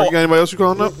 Mark, you got anybody else you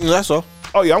calling up? That's all.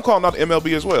 Oh, yeah, I'm calling out the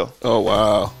MLB as well. Oh,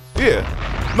 wow.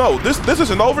 Yeah. No, this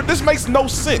isn't over. This makes no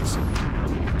sense.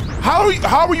 How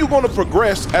are you going to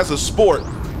progress as a sport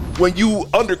when you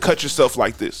undercut yourself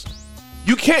like this?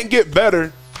 You can't get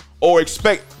better or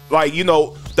expect, like, you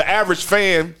know, the average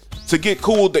fan to get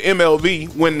cool with the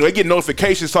MLB when they get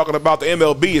notifications talking about the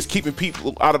MLB is keeping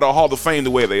people out of the Hall of Fame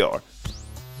the way they are.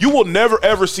 You will never,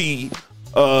 ever see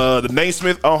the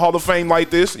Naismith Hall of Fame like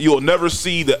this. You will never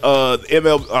see the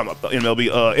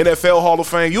NFL Hall of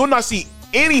Fame. You will not see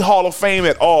any Hall of Fame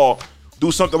at all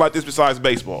do something like this besides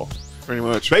baseball. Pretty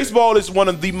much. Baseball is one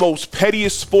of the most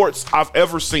pettiest sports I've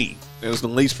ever seen. It's the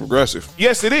least progressive.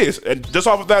 Yes, it is. And just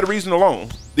off of that reason alone,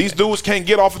 these dudes can't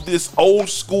get off of this old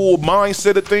school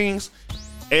mindset of things.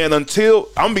 And until,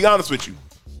 I'm going to be honest with you,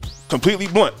 completely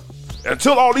blunt,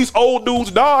 until all these old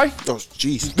dudes die. Oh,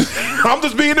 jeez. I'm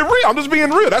just being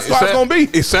real. That's how it's going to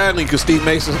be. It's sadly because Steve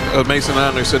Mason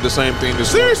Honor said the same thing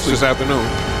this afternoon.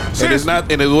 Seriously. And it's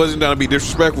not, and it wasn't going to be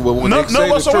disrespectful, but when No- Nick no said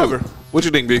it's whatsoever. true. What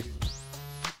you think, B?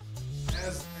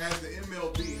 As the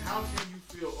MLB, how can you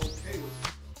feel okay with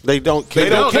it? They don't care. They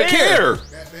don't care.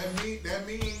 That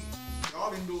mean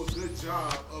y'all didn't do a good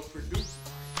job of producing.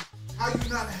 How you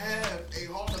not have a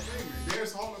Hall of Famer?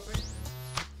 There's Hall of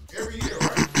Famer every year,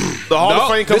 right? The Hall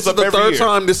of Fame comes this up is the every third year.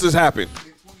 time this has happened.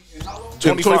 In how long?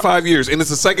 25 years, and it's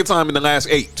the second time in the last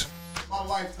 8. My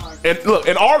lifetime. And look,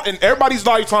 in everybody's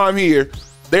lifetime here,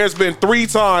 there's been 3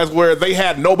 times where they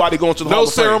had nobody going to the Hall No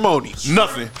of Fame. ceremonies.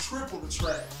 Nothing. Triple the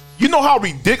trash. You know how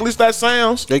ridiculous that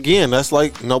sounds? Again, that's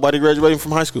like nobody graduating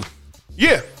from high school.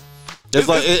 Yeah. It's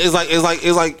like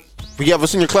we have a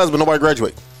senior class, but nobody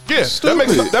graduate. Yeah.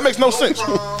 That makes no sense.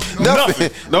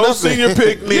 Nothing. No senior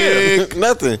picnic.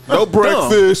 Nothing. No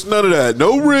breakfast. None of that.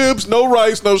 No ribs. No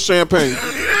rice. No champagne.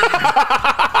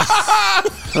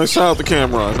 Shout out to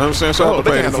Cameron. You know what I'm saying? Shout out to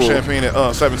They can't have no Payne champagne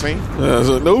at 17. Yeah,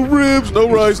 so no ribs,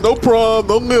 no rice, no prom,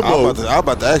 no limo. I was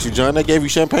about to ask you, John. They gave you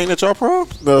champagne at your prom?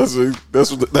 No, see, that's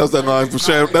that line for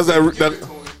champagne.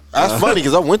 That's funny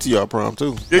because I went to your prom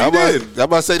too. Yeah, you did. I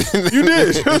about to say You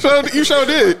did. You sure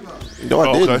did. No,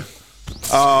 I didn't. Okay.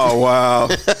 Oh wow.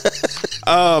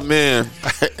 Oh man.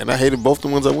 And I hated both the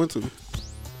ones I went to.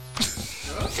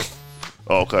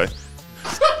 Okay.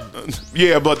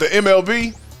 Yeah, but the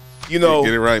MLB, you know,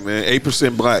 Get it right, man.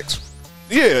 8% blacks.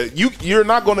 yeah, you're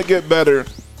not going to get better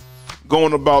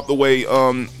going about the way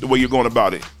you're going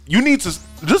about it. You need to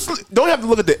just don't have to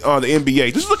look at the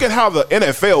NBA. Just look at how the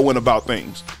NFL went about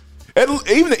things. And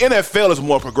even the NFL is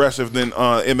more progressive than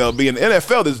MLB, and the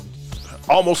NFL is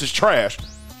almost as trash.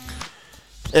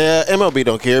 MLB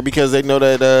don't care because they know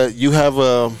that you have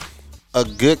a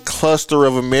good cluster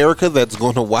of America that's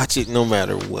going to watch it no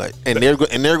matter what, and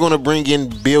they're going to bring in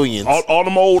billions. All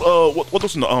them old what's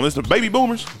it's the baby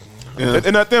boomers. Yeah.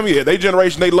 And not them, yeah, they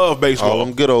generation, they love baseball. All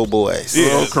them good old boys. Yeah.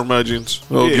 Oh, curmudgeons.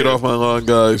 Oh, Yeah. get off my lawn,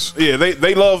 guys. Yeah,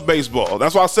 they love baseball.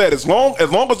 That's why I said as long as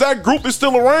that group is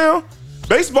still around,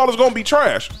 baseball is going to be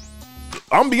trash.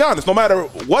 I'm gonna be honest. No matter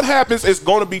what happens, it's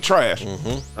going to be trash.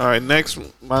 All right,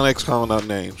 my next calling out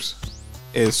names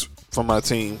is from my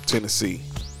team, Tennessee.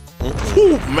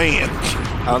 Oh man,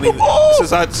 I don't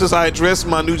even, since I addressed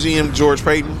my new GM, George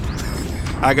Payton,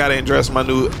 I got to address my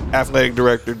new athletic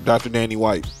director, Dr. Danny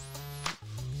White.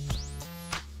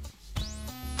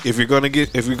 If you're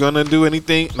gonna do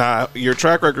anything, your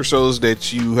track record shows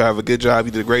that you have a good job.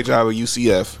 You did a great job at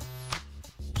UCF.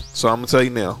 So I'm gonna tell you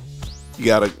now, you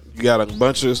got a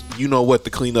bunch of what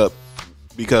to clean up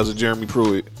because of Jeremy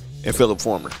Pruitt and Philip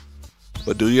Former.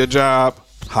 But do your job,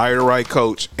 hire the right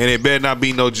coach, and it better not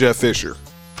be no Jeff Fisher.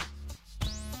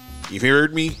 You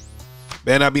heard me?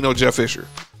 Better not be no Jeff Fisher.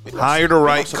 Hire the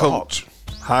right coach.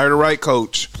 Hire the right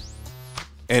coach.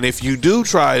 And if you do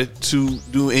try to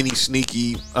do any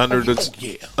sneaky under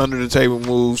the table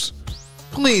moves,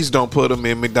 please don't put them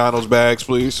in McDonald's bags,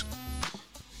 please.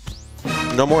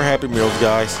 No more Happy Meals,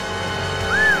 guys.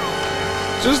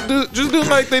 Just do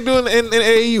like they do in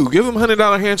AAU. Give them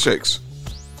 $100 handshakes.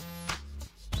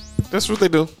 That's what they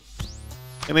do.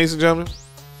 And ladies and gentlemen,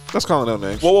 let's call it out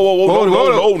names.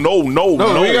 Whoa, no.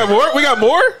 No, we got more. We got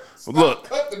more. Look,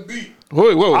 Cut the beat.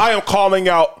 Whoa. I am calling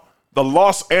out the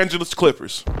Los Angeles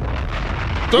Clippers.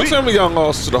 Don't tell me y'all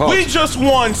lost to the Hawks. We just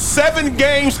won 7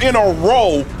 games in a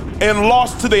row and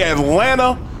lost to the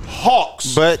Atlanta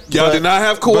Hawks. But Y'all did not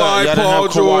have Kawhi, Paul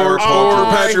George, or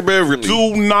Patrick Beverly.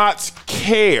 Do not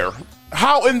care.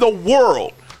 How in the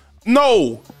world?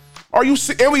 No. Are you?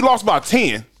 And we lost by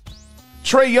 10.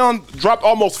 Trae Young dropped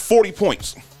almost 40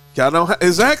 points. Y'all don't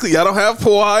exactly. Y'all don't have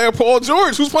Kawhi or Paul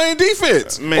George, who's playing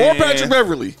defense, Man, or Patrick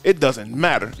Beverly. It doesn't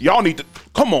matter. Y'all need to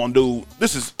come on, dude.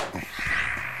 This is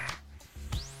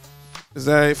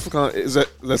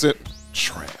that's it?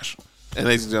 trash. And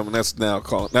ladies and gentlemen, that's now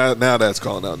calling. Now that's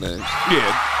calling out names.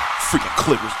 Yeah, freaking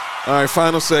Clippers. All right,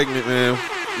 final segment, man.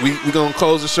 We gonna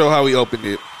close the show how we opened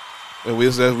it, and we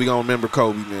gonna remember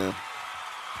Kobe, man.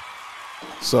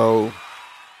 So,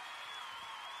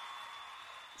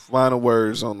 final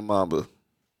words on the Mamba.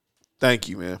 Thank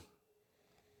you, man.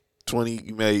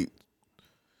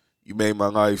 You made my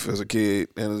life as a kid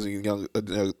and as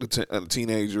a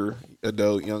teenager,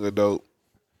 young adult.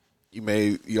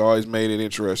 You always made it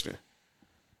interesting.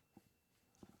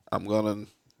 I'm gonna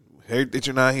hate that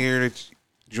you're not here to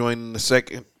join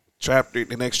the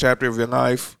next chapter of your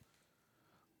life.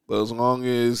 But as long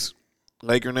as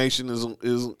Laker Nation is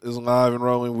alive and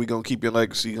rolling, we're gonna keep your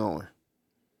legacy going.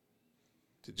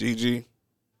 To Gigi,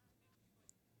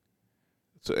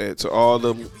 to all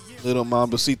the little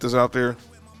Mambasitas out there,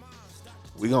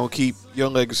 we're gonna keep your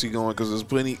legacy going because there's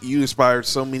plenty. You inspired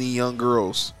so many young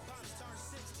girls,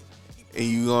 and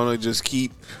you're gonna just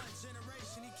keep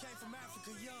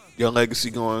your legacy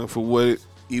going for what.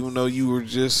 Even though you were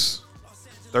just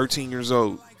 13 years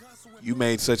old, you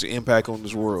made such an impact on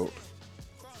this world.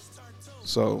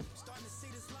 So,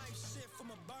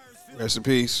 rest in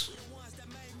peace.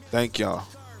 Thank y'all.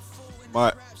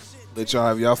 Might let y'all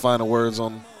have y'all final words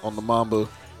on the Mamba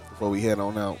before we head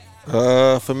on out.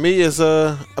 For me, it's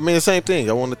the same thing.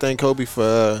 I want to thank Kobe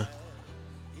for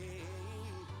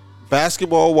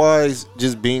basketball wise,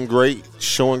 just being great,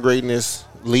 showing greatness,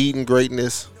 leading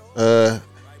greatness,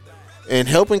 and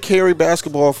helping carry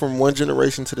basketball from one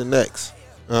generation to the next.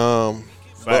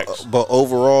 But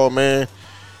overall, man,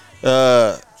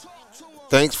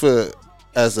 thanks for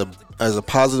as a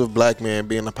positive black man,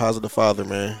 being a positive father,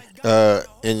 man,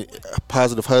 and a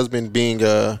positive husband, being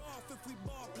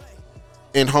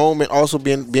in home and also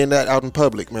being that out in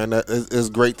public, man. That is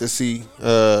great to see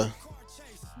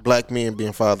black men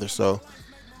being fathers. So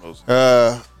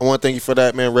I want to thank you for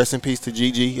that, man. Rest in peace to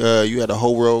Gigi. You had a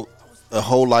whole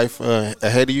life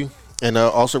ahead of you. And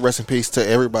also rest in peace to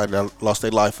everybody that lost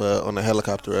their life on the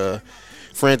helicopter.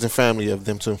 Friends and family of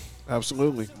them too.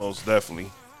 Absolutely. Most definitely.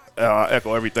 I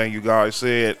echo everything you guys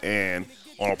said. And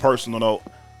on a personal note,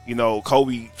 you know,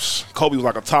 Kobe was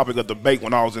like a topic of debate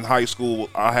when I was in high school.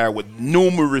 I had with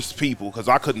numerous people because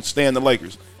I couldn't stand the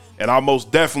Lakers. And I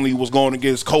most definitely was going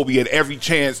against Kobe at every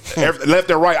chance,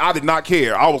 left and right. I did not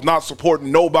care. I was not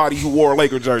supporting nobody who wore a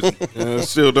Laker jersey. Yeah,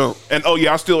 still don't. And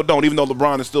I still don't, even though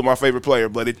LeBron is still my favorite player.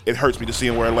 But it hurts me to see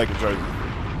him wear a Laker jersey.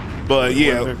 But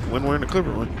when we're in the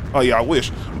Clipper one. Oh yeah, I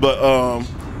wish. But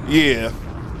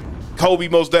Kobe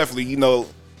most definitely. You know,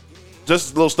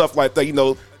 just little stuff like that. You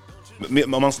know,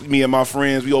 amongst me and my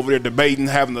friends, we over there debating,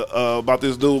 having about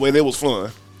this dude, and it was fun.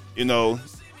 You know.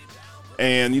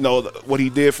 And, you know, what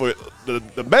he did for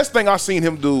the best thing I seen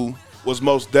him do was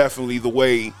most definitely the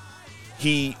way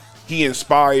he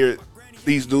inspired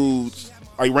these dudes,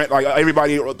 like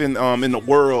everybody in the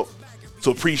world, to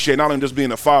appreciate not only just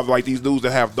being a father, like these dudes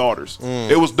that have daughters.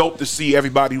 It was dope to see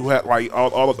everybody who had like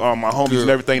all of my homies and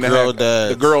everything that had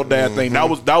the girl dad thing. That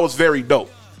was very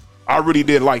dope. I really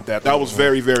did like that. That was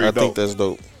very, very dope. I think that's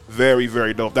dope. Very,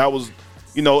 very dope. That was,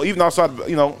 you know, even outside,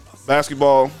 you know,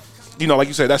 basketball. You know, like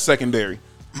you said, that's secondary.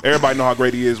 Everybody know how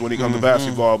great he is when he comes to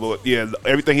basketball, but yeah,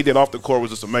 everything he did off the court was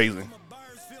just amazing.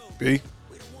 B.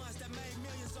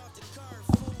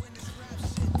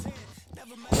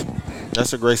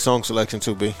 That's a great song selection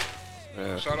too, B.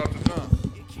 Yeah. Shout out to John.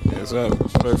 Yes, sir.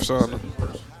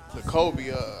 The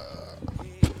Kobe,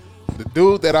 the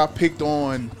dude that I picked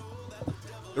on.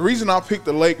 The reason I picked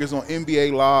the Lakers on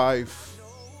NBA Live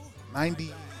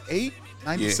 98,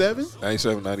 97? Yeah.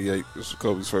 97, 98. This was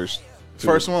Kobe's first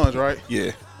ones, right?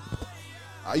 Yeah.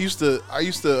 I used to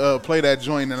play that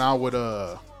joint, and I would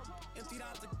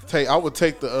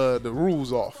take the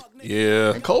rules off.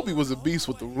 Yeah. And Kobe was a beast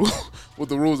with the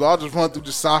rules. I'll just run through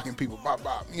just socking people. Bop,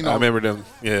 bop, you know. I remember them.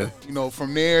 Yeah. You know,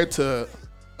 from there to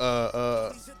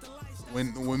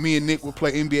when me and Nick would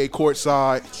play NBA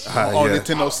courtside on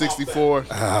Nintendo 64.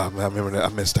 I remember that. I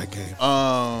missed that game.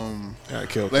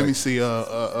 Let me see.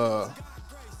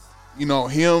 You know,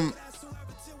 him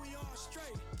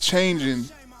changing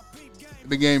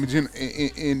the game,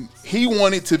 and he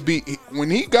wanted to be,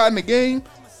 when he got in the game,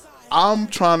 I'm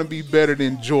trying to be better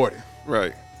than Jordan.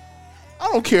 Right.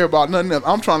 I don't care about nothing else.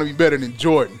 I'm trying to be better than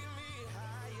Jordan.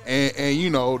 And you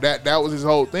know, that was his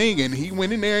whole thing. And he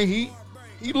went in there and he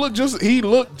looked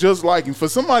just like him. For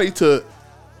somebody to,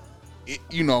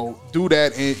 you know, do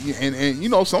that and you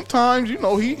know, sometimes, you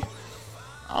know, I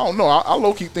don't know. I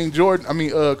low key think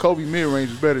Kobe mid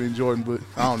range is better than Jordan, but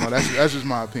I don't know. That's just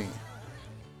my opinion.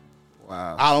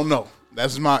 Wow. I don't know.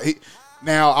 That's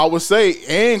now I would say,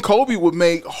 and Kobe would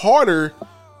make harder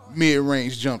mid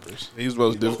range jumpers. He's the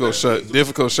most difficult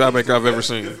shot maker I've ever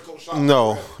seen.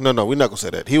 No. We're not gonna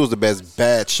say that. He was the best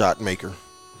bad shot maker.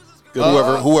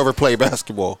 Whoever played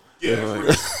basketball.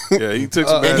 Yeah, he took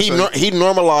some bad shots. He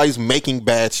normalized making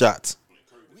bad shots.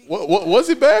 What was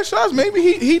it? Bad shots? Maybe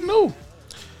he knew.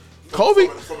 Kobe,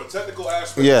 from a technical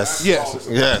aspect. Yes.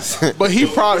 But he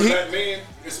probably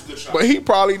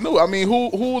knew. I mean,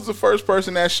 who was the first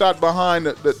person that shot behind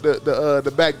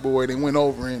the backboard and went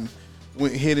over and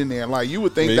hit in there? Like, you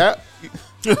would think that.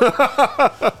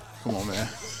 Come on, man.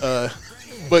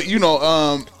 But you know,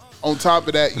 on top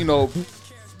of that, you know,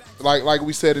 like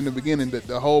we said in the beginning,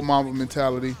 the whole Mamba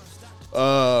mentality,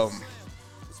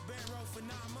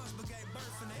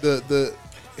 the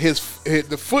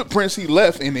footprints he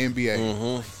left in the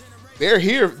NBA, they're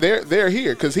here. They're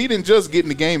here because he didn't just get in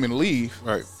the game and leave.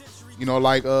 Right. You know,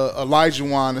 like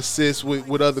Olajuwon assists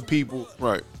with other people.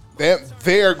 Right.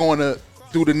 They're going to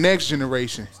do the next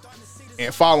generation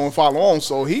and follow on.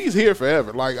 So he's here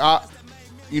forever. Like,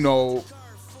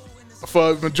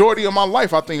 for the majority of my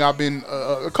life, I think I've been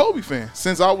a Kobe fan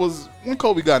since when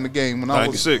Kobe got in the game. When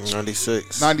 96.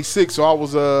 96. So I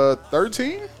was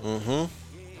 13.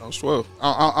 I was 12.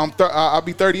 I'll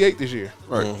be 38 this year.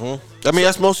 Right. I mean,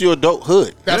 that's most of your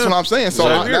adulthood. That's what I'm saying. So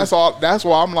that's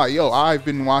why I'm like, yo, I've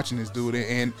been watching this dude.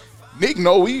 And Nick,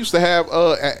 we used to have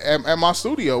at my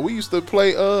studio, we used to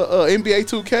play NBA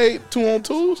 2K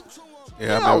 2-on-2s.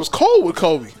 Yeah, I was cold with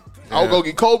Kobe. Yeah. I would go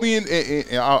get Kobe and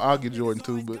I'll get Jordan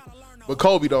too, but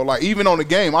Kobe though, like even on the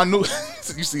game, I knew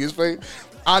you see his face.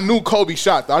 I knew Kobe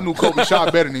shot. I knew Kobe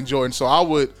shot better than Jordan, so I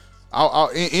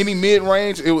in any mid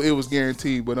range, it was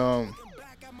guaranteed. But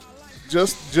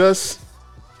just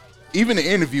even the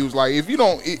interviews, like if you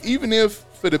don't, even if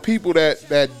for the people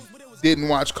that didn't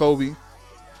watch Kobe,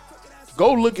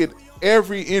 go look at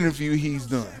every interview he's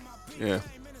done. Yeah,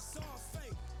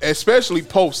 especially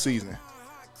postseason,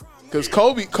 because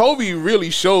Kobe really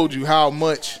showed you how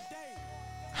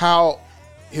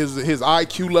his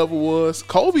IQ level was.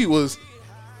 Kobe was.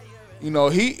 You know,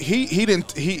 he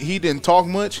didn't talk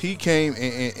much. He came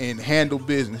and handled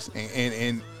business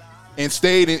and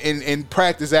stayed and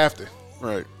practiced after.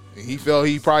 Right. He felt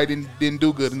he probably didn't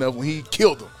do good enough when he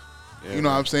killed him. Yeah, you know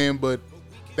what I'm saying? But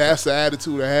that's the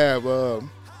attitude to have.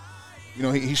 You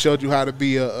know, he showed you how to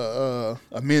be a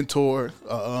mentor,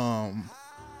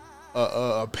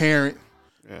 a parent.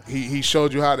 Yeah. He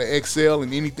showed you how to excel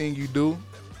in anything you do.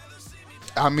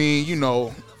 I mean, you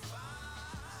know.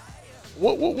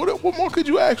 What more could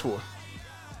you ask for?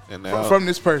 And now, from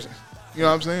this person? You know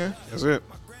what I'm saying? That's it.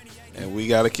 And we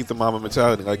got to keep the Mamba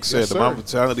mentality. Like I said, the Mamba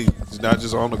mentality is not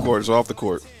just on the court, it's off the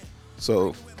court.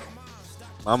 So,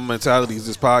 Mamba mentality is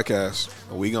this podcast,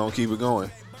 and we going to keep it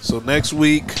going. So, next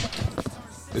week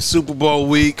is Super Bowl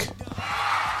week.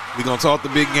 We're going to talk the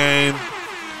big game.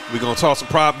 We're going to talk some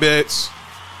prop bets.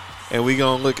 And we're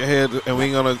going to look ahead, and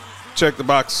we're going to check the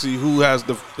box to see who has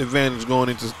the advantage going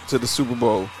into the Super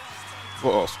Bowl.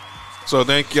 For us. So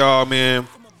thank y'all, man.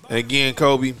 And again,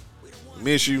 Kobe,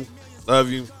 miss you,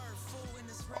 love you.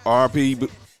 RP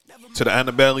to the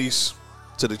Annabelles,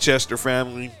 to the Chester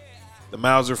family, the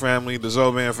Mauser family, the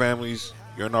Zoban families.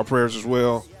 You're in our prayers as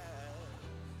well.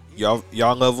 Y'all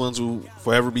loved ones will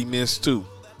forever be missed too.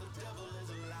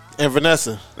 And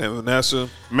Vanessa,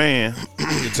 man,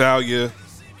 Natalia,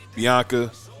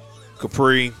 Bianca,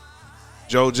 Capri,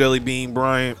 Joe Jellybean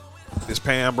Bryant, Miss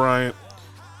Pam Bryant.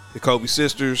 The Kobe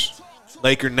sisters,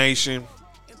 Laker Nation.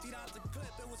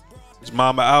 It's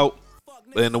Mamba out.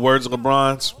 But in the words of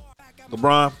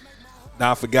LeBron,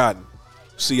 not forgotten.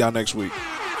 See y'all next week.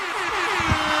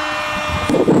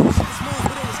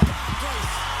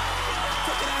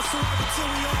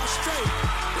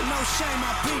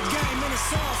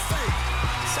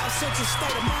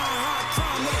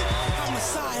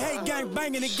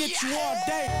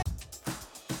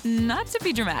 Not to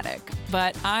be dramatic,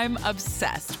 but I'm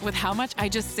obsessed with how much I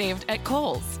just saved at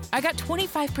Kohl's. I got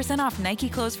 25% off Nike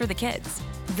clothes for the kids,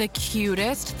 the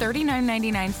cutest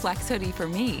 $39.99 flex hoodie for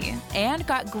me, and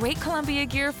got great Columbia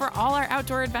gear for all our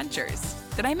outdoor adventures.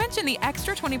 Did I mention the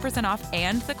extra 20% off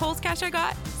and the Kohl's cash I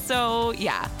got? So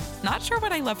yeah, not sure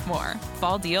what I love more,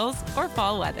 fall deals or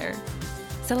fall weather.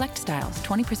 Select styles,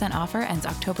 20% offer ends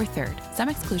October 3rd. Some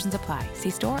exclusions apply.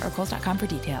 See store or Kohl's.com for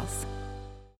details.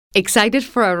 Excited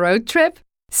for a road trip?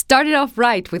 Start it off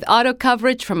right with auto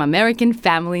coverage from American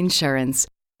Family Insurance.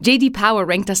 JD Power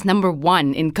ranked us number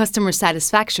 1 in customer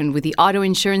satisfaction with the auto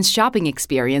insurance shopping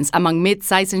experience among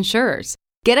mid-size insurers.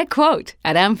 Get a quote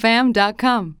at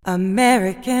amfam.com.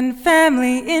 American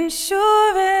Family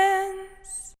Insurance.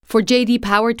 For JD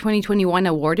Power 2021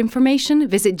 award information,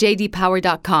 visit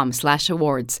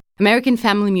jdpower.com/awards. American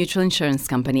Family Mutual Insurance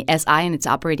Company, SI and its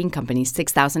operating companies,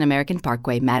 6000 American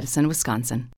Parkway, Madison, Wisconsin.